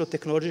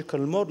socio-technological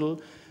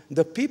model,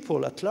 the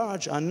people at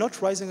large are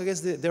not rising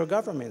against their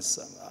governments.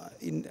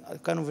 In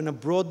kind of in a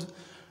broad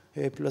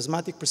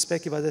plasmatic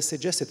perspective, as I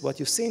suggested, what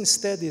you see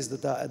instead is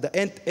that the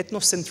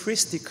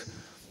ethnocentristic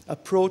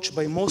approach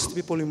by most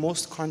people in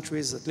most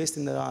countries, at least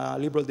in the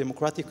liberal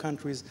democratic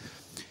countries,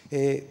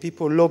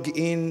 people log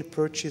in,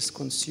 purchase,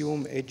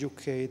 consume,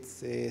 educate,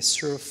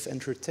 surf,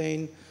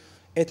 entertain,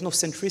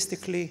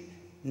 ethnocentristically,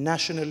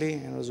 nationally,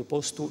 and as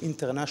opposed to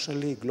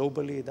internationally,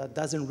 globally. That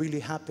doesn't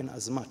really happen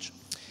as much.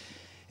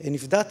 And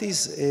if that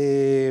is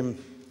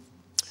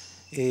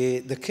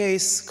the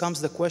case, comes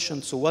the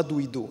question, so what do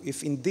we do?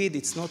 If indeed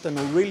it's not an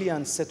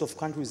Aurelian set of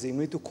countries that we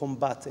need to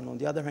combat, and on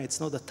the other hand, it's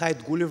not a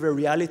tight Gulliver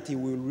reality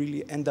we will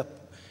really end up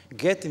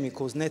getting,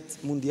 because Net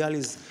Mundial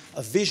is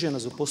a vision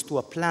as opposed to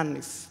a plan,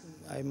 if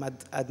I might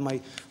add my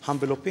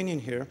humble opinion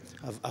here,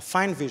 a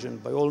fine vision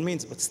by all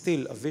means, but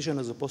still a vision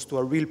as opposed to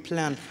a real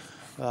plan,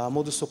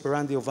 modus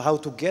operandi of how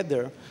to get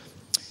there.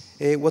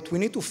 What we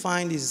need to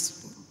find is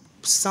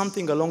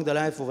something along the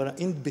lines of an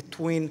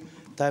in-between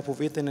type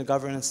of internet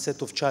governance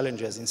set of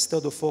challenges.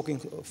 Instead of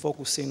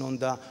focusing on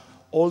the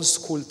old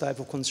school type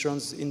of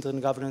concerns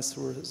internet governance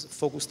was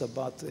focused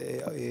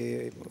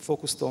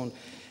on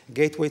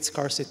gateway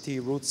scarcity,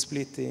 root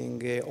splitting,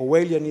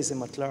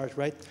 Orwellianism at large,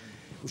 right?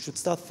 We should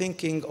start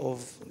thinking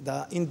of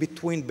the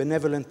in-between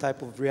benevolent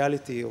type of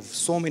reality of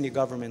so many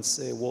governments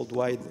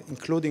worldwide,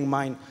 including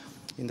mine,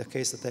 in the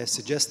case that I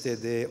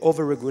suggested. The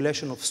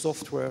over-regulation of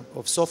software,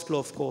 of soft law,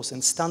 of course,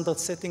 and standard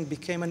setting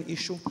became an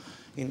issue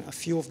in a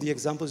few of the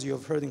examples you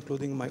have heard,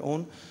 including my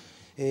own.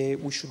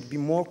 We should be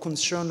more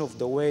concerned of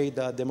the way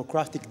the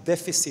democratic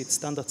deficit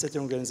standard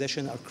setting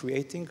organizations are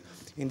creating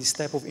in this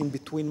type of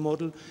in-between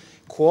model.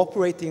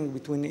 Cooperating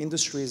between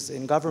industries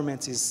and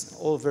governments is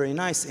all very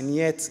nice, and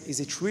yet, is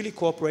it really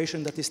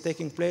cooperation that is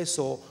taking place,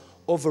 or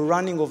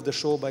overrunning of the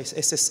show by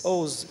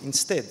SSOs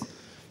instead?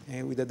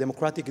 With a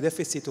democratic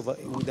deficit,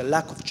 with a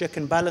lack of check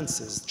and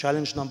balances,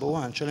 challenge number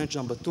one. Challenge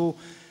number two,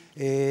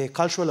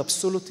 cultural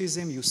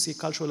absolutism. You see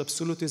cultural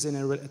absolutism,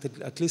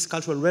 and at least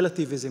cultural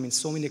relativism in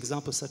so many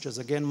examples, such as,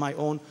 again, my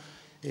own.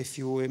 If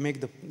you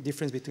make the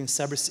difference between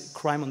cyber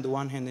crime on the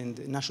one hand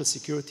and national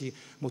security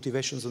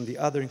motivations on the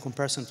other in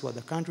comparison to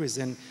other countries,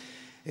 and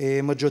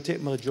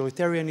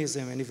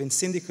majoritarianism and even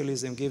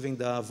syndicalism, giving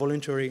the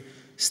voluntary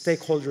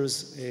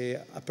stakeholders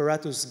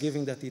apparatus,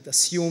 giving that it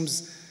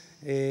assumes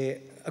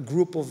a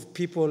group of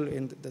people,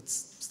 and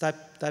that's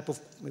type of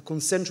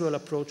consensual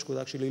approach could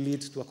actually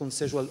lead to a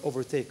consensual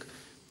overtake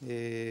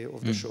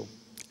of the show.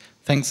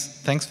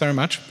 Thanks very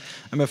much.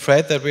 I'm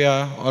afraid that we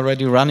are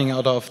already running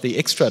out of the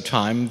extra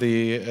time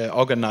the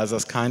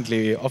organizers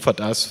kindly offered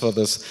us for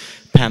this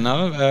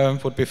panel.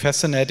 It would be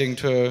fascinating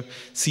to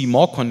see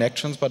more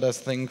connections, but I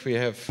think we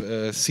have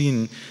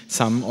seen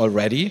some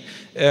already.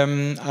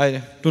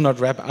 I do not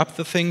wrap up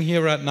the thing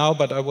here right now,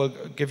 but I will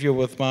give you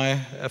with my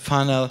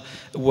final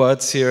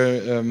words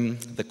here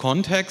the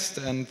context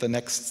and the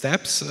next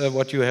steps.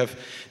 What you have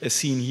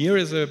seen here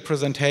is a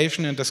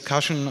presentation and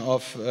discussion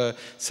of a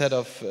set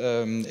of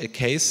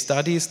case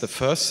studies, the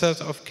first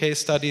set of case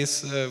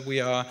studies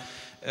we are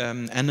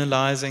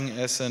analyzing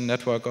as a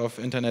network of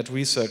internet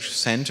research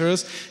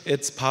centers.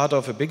 It's part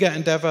of a bigger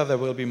endeavor. There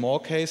will be more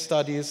case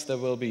studies. There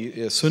will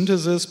be a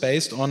synthesis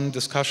based on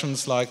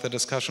discussions like the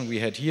discussion we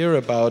had here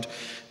about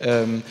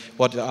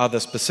what are the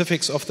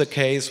specifics of the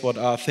case, what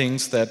are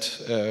things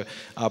that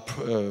are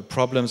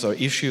problems or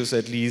issues,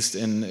 at least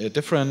in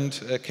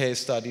different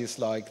case studies,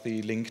 like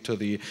the link to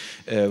the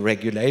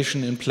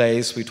regulation in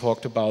place. We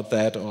talked about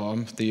that, or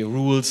the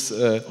rules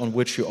on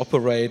which you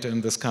operate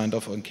in this kind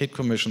of enquete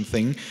commission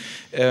thing.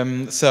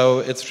 So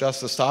it's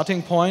just a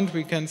starting point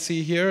we can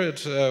see here.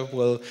 It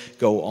will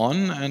go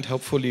on, and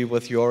hopefully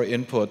with your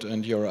input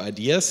and your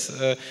ideas.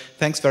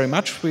 Thanks very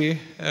much. We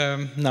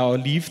now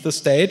leave the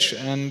stage,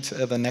 and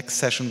the next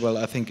session will,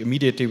 I think,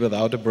 immediately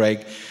without a break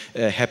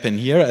happen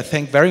here. I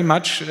thank very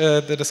much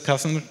the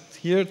discussion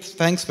here.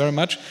 Thanks very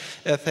much.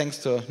 Thanks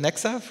to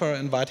Nexa for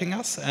inviting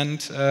us,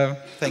 and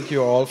thank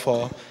you all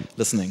for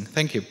listening.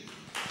 Thank you.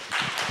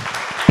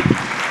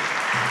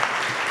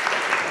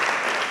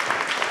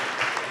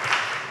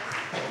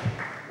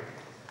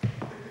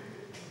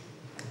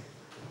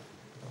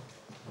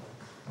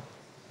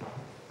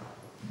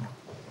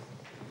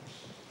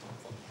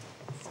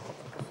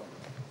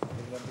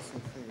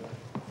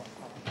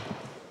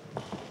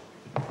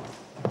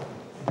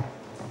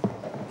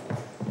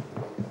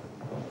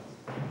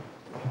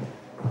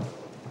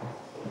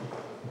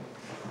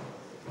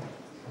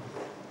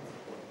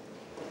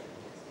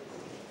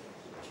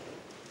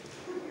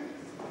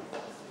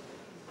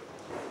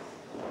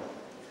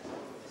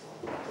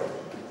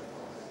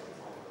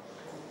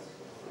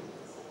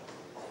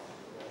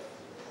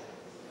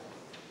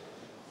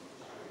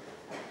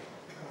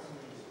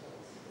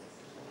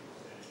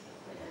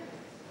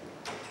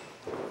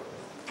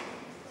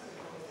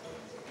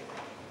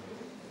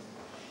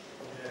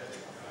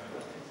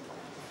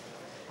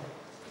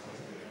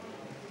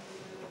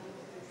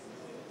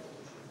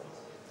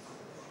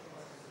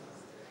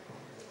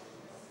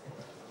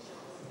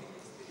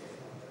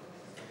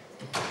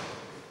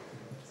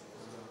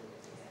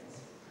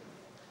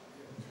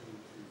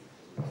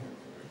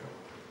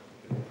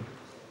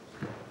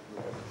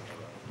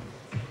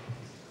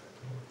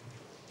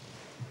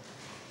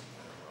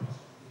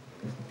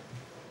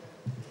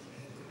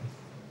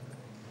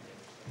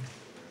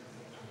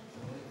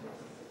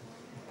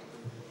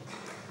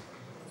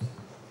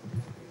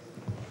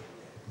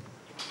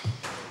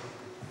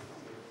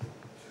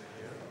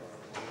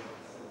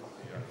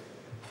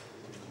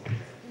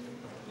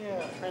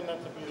 try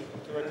not to be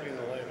directly in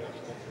the light.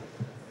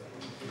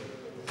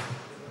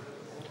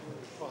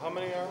 Well, how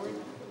many are we?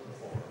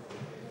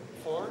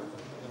 Four?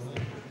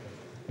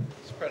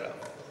 Spread out.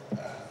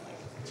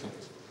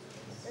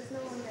 There's no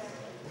one there.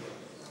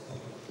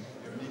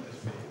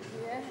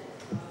 Yeah.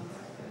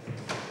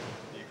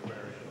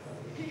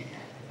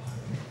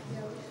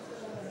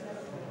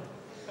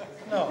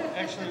 No,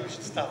 actually, we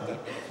should stop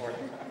that before.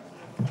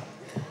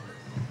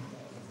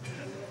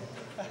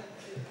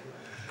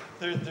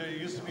 There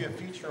used to be a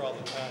feature all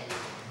the time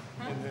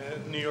in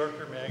the New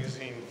Yorker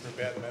magazine for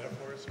bad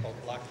metaphors called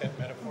Block That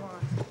Metaphor.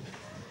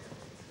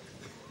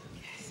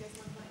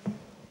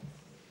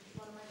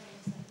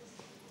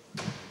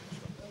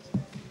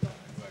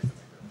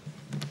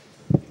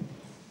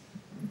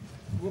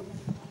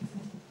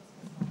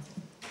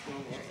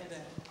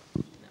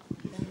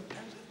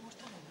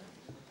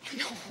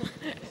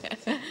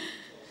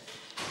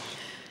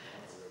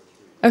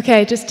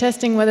 Okay, just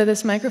testing whether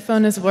this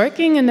microphone is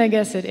working, and I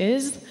guess it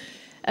is.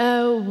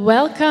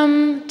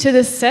 Welcome to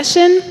this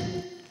session.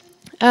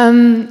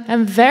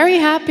 I'm very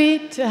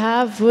happy to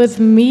have with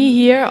me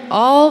here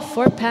all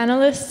four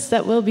panelists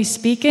that will be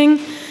speaking.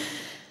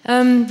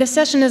 This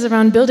session is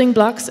around building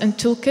blocks and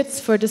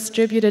toolkits for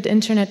distributed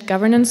internet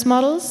governance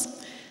models.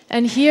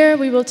 And here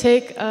we will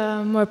take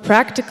a more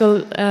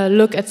practical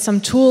look at some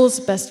tools,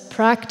 best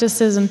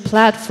practices, and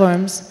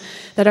platforms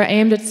that are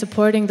aimed at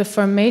supporting the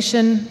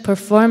formation,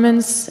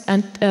 performance,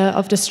 and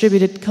of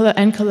distributed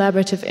and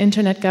collaborative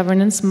internet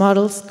governance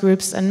models,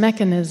 groups, and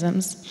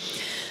mechanisms.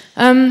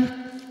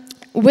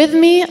 With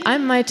me,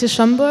 I'm Maite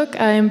Schomburg.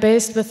 I am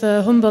based with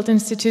the Humboldt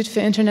Institute for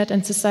Internet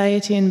and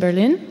Society in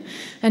Berlin,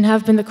 and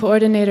have been the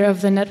coordinator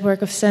of the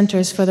network of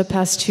centers for the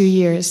past 2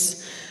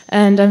 years.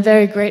 And I'm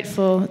very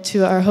grateful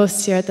to our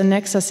hosts here at the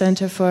Nexa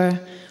Center for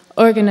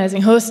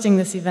hosting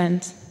this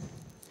event.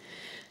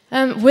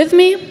 With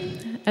me,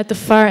 at the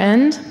far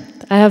end,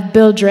 I have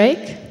Bill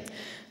Drake,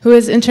 who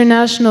is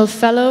International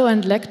Fellow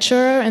and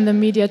Lecturer in the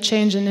Media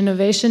Change and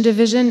Innovation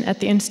Division at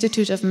the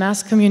Institute of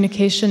Mass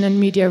Communication and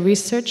Media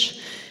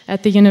Research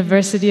at the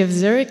University of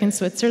Zurich in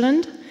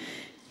Switzerland.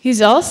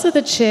 He's also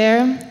the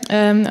chair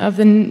of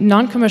the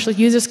Non-Commercial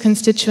Users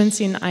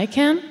Constituency in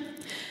ICANN,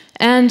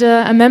 and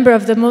a member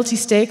of the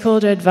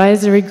Multi-Stakeholder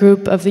Advisory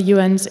Group of the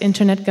UN's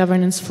Internet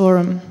Governance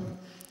Forum.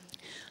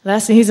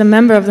 Lastly, he's a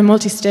member of the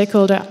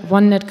Multi-Stakeholder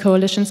OneNet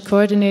Coalition's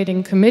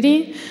Coordinating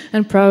Committee,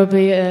 and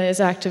probably is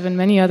active in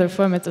many other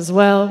formats as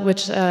well,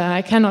 which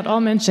I cannot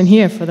all mention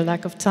here for the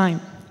lack of time.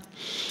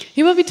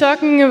 He will be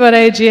talking about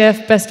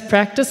IGF best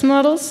practice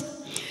models.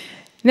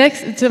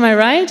 Next to my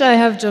right, I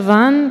have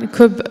Jovan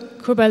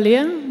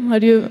Kubalia. How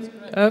do you?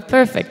 Oh,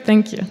 perfect,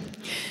 thank you.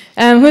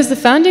 Who is the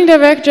founding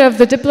director of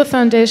the Diplo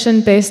Foundation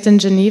based in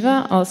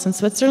Geneva, also in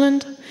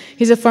Switzerland.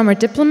 He's a former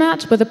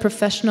diplomat with a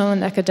professional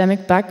and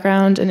academic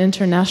background in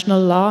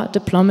international law,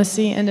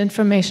 diplomacy, and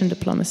information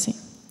diplomacy.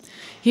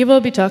 He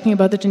will be talking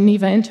about the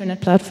Geneva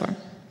Internet Platform.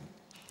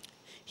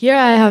 Here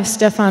I have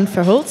Stefan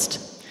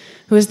Verhulst,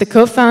 who is the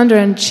co-founder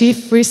and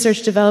chief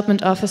research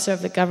development officer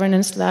of the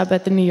Governance Lab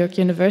at the New York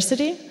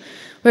University,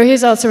 where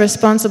he's also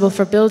responsible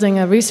for building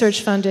a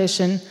research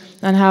foundation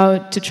on how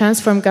to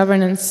transform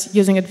governance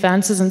using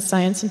advances in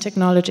science and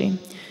technology.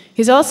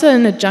 He's also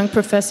an adjunct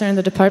professor in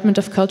the Department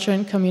of Culture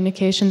and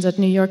Communications at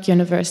New York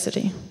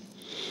University.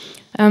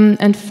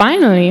 And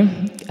finally,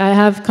 I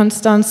have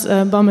Constance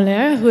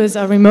Baumelaire, who is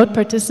a remote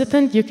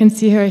participant. You can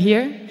see her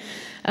here.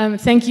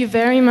 Thank you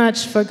very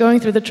much for going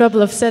through the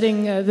trouble of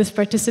setting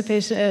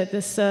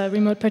this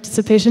remote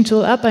participation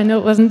tool up. I know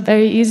it wasn't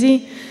very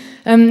easy.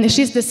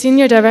 She's the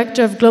Senior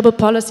Director of Global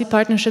Policy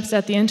Partnerships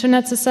at the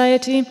Internet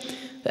Society,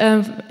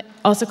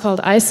 also called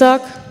ISOC,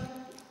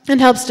 and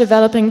helps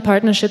developing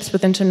partnerships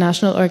with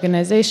international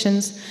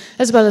organizations,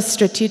 as well as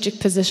strategic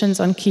positions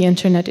on key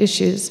Internet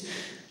issues.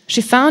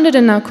 She founded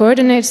and now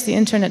coordinates the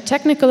Internet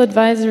Technical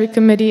Advisory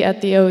Committee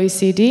at the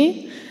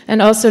OECD, and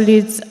also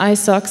leads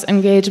ISOC's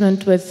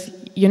engagement with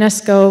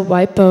UNESCO,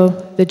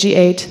 WIPO, the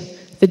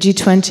G8, the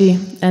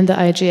G20, and the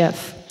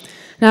IGF.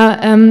 Now,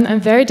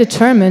 I'm very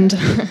determined.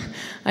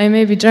 I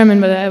may be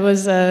German, but I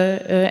was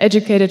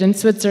educated in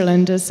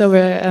Switzerland, so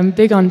we're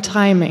big on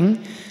timing.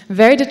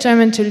 Very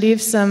determined to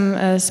leave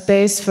some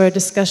space for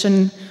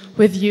discussion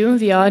with you,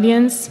 the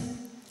audience.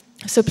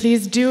 So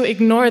please do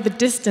ignore the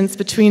distance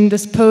between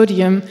this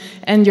podium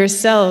and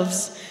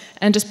yourselves,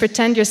 and just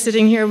pretend you're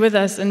sitting here with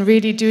us, and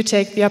really do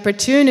take the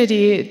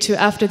opportunity to,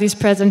 after these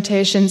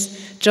presentations,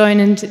 join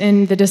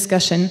in the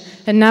discussion.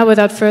 And now,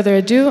 without further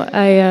ado,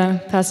 I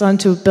pass on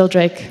to Bill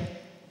Drake.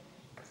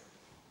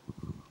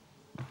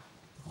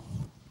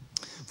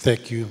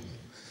 Thank you,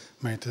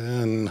 Maite,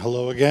 and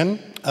hello again.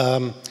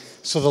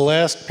 So the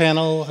last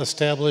panel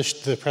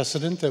established the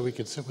precedent that we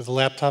could sit with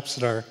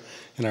laptops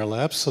in our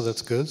laps, so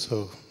that's good.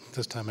 So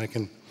this time I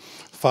can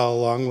follow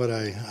along what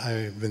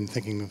I've been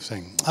thinking of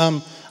saying.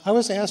 I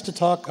was asked to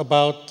talk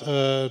about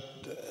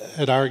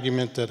an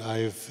argument that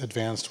I've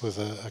advanced with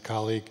a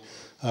colleague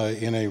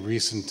in a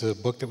recent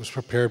book that was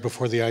prepared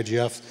before the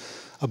IGF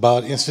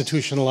about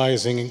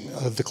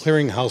institutionalizing the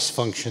clearinghouse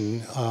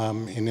function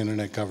in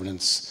internet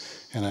governance.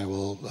 and I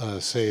will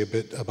say a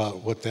bit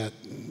about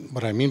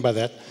what I mean by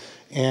that.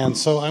 And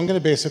so I'm going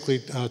to basically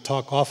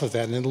talk off of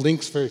that, and it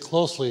links very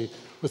closely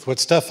with what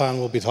Stefan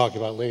will be talking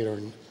about later,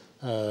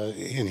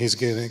 and he's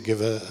going to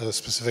give a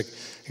specific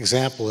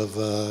example of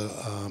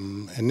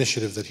an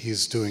initiative that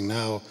he's doing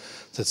now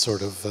that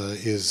sort of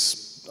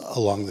is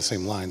along the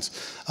same lines.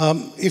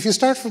 If you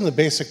start from the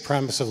basic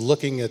premise of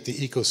looking at the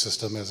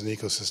ecosystem as an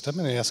ecosystem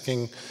and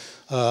asking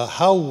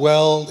how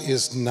well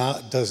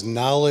does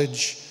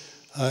knowledge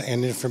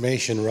and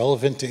information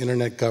relevant to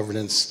internet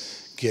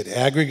governance get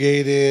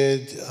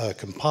aggregated,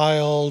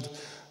 compiled,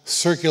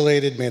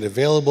 circulated, made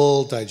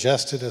available,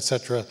 digested,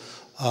 etc.,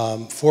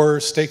 for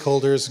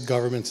stakeholders,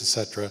 governments,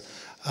 etc.,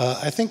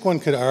 I think one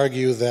could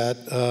argue that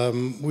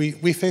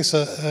we face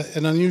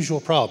an unusual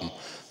problem.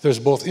 There's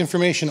both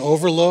information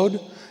overload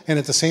and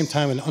at the same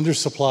time an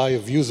undersupply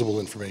of usable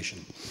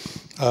information.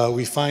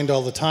 We find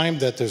all the time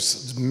that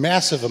there's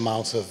massive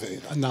amounts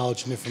of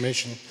knowledge and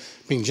information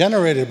being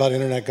generated about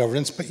internet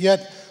governance, but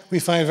yet we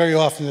find very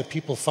often that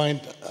people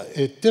find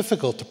it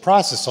difficult to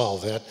process all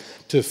of that,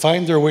 to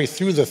find their way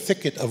through the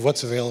thicket of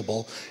what's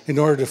available in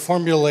order to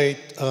formulate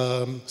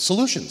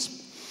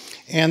solutions.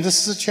 And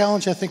this is a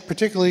challenge, I think,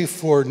 particularly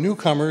for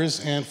newcomers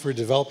and for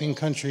developing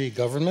country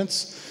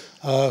governments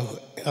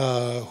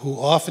who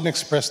often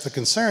express the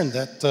concern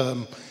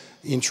that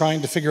in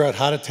trying to figure out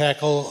how to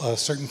tackle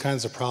certain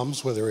kinds of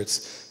problems, whether it's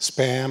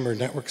spam or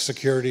network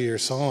security or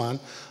so on,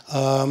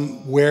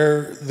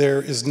 where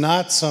there is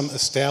not some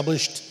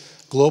established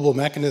global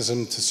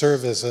mechanism to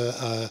serve as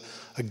a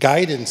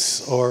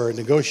guidance or a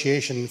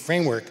negotiation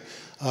framework,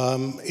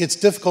 it's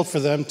difficult for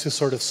them to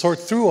sort of sort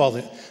through all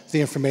the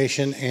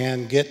information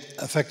and get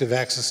effective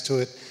access to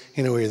it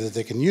in a way that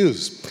they can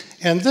use.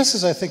 And this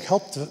has, I think,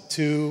 helped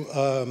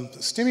to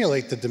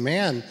stimulate the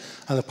demand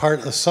on the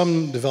part of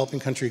some developing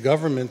country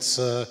governments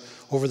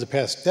over the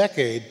past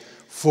decade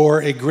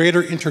for a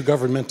greater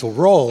intergovernmental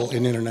role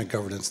in internet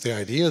governance. The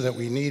idea that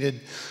we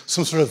needed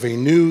some sort of a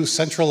new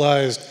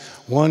centralized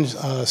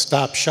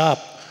one-stop shop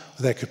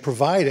that could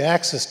provide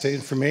access to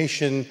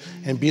information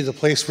and be the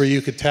place where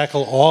you could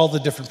tackle all the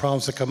different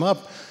problems that come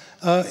up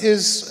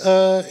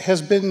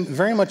has been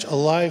very much a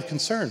live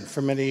concern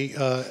for many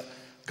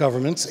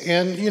governments.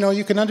 And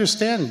you can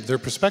understand their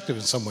perspective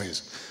in some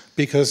ways,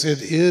 because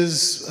it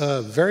is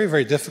very,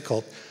 very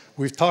difficult.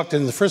 We've talked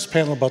in the first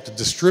panel about the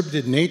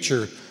distributed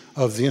nature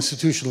of the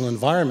institutional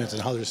environment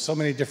and how there's so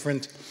many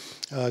different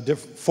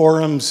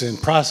forums and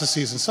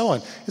processes and so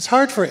on. It's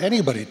hard for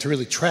anybody to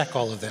really track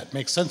all of that,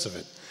 make sense of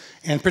it,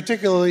 and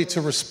particularly to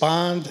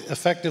respond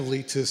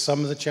effectively to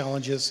some of the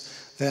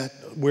challenges that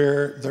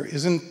where there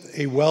isn't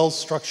a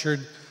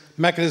well-structured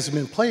mechanism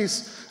in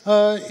place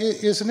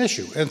is an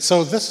issue. And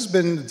so this has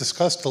been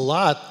discussed a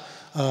lot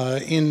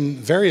in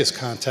various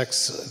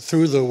contexts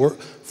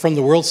from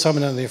the World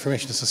Summit on the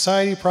Information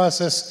Society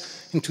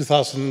process in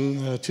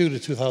 2002 to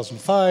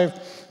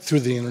 2005, through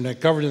the Internet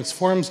Governance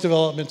Forums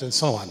development and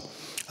so on.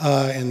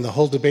 And the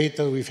whole debate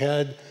that we've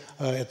had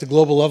at the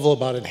global level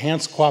about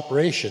enhanced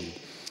cooperation.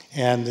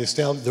 And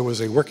there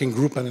was a working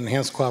group on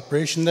enhanced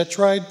cooperation that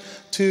tried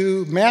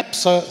to map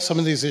some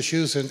of these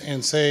issues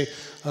and say,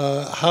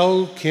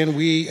 how can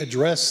we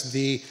address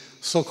the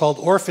so-called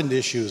orphaned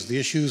issues, the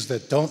issues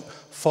that don't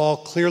fall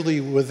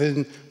clearly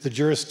within the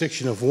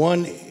jurisdiction of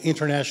one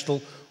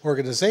international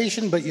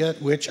organization, but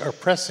yet which are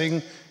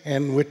pressing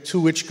and to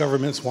which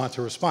governments want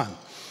to respond.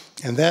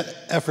 And that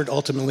effort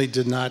ultimately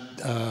did not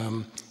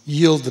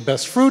yield the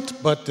best fruit,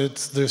 but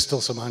there's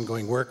still some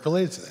ongoing work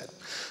related to that.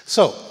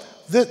 So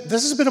this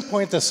has been a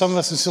point that some of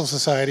us in civil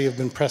society have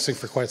been pressing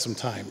for quite some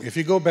time. If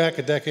you go back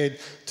a decade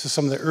to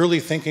some of the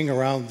early thinking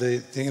around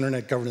the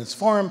Internet Governance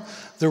Forum,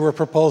 there were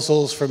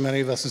proposals from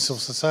many of us in civil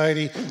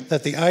society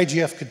that the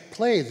IGF could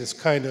play this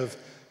kind of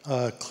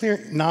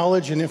clear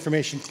knowledge and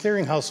information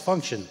clearinghouse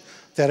function,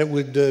 that it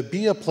would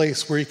be a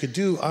place where you could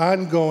do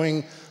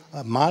ongoing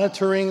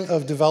monitoring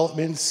of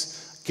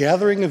developments,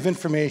 gathering of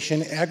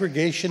information,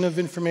 aggregation of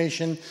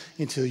information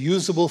into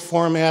usable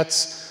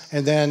formats,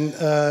 and then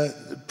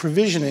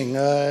provisioning,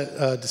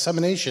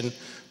 dissemination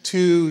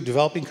to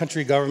developing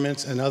country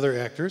governments and other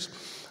actors.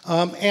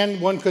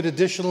 And one could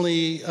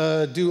additionally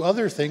do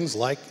other things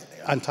like,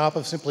 on top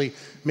of simply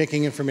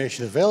making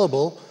information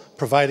available,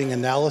 providing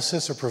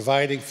analysis or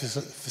providing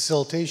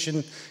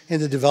facilitation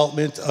in the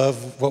development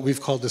of what we've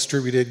called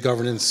distributed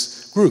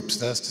governance groups.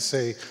 That's to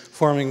say,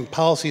 forming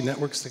policy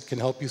networks that can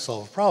help you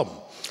solve a problem.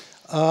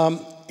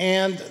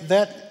 And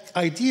that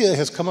idea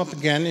has come up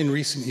again in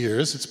recent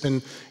years. It's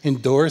been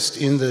endorsed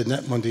in the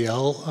Net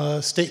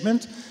Mondial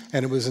statement,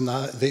 and it was in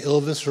the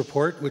ILVIS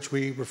report, which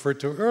we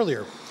referred to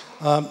earlier.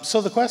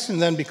 So the question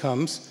then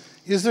becomes,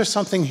 is there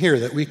something here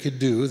that we could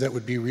do that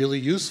would be really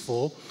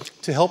useful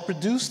to help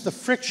reduce the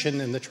friction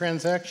and the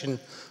transaction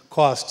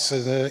costs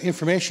and the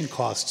information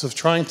costs of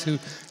trying to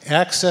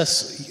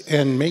access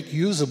and make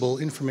usable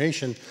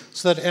information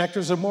so that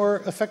actors are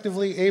more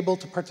effectively able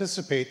to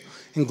participate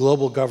in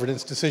global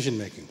governance decision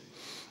making?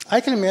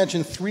 I can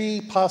imagine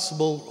three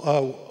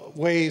possible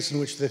ways in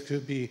which this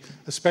could be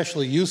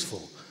especially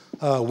useful.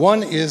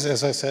 One is,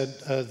 as I said,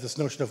 this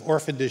notion of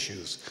orphaned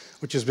issues,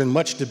 which has been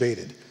much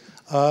debated.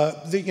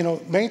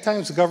 Many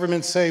times the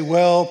governments say,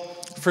 well,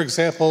 for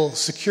example,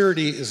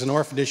 security is an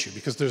orphaned issue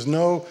because there's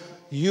no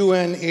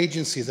UN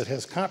agency that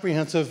has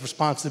comprehensive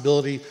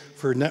responsibility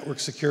for network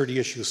security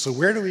issues. So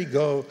where do we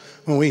go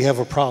when we have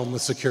a problem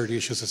with security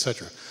issues, et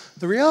cetera?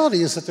 The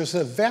reality is that there's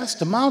a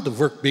vast amount of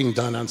work being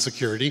done on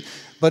security,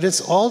 but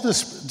it's all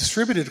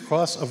distributed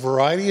across a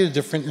variety of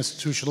different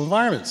institutional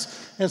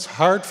environments. And it's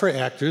hard for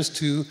actors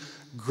to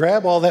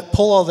grab all that,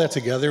 pull all that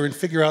together and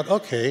figure out,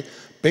 okay,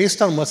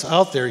 based on what's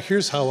out there,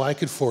 here's how I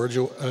could forge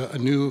a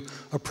new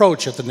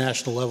approach at the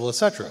national level, et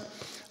cetera.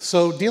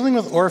 So dealing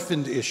with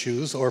orphaned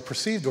issues or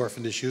perceived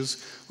orphaned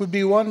issues would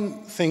be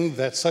one thing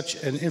that such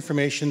an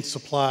information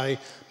supply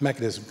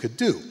mechanism could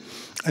do.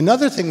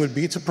 Another thing would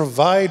be to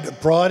provide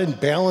broad and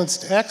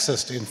balanced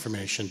access to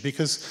information,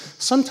 because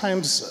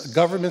sometimes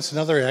governments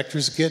and other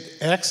actors get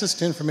access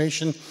to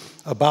information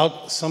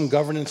about some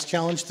governance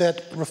challenge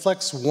that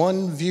reflects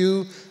one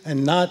view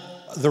and not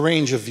the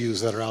range of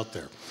views that are out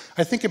there.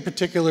 I think in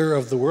particular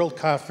of the World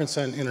Conference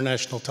on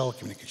International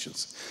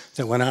Telecommunications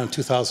that went on in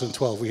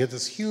 2012. We had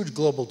this huge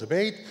global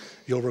debate.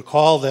 You'll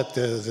recall that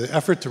the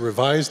effort to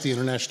revise the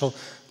international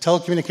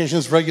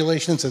telecommunications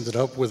regulations ended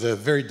up with a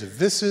very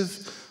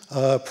divisive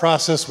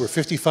process where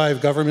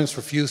 55 governments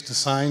refused to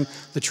sign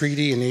the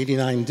treaty and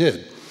 89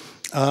 did.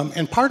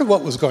 And part of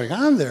what was going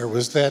on there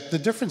was that the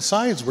different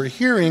sides were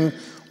hearing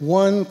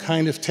one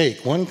kind of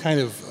take, one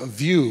kind of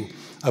view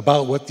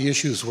about what the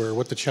issues were,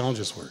 what the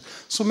challenges were.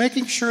 So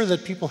making sure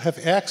that people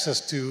have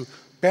access to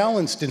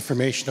balanced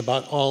information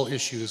about all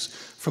issues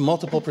from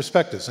multiple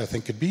perspectives, I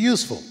think could be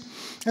useful.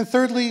 And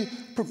thirdly,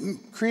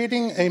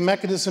 creating a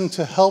mechanism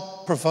to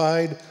help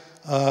provide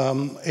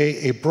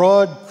a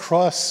broad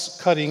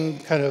cross-cutting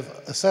kind of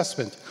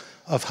assessment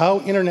of how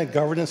internet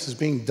governance is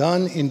being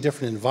done in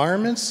different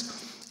environments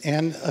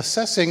and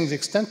assessing the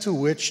extent to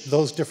which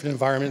those different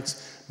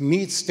environments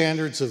meet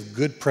standards of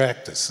good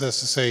practice.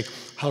 That's to say,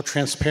 how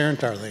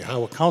transparent are they?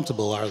 How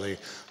accountable are they?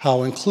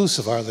 How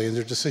inclusive are they in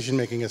their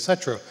decision-making, et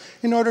cetera,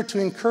 in order to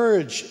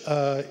encourage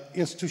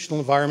institutional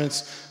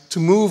environments to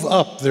move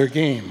up their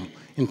game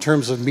in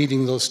terms of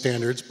meeting those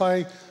standards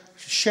by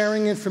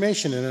sharing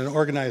information in an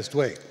organized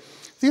way.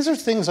 These are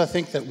things I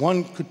think that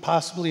one could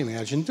possibly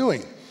imagine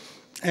doing.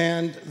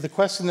 And the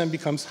question then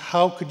becomes,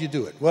 how could you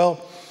do it?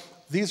 Well,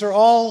 these are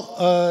all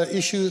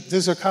issues,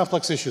 these are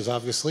complex issues,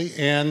 obviously,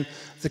 and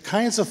the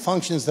kinds of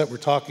functions that we're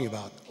talking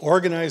about,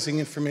 organizing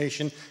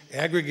information,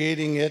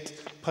 aggregating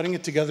it, putting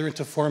it together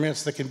into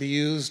formats that can be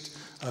used,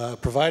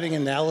 providing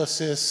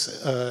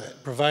analysis,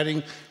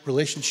 providing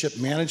relationship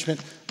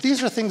management,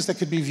 these are things that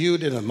could be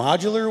viewed in a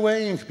modular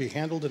way and could be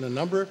handled in a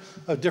number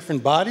of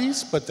different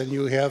bodies, but then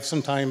you have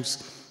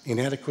sometimes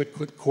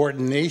inadequate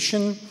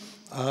coordination,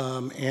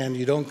 and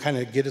you don't kind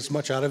of get as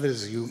much out of it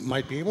as you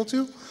might be able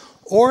to.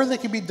 Or they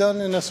can be done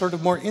in a sort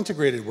of more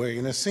integrated way,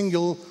 in a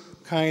single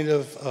kind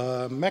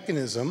of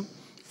mechanism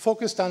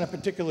focused on a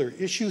particular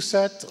issue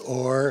set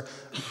or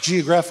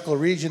geographical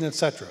region, et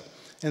cetera.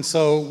 And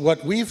so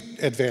what we've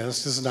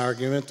advanced is an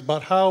argument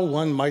about how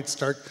one might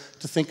start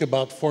to think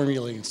about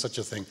formulating such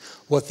a thing.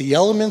 What the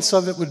elements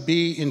of it would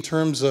be in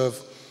terms of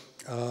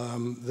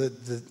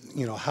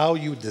how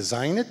you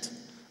design it,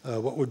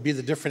 what would be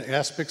the different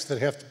aspects that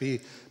have to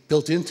be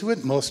built into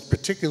it, most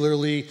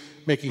particularly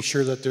making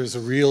sure that there's a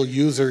real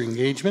user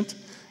engagement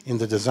in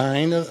the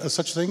design of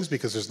such things,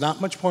 because there's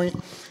not much point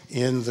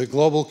in the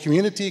global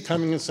community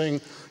coming and saying,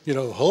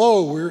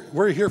 hello,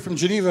 we're here from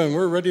Geneva and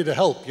we're ready to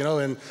help,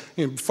 and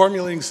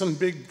formulating some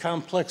big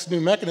complex new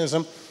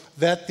mechanism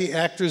that the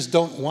actors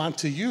don't want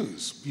to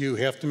use. You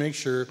have to make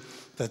sure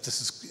that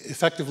this is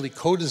effectively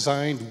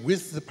co-designed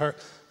with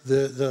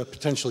the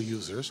potential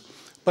users.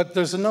 But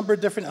there's a number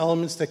of different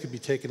elements that could be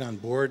taken on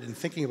board in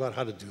thinking about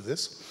how to do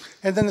this.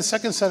 And then the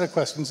second set of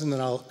questions, and then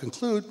I'll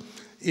conclude,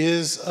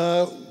 is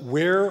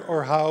where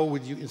or how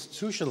would you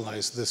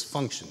institutionalize this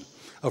function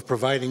of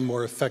providing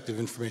more effective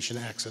information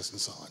access and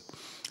so on?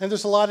 And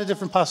there's a lot of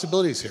different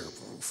possibilities here,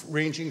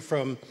 ranging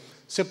from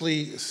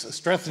simply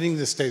strengthening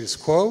the status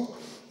quo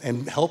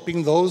and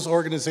helping those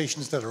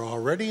organizations that are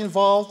already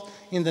involved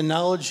in the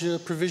knowledge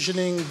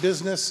provisioning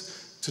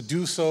business to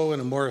do so in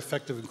a more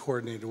effective and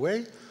coordinated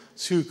way,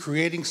 to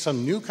creating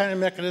some new kind of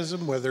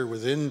mechanism, whether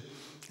within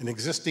an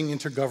existing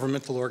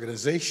intergovernmental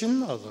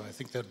organization, although I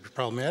think that would be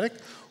problematic,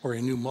 or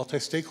a new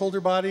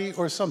multi-stakeholder body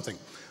or something.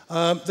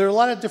 There are a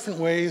lot of different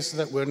ways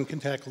that one can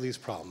tackle these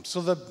problems.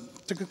 So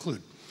to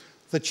conclude,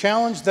 the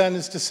challenge then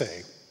is to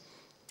say,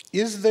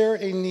 is there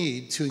a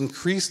need to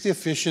increase the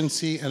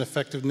efficiency and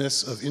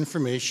effectiveness of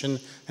information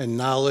and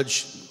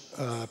knowledge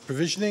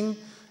provisioning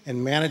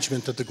and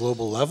management at the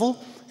global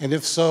level? And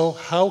if so,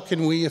 how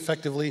can we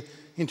effectively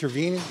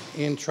intervene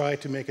and try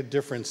to make a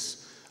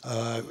difference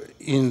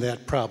in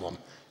that problem?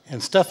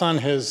 And Stefan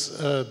has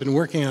been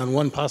working on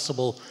one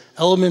possible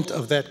element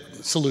of that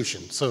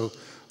solution. So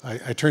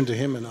I turn to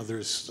him and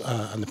others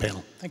on the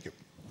panel. Thank you.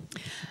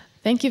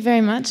 Thank you very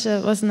much.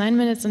 It was 9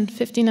 minutes and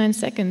 59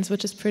 seconds,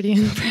 which is pretty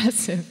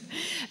impressive.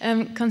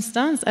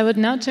 Constance, I would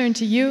now turn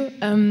to you.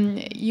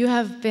 You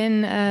have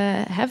been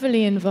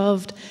heavily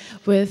involved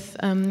with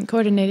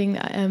coordinating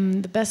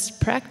the best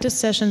practice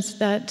sessions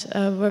that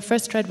were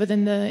first tried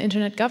within the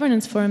Internet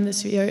Governance Forum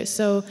this year.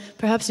 So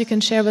perhaps you can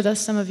share with us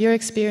some of your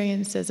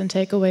experiences and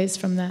takeaways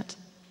from that.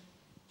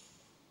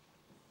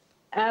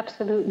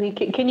 Absolutely.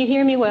 Can you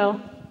hear me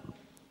well?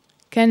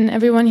 Can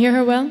everyone hear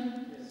her well?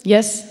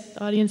 Yes,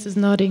 the audience is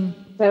nodding.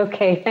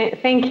 Okay,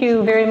 thank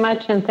you very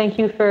much, and thank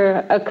you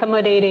for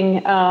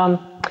accommodating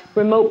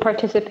remote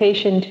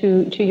participation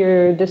to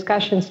your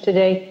discussions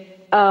today.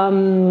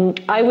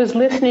 I was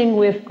listening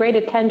with great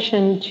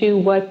attention to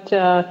what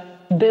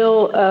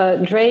Bill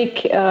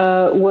Drake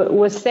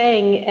was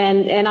saying,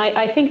 and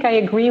I think I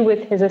agree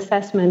with his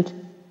assessment.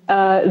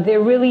 There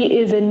really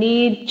is a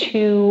need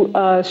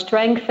to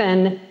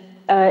strengthen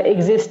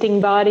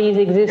existing bodies,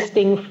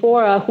 existing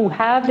fora who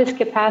have this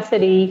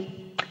capacity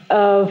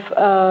of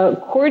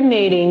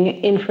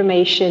coordinating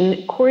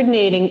information,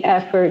 coordinating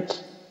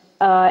efforts,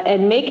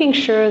 and making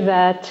sure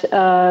that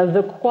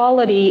the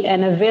quality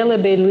and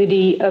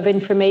availability of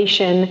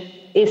information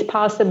is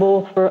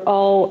possible for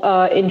all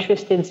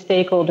interested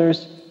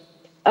stakeholders.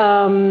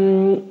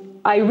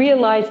 I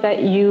realize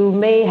that you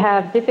may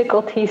have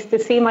difficulties to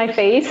see my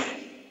face.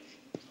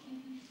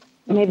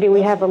 Maybe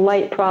we have a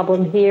light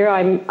problem here.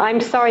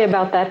 I'm sorry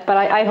about that, but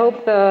I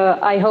hope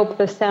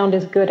the sound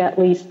is good at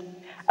least.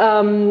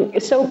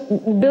 So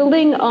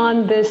building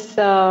on this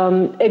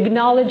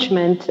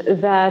acknowledgement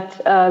that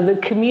the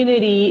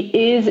community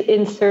is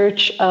in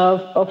search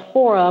of a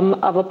forum,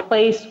 of a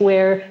place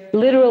where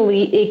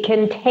literally it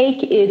can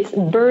take its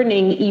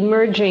burning,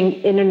 emerging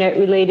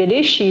internet-related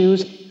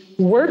issues,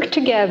 work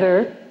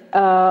together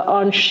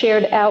on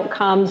shared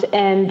outcomes,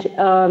 and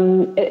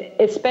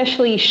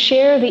especially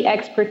share the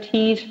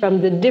expertise from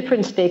the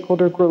different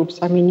stakeholder groups.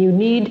 I mean, you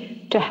need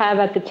to have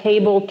at the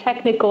table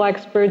technical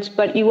experts,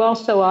 but you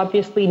also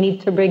obviously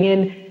need to bring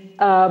in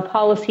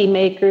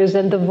policymakers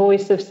and the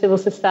voice of civil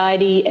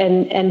society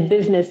and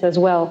business as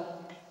well.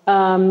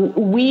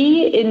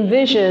 We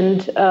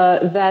envisioned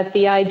that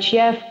the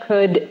IGF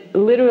could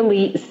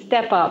literally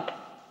step up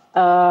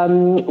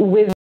with